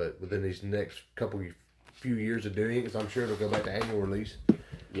game, but within these next few years of doing it, because I'm sure it'll go back to annual release.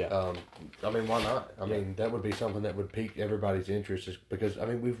 Yeah. Why not? That would be something that would pique everybody's interest, because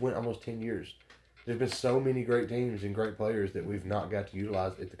we've went almost 10 years. There's been so many great teams and great players that we've not got to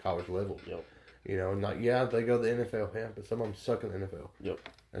utilize at the college level. Yep. They go to the NFL, but some of them suck in the NFL. Yep.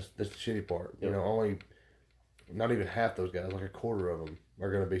 That's the shitty part. Yep. Only. Not even half those guys, like a quarter of them, are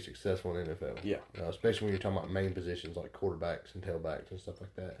going to be successful in the NFL. Yeah. Especially when you're talking about main positions like quarterbacks and tailbacks and stuff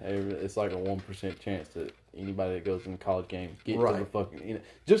like that. It's like a 1% chance that anybody that goes in college games get to the fucking...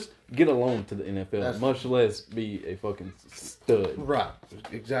 just get a loan to the NFL, much less be a fucking stud. Right.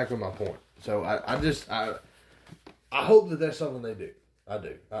 Exactly my point. So I hope that that's something they do. I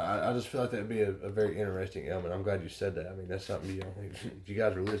do. I just feel like that would be a very interesting element. I'm glad you said that. That's something you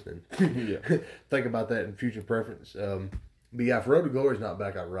guys are listening. Think about that in future preference. But yeah, if Road to Glory's not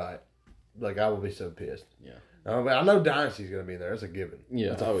back outright, I will be so pissed. Yeah. I know Dynasty's going to be in there. That's a given. Yeah.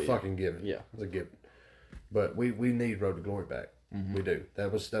 That's a fucking given. Yeah. It's a given. But we need Road to Glory back. Mm-hmm. We do.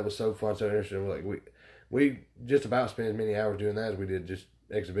 That was so fun, so interesting. We just about spent as many hours doing that as we did just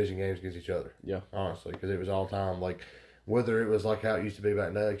exhibition games against each other. Yeah. Honestly, because it was all time whether it was like how it used to be back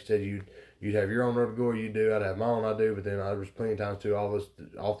in the day, like you said, you'd have your own Road to Glory, you do, I'd have my own, I do, but then there was plenty of times too,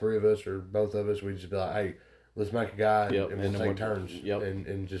 all three of us or both of us, we'd just be like, hey, let's make a guy and we'll take turns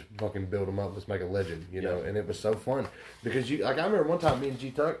and just fucking build him up. Let's make a legend, know. And it was so fun because I remember one time me and G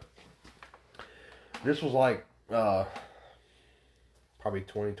Tuck. This was probably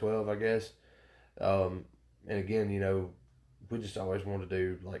 2012, I guess. And again, we just always wanted to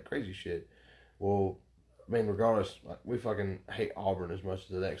do crazy shit. Well, regardless, we fucking hate Auburn as much as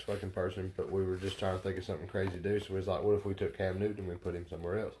the next fucking person, but we were just trying to think of something crazy to do. So we was like, what if we took Cam Newton and we put him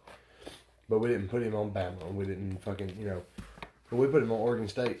somewhere else? But we didn't put him on Bama, and we didn't fucking, but we put him on Oregon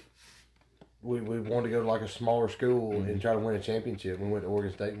State. We wanted to go to a smaller school and try to win a championship. We went to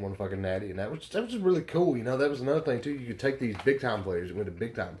Oregon State and won a fucking natty, and that was just really cool. That was another thing too. You could take these big time players that went to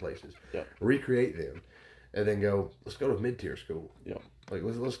big time places, recreate them, and then go, let's go to a mid tier school. Yeah.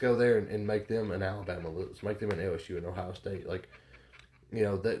 Let's go there and make them an Alabama. Let's make them an LSU and Ohio State.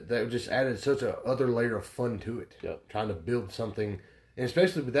 That just added such a other layer of fun to it. Yeah. Trying to build something, and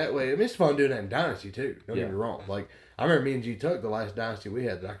especially with that way. It's fun doing that in Dynasty too. Don't get me wrong. I remember me and G Tuck, the last Dynasty we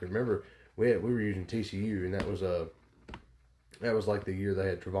had that I could remember, we were using TCU, and that was That was like the year they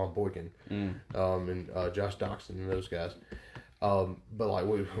had Trevon Boykin, and Josh Doxson and those guys. But like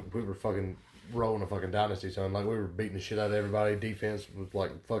we were fucking rolling a fucking dynasty, son. Like we were beating the shit out of everybody. Defense was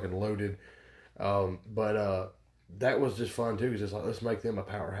like fucking loaded. But that was just fun too, because it's like, let's make them a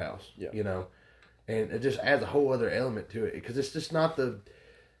powerhouse, you know, and it just adds a whole other element to it, because it's just not the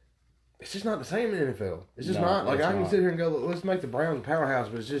same in the NFL. It's just not like I can sit here and go, let's make the Browns a powerhouse,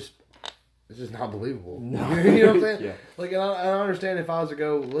 but it's just not believable. No. You know what I'm saying? Yeah. Like, and I understand if I was to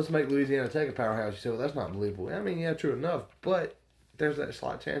go, let's make Louisiana Tech a powerhouse. You say, well, that's not believable. I mean, yeah, true enough, but there's that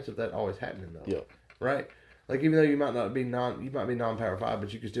slight chance of that always happening, though. Yeah. Right? Like, even though you might be non-Power 5,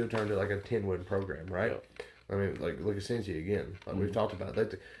 but you could still turn to like a 10-win program, right? Yeah. I mean, like, look at Cincy again. Like we've talked about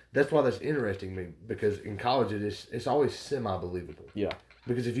that. That's why that's interesting to me, because in college it's always semi-believable. Yeah.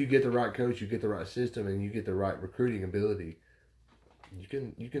 Because if you get the right coach, you get the right system, and you get the right recruiting ability,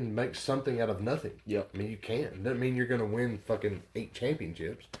 you can make something out of nothing. Yeah. I mean, you can. It doesn't mean you're going to win fucking 8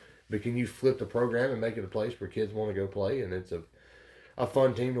 championships, but can you flip the program and make it a place where kids want to go play, and it's a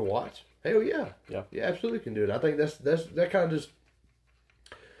fun team to watch? Hell yeah. Yeah. You absolutely can do it. I think that kind of just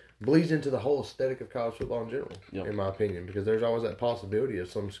bleeds into the whole aesthetic of college football in general, in my opinion, because there's always that possibility of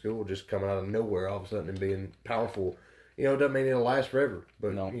some school just coming out of nowhere all of a sudden and being powerful. You know, it doesn't mean it'll last forever, but,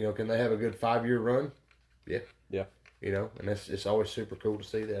 you know, can they have a good 5-year run? Yeah. Yeah. You know, and it's always super cool to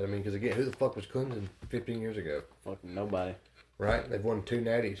see that. I mean, because again, who the fuck was Clemson 15 years ago? Fucking nobody. Right? They've won 2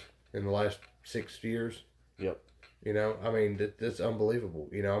 natties in the last 6 years. Yep. You know, I mean, that's unbelievable.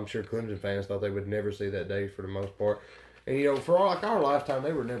 You know, I'm sure Clemson fans thought they would never see that day for the most part. And, you know, for our lifetime,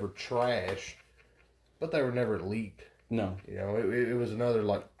 they were never trash, but they were never elite. No. You know, it was another,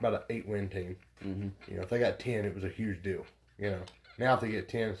 like, about an 8-win team. Mm-hmm. You know, if they got 10, it was a huge deal. You know, now if they get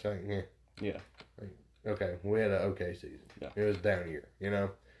 10, it's like, yeah. Okay, we had an okay season. Yeah. It was a down year, you know.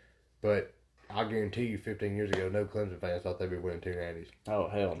 But I guarantee you 15 years ago, no Clemson fans thought they'd be winning 2 natties. Oh,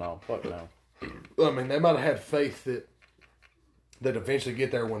 hell no. Fuck no. I mean, they might have had faith that eventually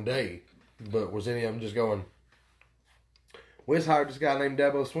get there one day, but was any of them just going, we just hired this guy named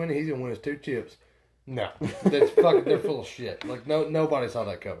Dabo Swinney, he's going to win us 2 chips. No. That's fucking, they're full of shit. Like, nobody saw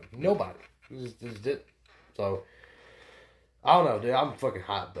that coming. Nobody. This it. So, I don't know, dude. I'm fucking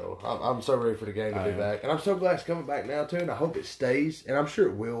hyped, though. I'm so ready for the game to be back. And I'm so glad it's coming back now, too, and I hope it stays. And I'm sure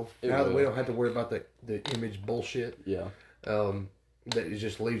it will. Now that we don't have to worry about the image bullshit. Yeah. That it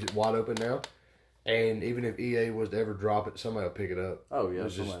just leaves it wide open now. And even if EA was to ever drop it, somebody will pick it up. Oh, yeah.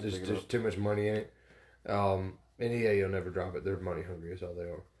 There's too much money in it. And EA will never drop it. They're money hungry. That's all they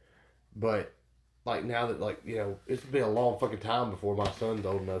are. But, like, now that, like, you know, it's been a long fucking time before my son's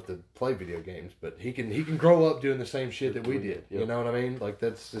old enough to play video games. But he can grow up doing the same shit that we did. Yep. You know what I mean? Like,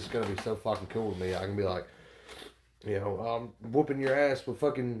 that's just going to be so fucking cool to me. I can be like, you know, I'm whooping your ass with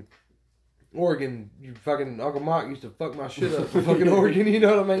fucking Oregon. You fucking Uncle Mike used to fuck my shit up for fucking Oregon. You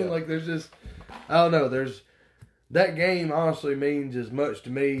know what I mean? Yeah. Like, there's just, I don't know. That game honestly means as much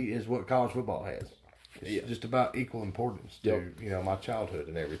to me as what college football has. It's just about equal importance to, you know, my childhood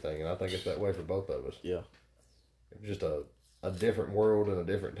and everything. And I think it's that way for both of us. Yeah. It was just a different world and a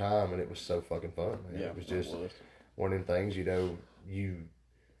different time, and it was so fucking fun, man. Yeah, it was just one of them things, you know,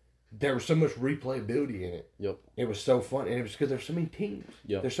 there was so much replayability in it. Yep. It was so fun, and it was because there's so many teams.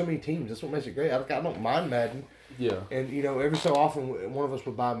 Yep. There's so many teams. That's what makes it great. I don't mind Madden. Yeah. And, you know, every so often, one of us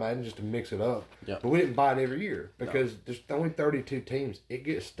would buy Madden just to mix it up. Yep. But we didn't buy it every year because there's only 32 teams. It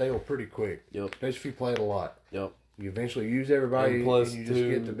gets stale pretty quick. Yep. Especially if you play it a lot. Yep. You eventually use everybody, and you just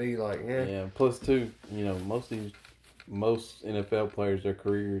get to be like, Yeah, plus two, you know, most NFL players, their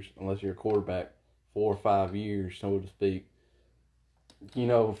careers, unless you're a quarterback, 4 or 5 years, so to speak. You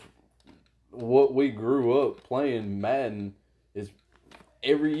know, what we grew up playing Madden is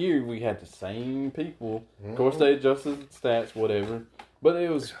every year we had the same people. Mm-hmm. Of course, they adjusted stats, whatever. But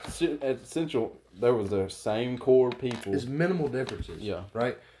it was essential. There was the same core people. It's minimal differences. Yeah.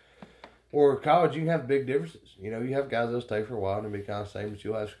 Right? Or college, you can have big differences. You know, you have guys that'll stay for a while and be kind of the same, but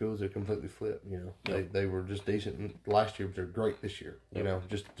you'll have schools that completely flip. You know, yep. they were just decent last year, but they're great this year. You know,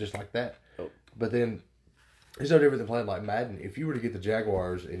 just like that. Yep. But then, it's no different than playing like Madden. If you were to get the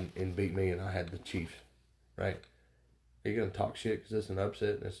Jaguars and beat me and I had the Chiefs, right? Are you going to talk shit because it's an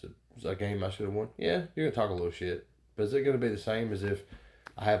upset and it's a game I should have won? Yeah, you're going to talk a little shit. But is it going to be the same as if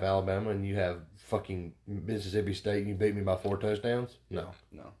I have Alabama and you have fucking Mississippi State and you beat me by 4 touchdowns? No.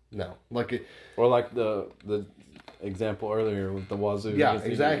 Like it, or like the example earlier with the Wazoo. Yeah,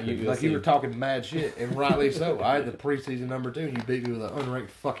 exactly. Like you were talking mad shit, and rightly so. I had the preseason number 2 and you beat me with an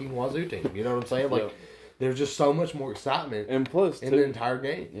unranked fucking Wazoo team. You know what I'm saying? Like, there's just so much more excitement in the entire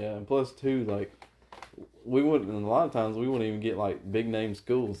game. Yeah, and plus too, like, we wouldn't, a lot of times we wouldn't even get like big name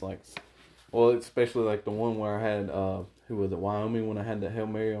schools, like, well, especially like the one where I had who was it, Wyoming, when I had that Hail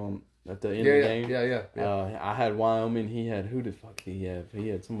Mary on at the end of the game. Yeah. I had Wyoming. He had, who the fuck did he have? He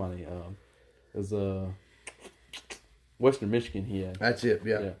had somebody. It was Western Michigan. He had. That's it.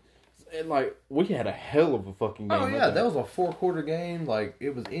 Yeah. And like we had a hell of a fucking game. Oh yeah, that was a 4-quarter game. Like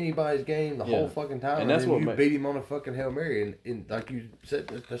it was anybody's game the whole fucking time. And that's what you beat him on a fucking Hail Mary, and like you said,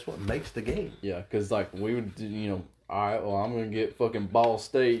 that's what makes the game. Yeah, because like we would, all right, well I'm gonna get fucking Ball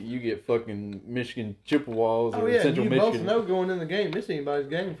State, you get fucking Michigan Chippewas or Central Michigan. You both know going in the game, this ain't anybody's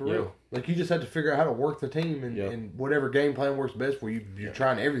game for real. Like you just have to figure out how to work the team and whatever game plan works best for you. You're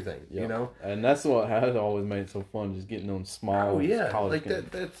trying everything, you know. And that's what has always made it so fun, just getting on small. College like games.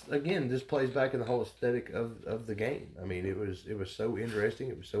 that's again, this plays back in the whole aesthetic of the game. I mean, it was so interesting.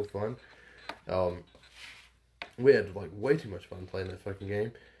 It was so fun. We had like way too much fun playing that fucking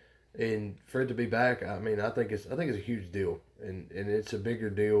game. And for it to be back, I mean, I think it's a huge deal, and it's a bigger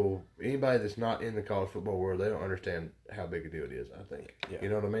deal. Anybody that's not in the college football world, they don't understand how big a deal it is. I think, you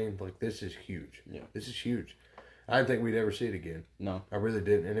know what I mean? Like this is huge. Yeah, this is huge. I didn't think we'd ever see it again. No, I really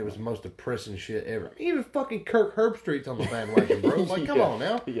didn't, and it was the most depressing shit ever. Even fucking Kirk Herbstreit's on the bandwagon, bro. Like, come on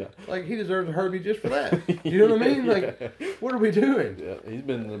now. Yeah, like he deserves a Herbie just for that. You know what I mean? Like, what are we doing? Yeah, he's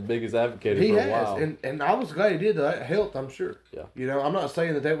been the biggest advocate for a while. And I was glad he did. That helped, I'm sure. Yeah. You know, I'm not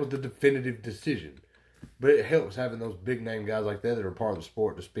saying that was the definitive decision, but it helps having those big name guys like that are part of the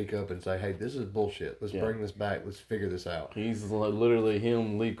sport to speak up and say, "Hey, this is bullshit. Let's bring this back. Let's figure this out." He's literally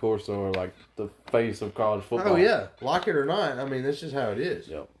him, Lee Corso, are like the face of college football. Oh yeah, like it or not. I mean, this is how it is.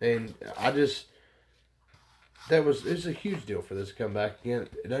 Yep. And it's a huge deal for this to come back again.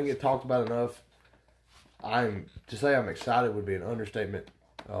 It doesn't get talked about enough. To say I'm excited would be an understatement.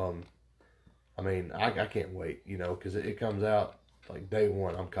 I mean, I can't wait, because it comes out like day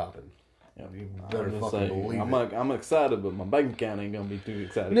one. I'm copping. Yeah, you better fucking believe it. I'm excited, but my bank account ain't gonna be too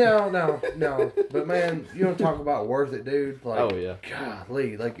excited. No. But man, you don't talk about worth it, dude. Like, oh yeah,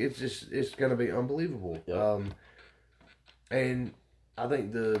 golly, like it's gonna be unbelievable. Yep. And I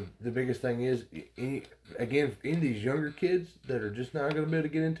think the biggest thing is, again, in these younger kids that are just not gonna be able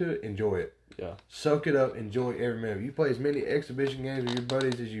to get into it, enjoy it. Yeah. Soak it up. Enjoy every minute. You play as many exhibition games with your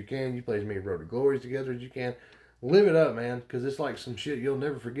buddies as you can. You play as many Road to Glories together as you can. Live it up, man, because it's like some shit you'll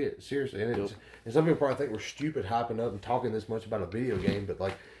never forget. Seriously. And some people probably think we're stupid hyping up and talking this much about a video game, but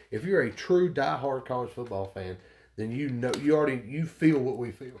like if you're a true diehard college football fan, then you feel what we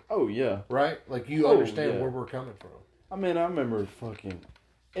feel. Oh yeah. Right? Like you understand where we're coming from. I mean, I remember fucking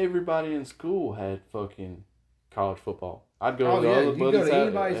everybody in school had fucking college football. I'd go to other buddies' house. You go to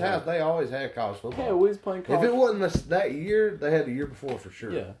anybody's house, they always had college football. Yeah, we was playing college. If it wasn't that year, they had the year before for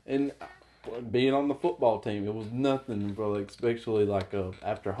sure. Yeah, and being on the football team, it was nothing, bro. Especially like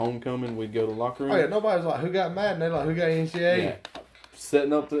after homecoming, we'd go to the locker room. Oh yeah, nobody's like, who got Madden? They like, who got NCAA? Yeah, setting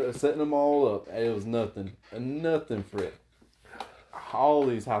them all up. It was nothing for it. All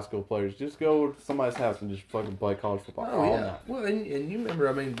these high school players just go to somebody's house and just fucking play college football. Oh yeah. Night. Well, and you remember,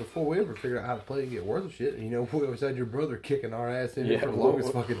 I mean, before we ever figured out how to play and get worth of shit, we always had your brother kicking our ass in for the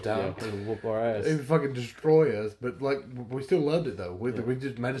longest fucking time. Yeah, whoop our ass. He would fucking destroy us, but like we still loved it though. We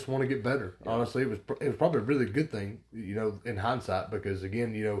just made us want to get better. Yeah. Honestly, it was probably a really good thing, in hindsight, because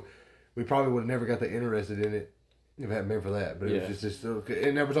again, we probably would have never got that interested in it if it hadn't been for that. But it was just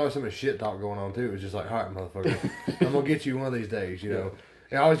and there was always some shit talk going on too. It was just like, all right, motherfucker, I'm gonna get you one of these days, And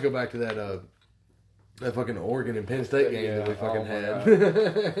I always go back to that fucking Oregon and Penn State game that we fucking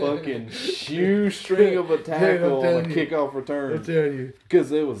had. Fucking shoestring of a tackle on a kickoff return. I'm telling you.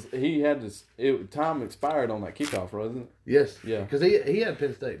 Because time expired on that kickoff, wasn't it? Yes. Yeah. Because he had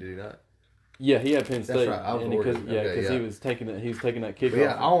Penn State, did he not? Yeah, he had Penn State. That's right. I was Oregon. Because he was taking that kickoff.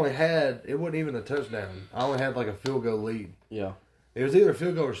 But it wasn't even a touchdown. I only had like a field goal lead. Yeah. It was either a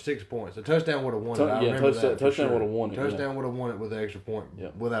field goal or 6 points. A touchdown would have won it. Touchdown would have won it. Touchdown would have won it with the extra point,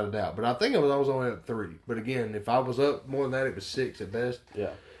 without a doubt. But I think I was only up 3. But again, if I was up more than that, it was 6 at best.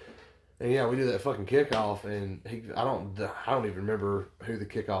 Yeah. And we did that fucking kickoff, and I don't even remember who the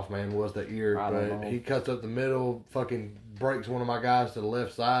kickoff man was that year. But he cuts up the middle, fucking breaks one of my guys to the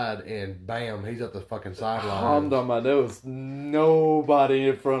left side, and bam, he's up the fucking sideline. I'm talking about there was nobody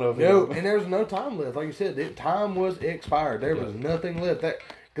in front of him. No, and there was no time left. Like you said, time was expired. There was nothing left.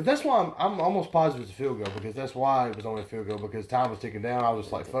 Because that's why I'm almost positive it's a field goal, because that's why it was only a field goal, because time was ticking down. I was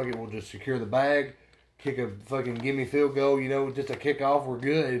just like, fuck it, we'll just secure the bag, kick a fucking gimme field goal, just a kickoff, we're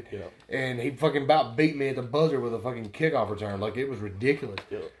good. Yeah. And he fucking about beat me at the buzzer with a fucking kickoff return. Like, it was ridiculous.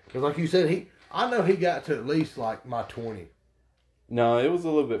 Because like you said, I know he got to at least like my 20. No, it was a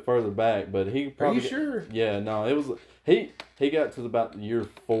little bit further back, but he probably... Are you sure? Yeah, no, it was... He got to about year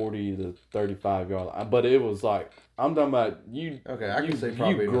 40 to 35 yard line, but it was like... I'm talking about you. Okay, I can see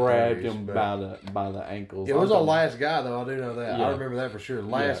probably you grabbed him by the ankles. It was our last guy though. I do know that. Yeah. I remember that for sure.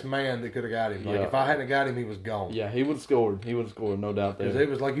 Last man that could have got him. Like if I hadn't got him, he was gone. Yeah, he would have scored. No doubt there. Because it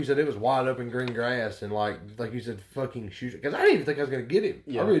was like you said, it was wide open green grass and like you said, fucking shoot. Because I didn't even think I was gonna get him.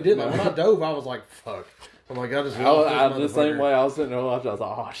 Yeah. I really didn't. Like, when I dove, I was like, fuck. I'm like, I just. The same way I was sitting there, I was like,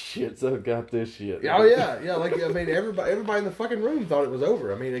 oh shit, so got this shit. Oh yeah. Like I mean, everybody in the fucking room thought it was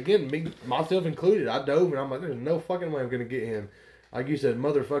over. I mean, again, myself included. I dove and I'm like, there's no fucking way I'm gonna get him. Like you said,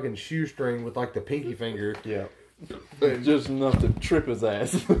 motherfucking shoestring with like the pinky finger. Yeah. Just enough to trip his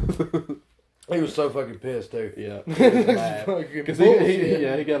ass. He was so fucking pissed too. Yeah. Because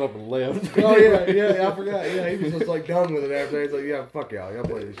he got up and left. Oh yeah, I forgot. Yeah, he was just like done with it after. He's like, yeah, fuck y'all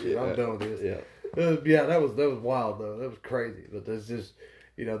play this shit. I'm done with this. Yeah. That was wild though. That was crazy. But that's just,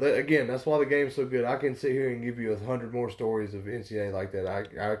 that's why the game's so good. I can sit here and give you 100 more stories of NCAA like that.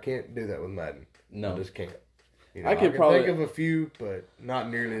 I can't do that with Madden. No, I just can't. I can probably think of a few, but not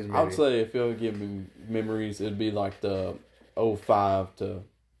nearly as many. I would say if it would give me memories, it'd be like the 05 to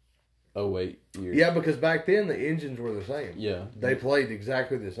 08 years. Yeah, because back then the engines were the same. Yeah, they played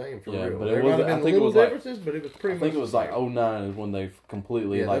exactly the same for real. But there might have been little differences, but it was pretty much. I think it was like 09 is when they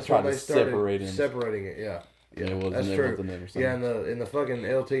completely tried to separate it. Yeah, that's true. Yeah, in the fucking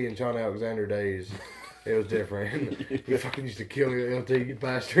LT and Sean Alexander days. It was different. You fucking used to kill your LT, you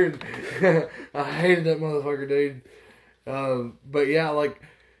bastard. I hated that motherfucker, dude. But yeah, like,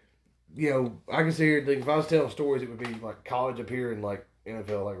 I can sit here and think if I was telling stories, it would be like college up here and like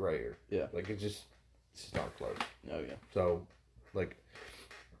NFL like right here. Yeah. Like it's just not close. Oh yeah. So, like,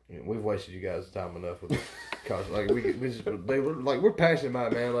 we've wasted you guys' time enough with this. Cause like we're passionate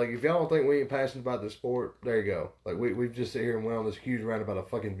about it, man. Like if y'all don't think we ain't passionate about the sport, there you go. Like we've just sit here and went on this huge rant about a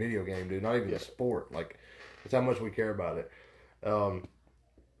fucking video game, dude. Not even the sport. Like it's how much we care about it. I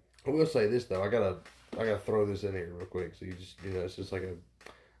will say this though. I gotta throw this in here real quick. So you just it's just like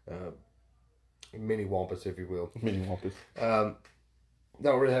a mini wampus, if you will. Mini wampus.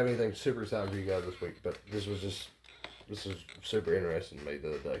 Don't really have anything super exciting for you guys this week, but this was super interesting to me the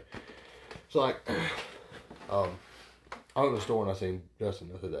other day. So like. I went to the store and I seen Justin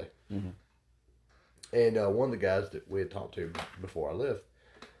the other day. Mm-hmm. And one of the guys that we had talked to before I left,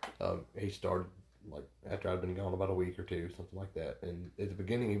 he started, like, after I'd been gone about a week or two, something like that. And at the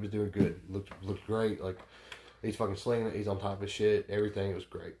beginning, he was doing good. Looked great. Like, he's fucking slinging it. He's on top of his shit. Everything. It was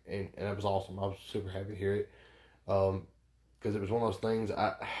great. And it was awesome. I was super happy to hear it. Because it was one of those things,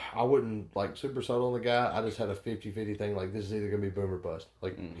 I wouldn't, like, super sold on the guy. I just had a 50-50 thing, like, this is either going to be boom or bust.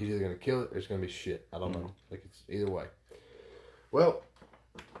 Like, he's either going to kill it or it's going to be shit. I don't know. Like, it's either way. Well,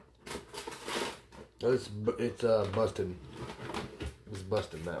 it's busting. It's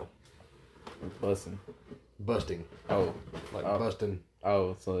busting now. Busting. Busting. Oh. Like, busting.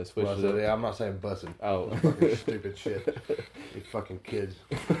 Oh, so they switched it up. Yeah, I'm not saying busting. Oh. Fucking stupid shit. You fucking kids.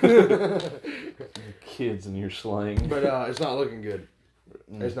 Kids in your slang. But it's not looking good.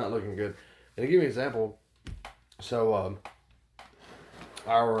 It's not looking good. And to give you an example, so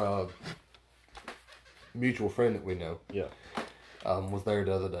our mutual friend that we know was there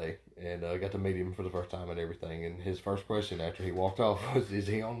the other day and got to meet him for the first time and everything. And his first question after he walked off was, "Is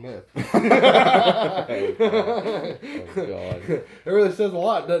he on meth?" Oh, God. It really says a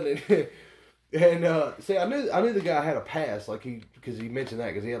lot, doesn't it? And see, I knew the guy had a pass, like because he mentioned that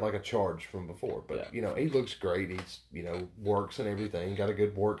because he had like a charge from before. But he looks great. He's works and everything. Got a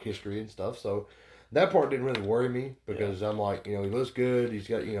good work history and stuff. So that part didn't really worry me because I'm like, he looks good. He's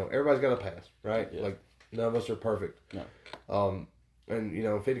got everybody's got a pass, right? Yeah. Like none of us are perfect. No. And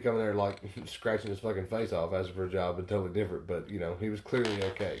if he'd come in there like scratching his fucking face off asking for a job, it'd totally different. But he was clearly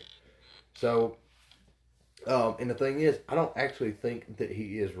okay. So, and the thing is, I don't actually think that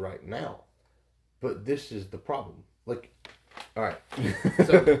he is right now. But this is the problem. Like, all right.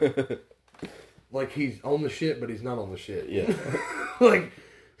 So, like, he's on the shit, but he's not on the shit. Yeah. Like,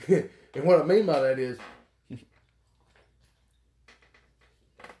 and what I mean by that is,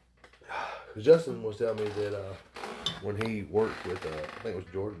 Justin was telling me that when he worked with, I think it was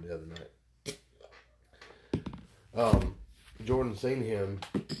Jordan the other night, Jordan seen him.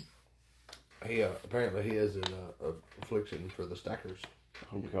 He apparently he has an affliction for the stackers.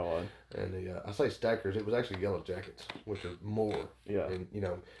 Oh God! And I say stackers. It was actually yellow jackets, which are more. Yeah. And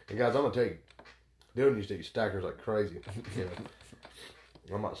and guys, I'm gonna tell you, Dylan used to eat stackers like crazy.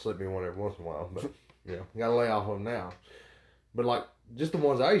 I might slip me one every once in a while, but gotta lay off them now. But like just the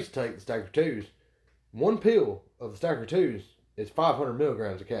ones I used to take, the Stacker 2s, one pill of the Stacker 2s is 500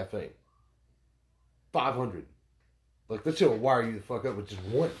 milligrams of caffeine. 500. Like that shit will wire you the fuck up with just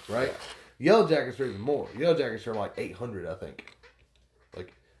one, right? Yellow jackets are even more. Yellow jackets are like 800, I think.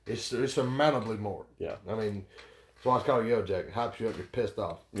 Like it's surmountably more. Yeah. I mean, That's why it's called a yellow jacket. Hypes you up, you're pissed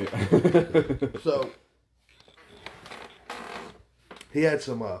off. Yeah. So he had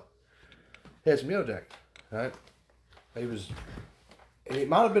some yellow jacket, right? And it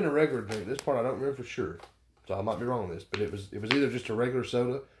might have been a regular drink. This part I don't remember for sure, so I might be wrong on this. But it was either just a regular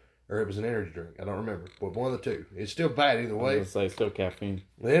soda or it was an energy drink. I don't remember, but one of the two. It's still bad either way. I was gonna say still caffeine.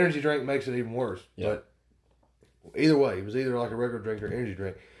 The energy drink makes it even worse. Yeah. But either way, it was either like a regular drink or energy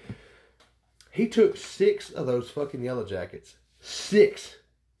drink. He took 6 of those fucking yellow jackets. 6.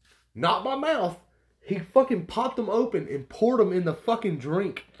 Not by mouth. He fucking popped them open and poured them in the fucking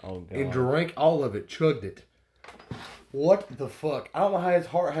drink. Oh, God. And drank all of it. Chugged it. What the fuck? I don't know how his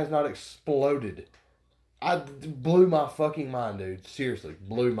heart has not exploded. I blew my fucking mind, dude. Seriously,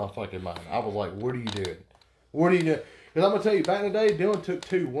 blew my fucking mind. I was like, what are you doing? What are you doing? Because I'm going to tell you, back in the day, Dylan took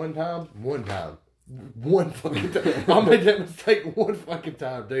 2 one time. One fucking time. I made that mistake one fucking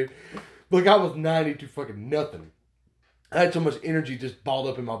time, dude. Look, I was 90 to fucking nothing. I had so much energy just balled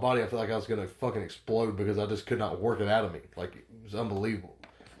up in my body, I felt like I was going to fucking explode because I just could not work it out of me. Like, it was unbelievable.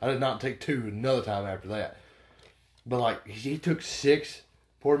 I did not take 2 another time after that. But, like, he took 6,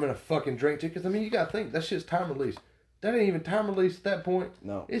 poured them in a fucking drink, too. Because, I mean, you got to think, that shit's time release. That ain't even time release at that point.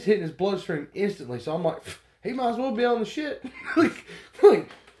 No. It's hitting his bloodstream instantly. So I'm like, he might as well be on the shit. like,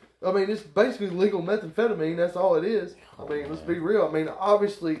 I mean, it's basically legal methamphetamine. That's all it is. I mean, let's be real. I mean,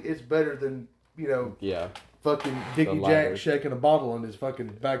 obviously, it's better than, you know, fucking Dickie Jack shaking a bottle in his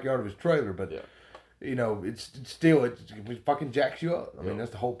fucking backyard of his trailer. But, you know, it fucking jacks you up. I mean, that's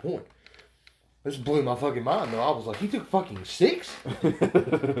the whole point. This blew my fucking mind, though. I was like, he took fucking 6?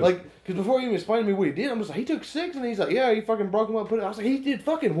 Like, because before he even explained to me what he did, I'm just like, he took 6? And he's like, yeah, he fucking broke them up, put it. I was like, he did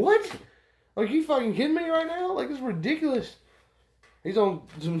fucking what? Like, you fucking kidding me right now? Like, this is ridiculous. He's on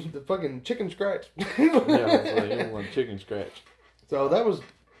some fucking chicken scratch. I was like, he want chicken scratch. So that was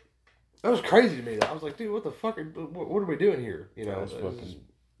crazy to me. I was like, dude, what the fuck? What are we doing here? You know, it's fucking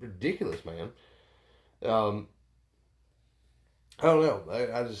ridiculous, man. I don't know.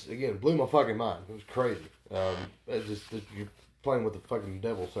 I just, again, blew my fucking mind. It was crazy. It's just you're playing with the fucking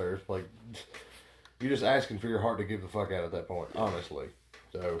devil, sir. Like, you're just asking for your heart to give the fuck out at that point, honestly.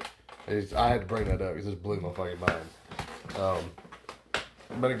 So I had to bring that up because it just blew my fucking mind.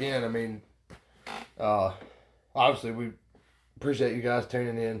 But again, I mean, obviously we appreciate you guys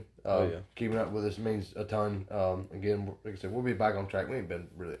tuning in. Keeping up with us means a ton. Again, like I said, we'll be back on track. We ain't been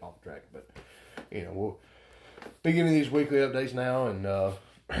really off track, but you know, we'll be giving these weekly updates now and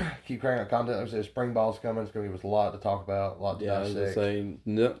keep cranking out content. Like I said, spring ball's coming. It's going to give us a lot to talk about, a lot to dissect. I was saying,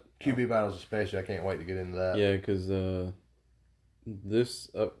 QB battles especially. I can't wait to get into that. Yeah, because this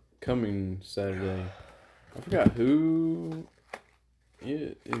upcoming Saturday, I forgot who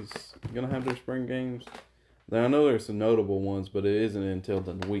is going to have their spring games. Now, I know there's some notable ones, but it isn't until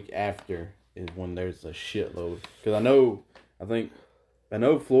the week after is when there's a shitload. Because I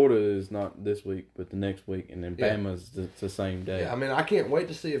know Florida is not this week, but the next week, and then Bama's the same day. Yeah, I mean, I can't wait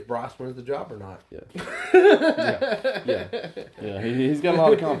to see if Bryce wins the job or not. Yeah. He's got a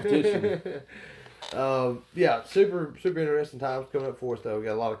lot of competition. Super interesting times coming up for us, though. We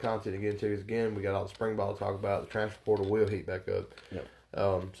got a lot of content to get into. Again, we got all the spring ball to talk about. The transfer portal will heat back up. Yep.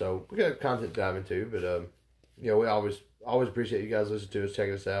 So we got content to dive into, but we always appreciate you guys listening to us,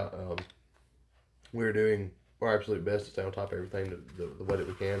 checking us out. We're doing our absolute best to stay on top of everything the way that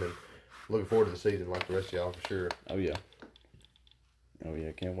we can, and looking forward to the season like the rest of y'all for sure. Oh yeah,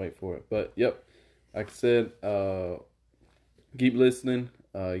 can't wait for it. But yep, like I said, keep listening.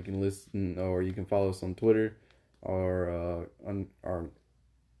 You can listen, or you can follow us on Twitter, or on our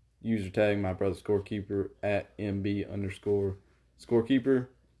user tag, my brother scorekeeper at @MB_scorekeeper.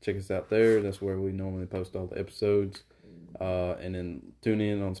 Check us out there. That's where we normally post all the episodes. And then tune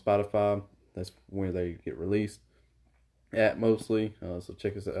in on Spotify. That's where they get released at mostly. So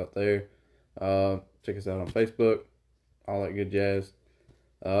check us out there. Check us out on Facebook. All that good jazz.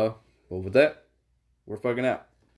 Well, with that, we're fucking out.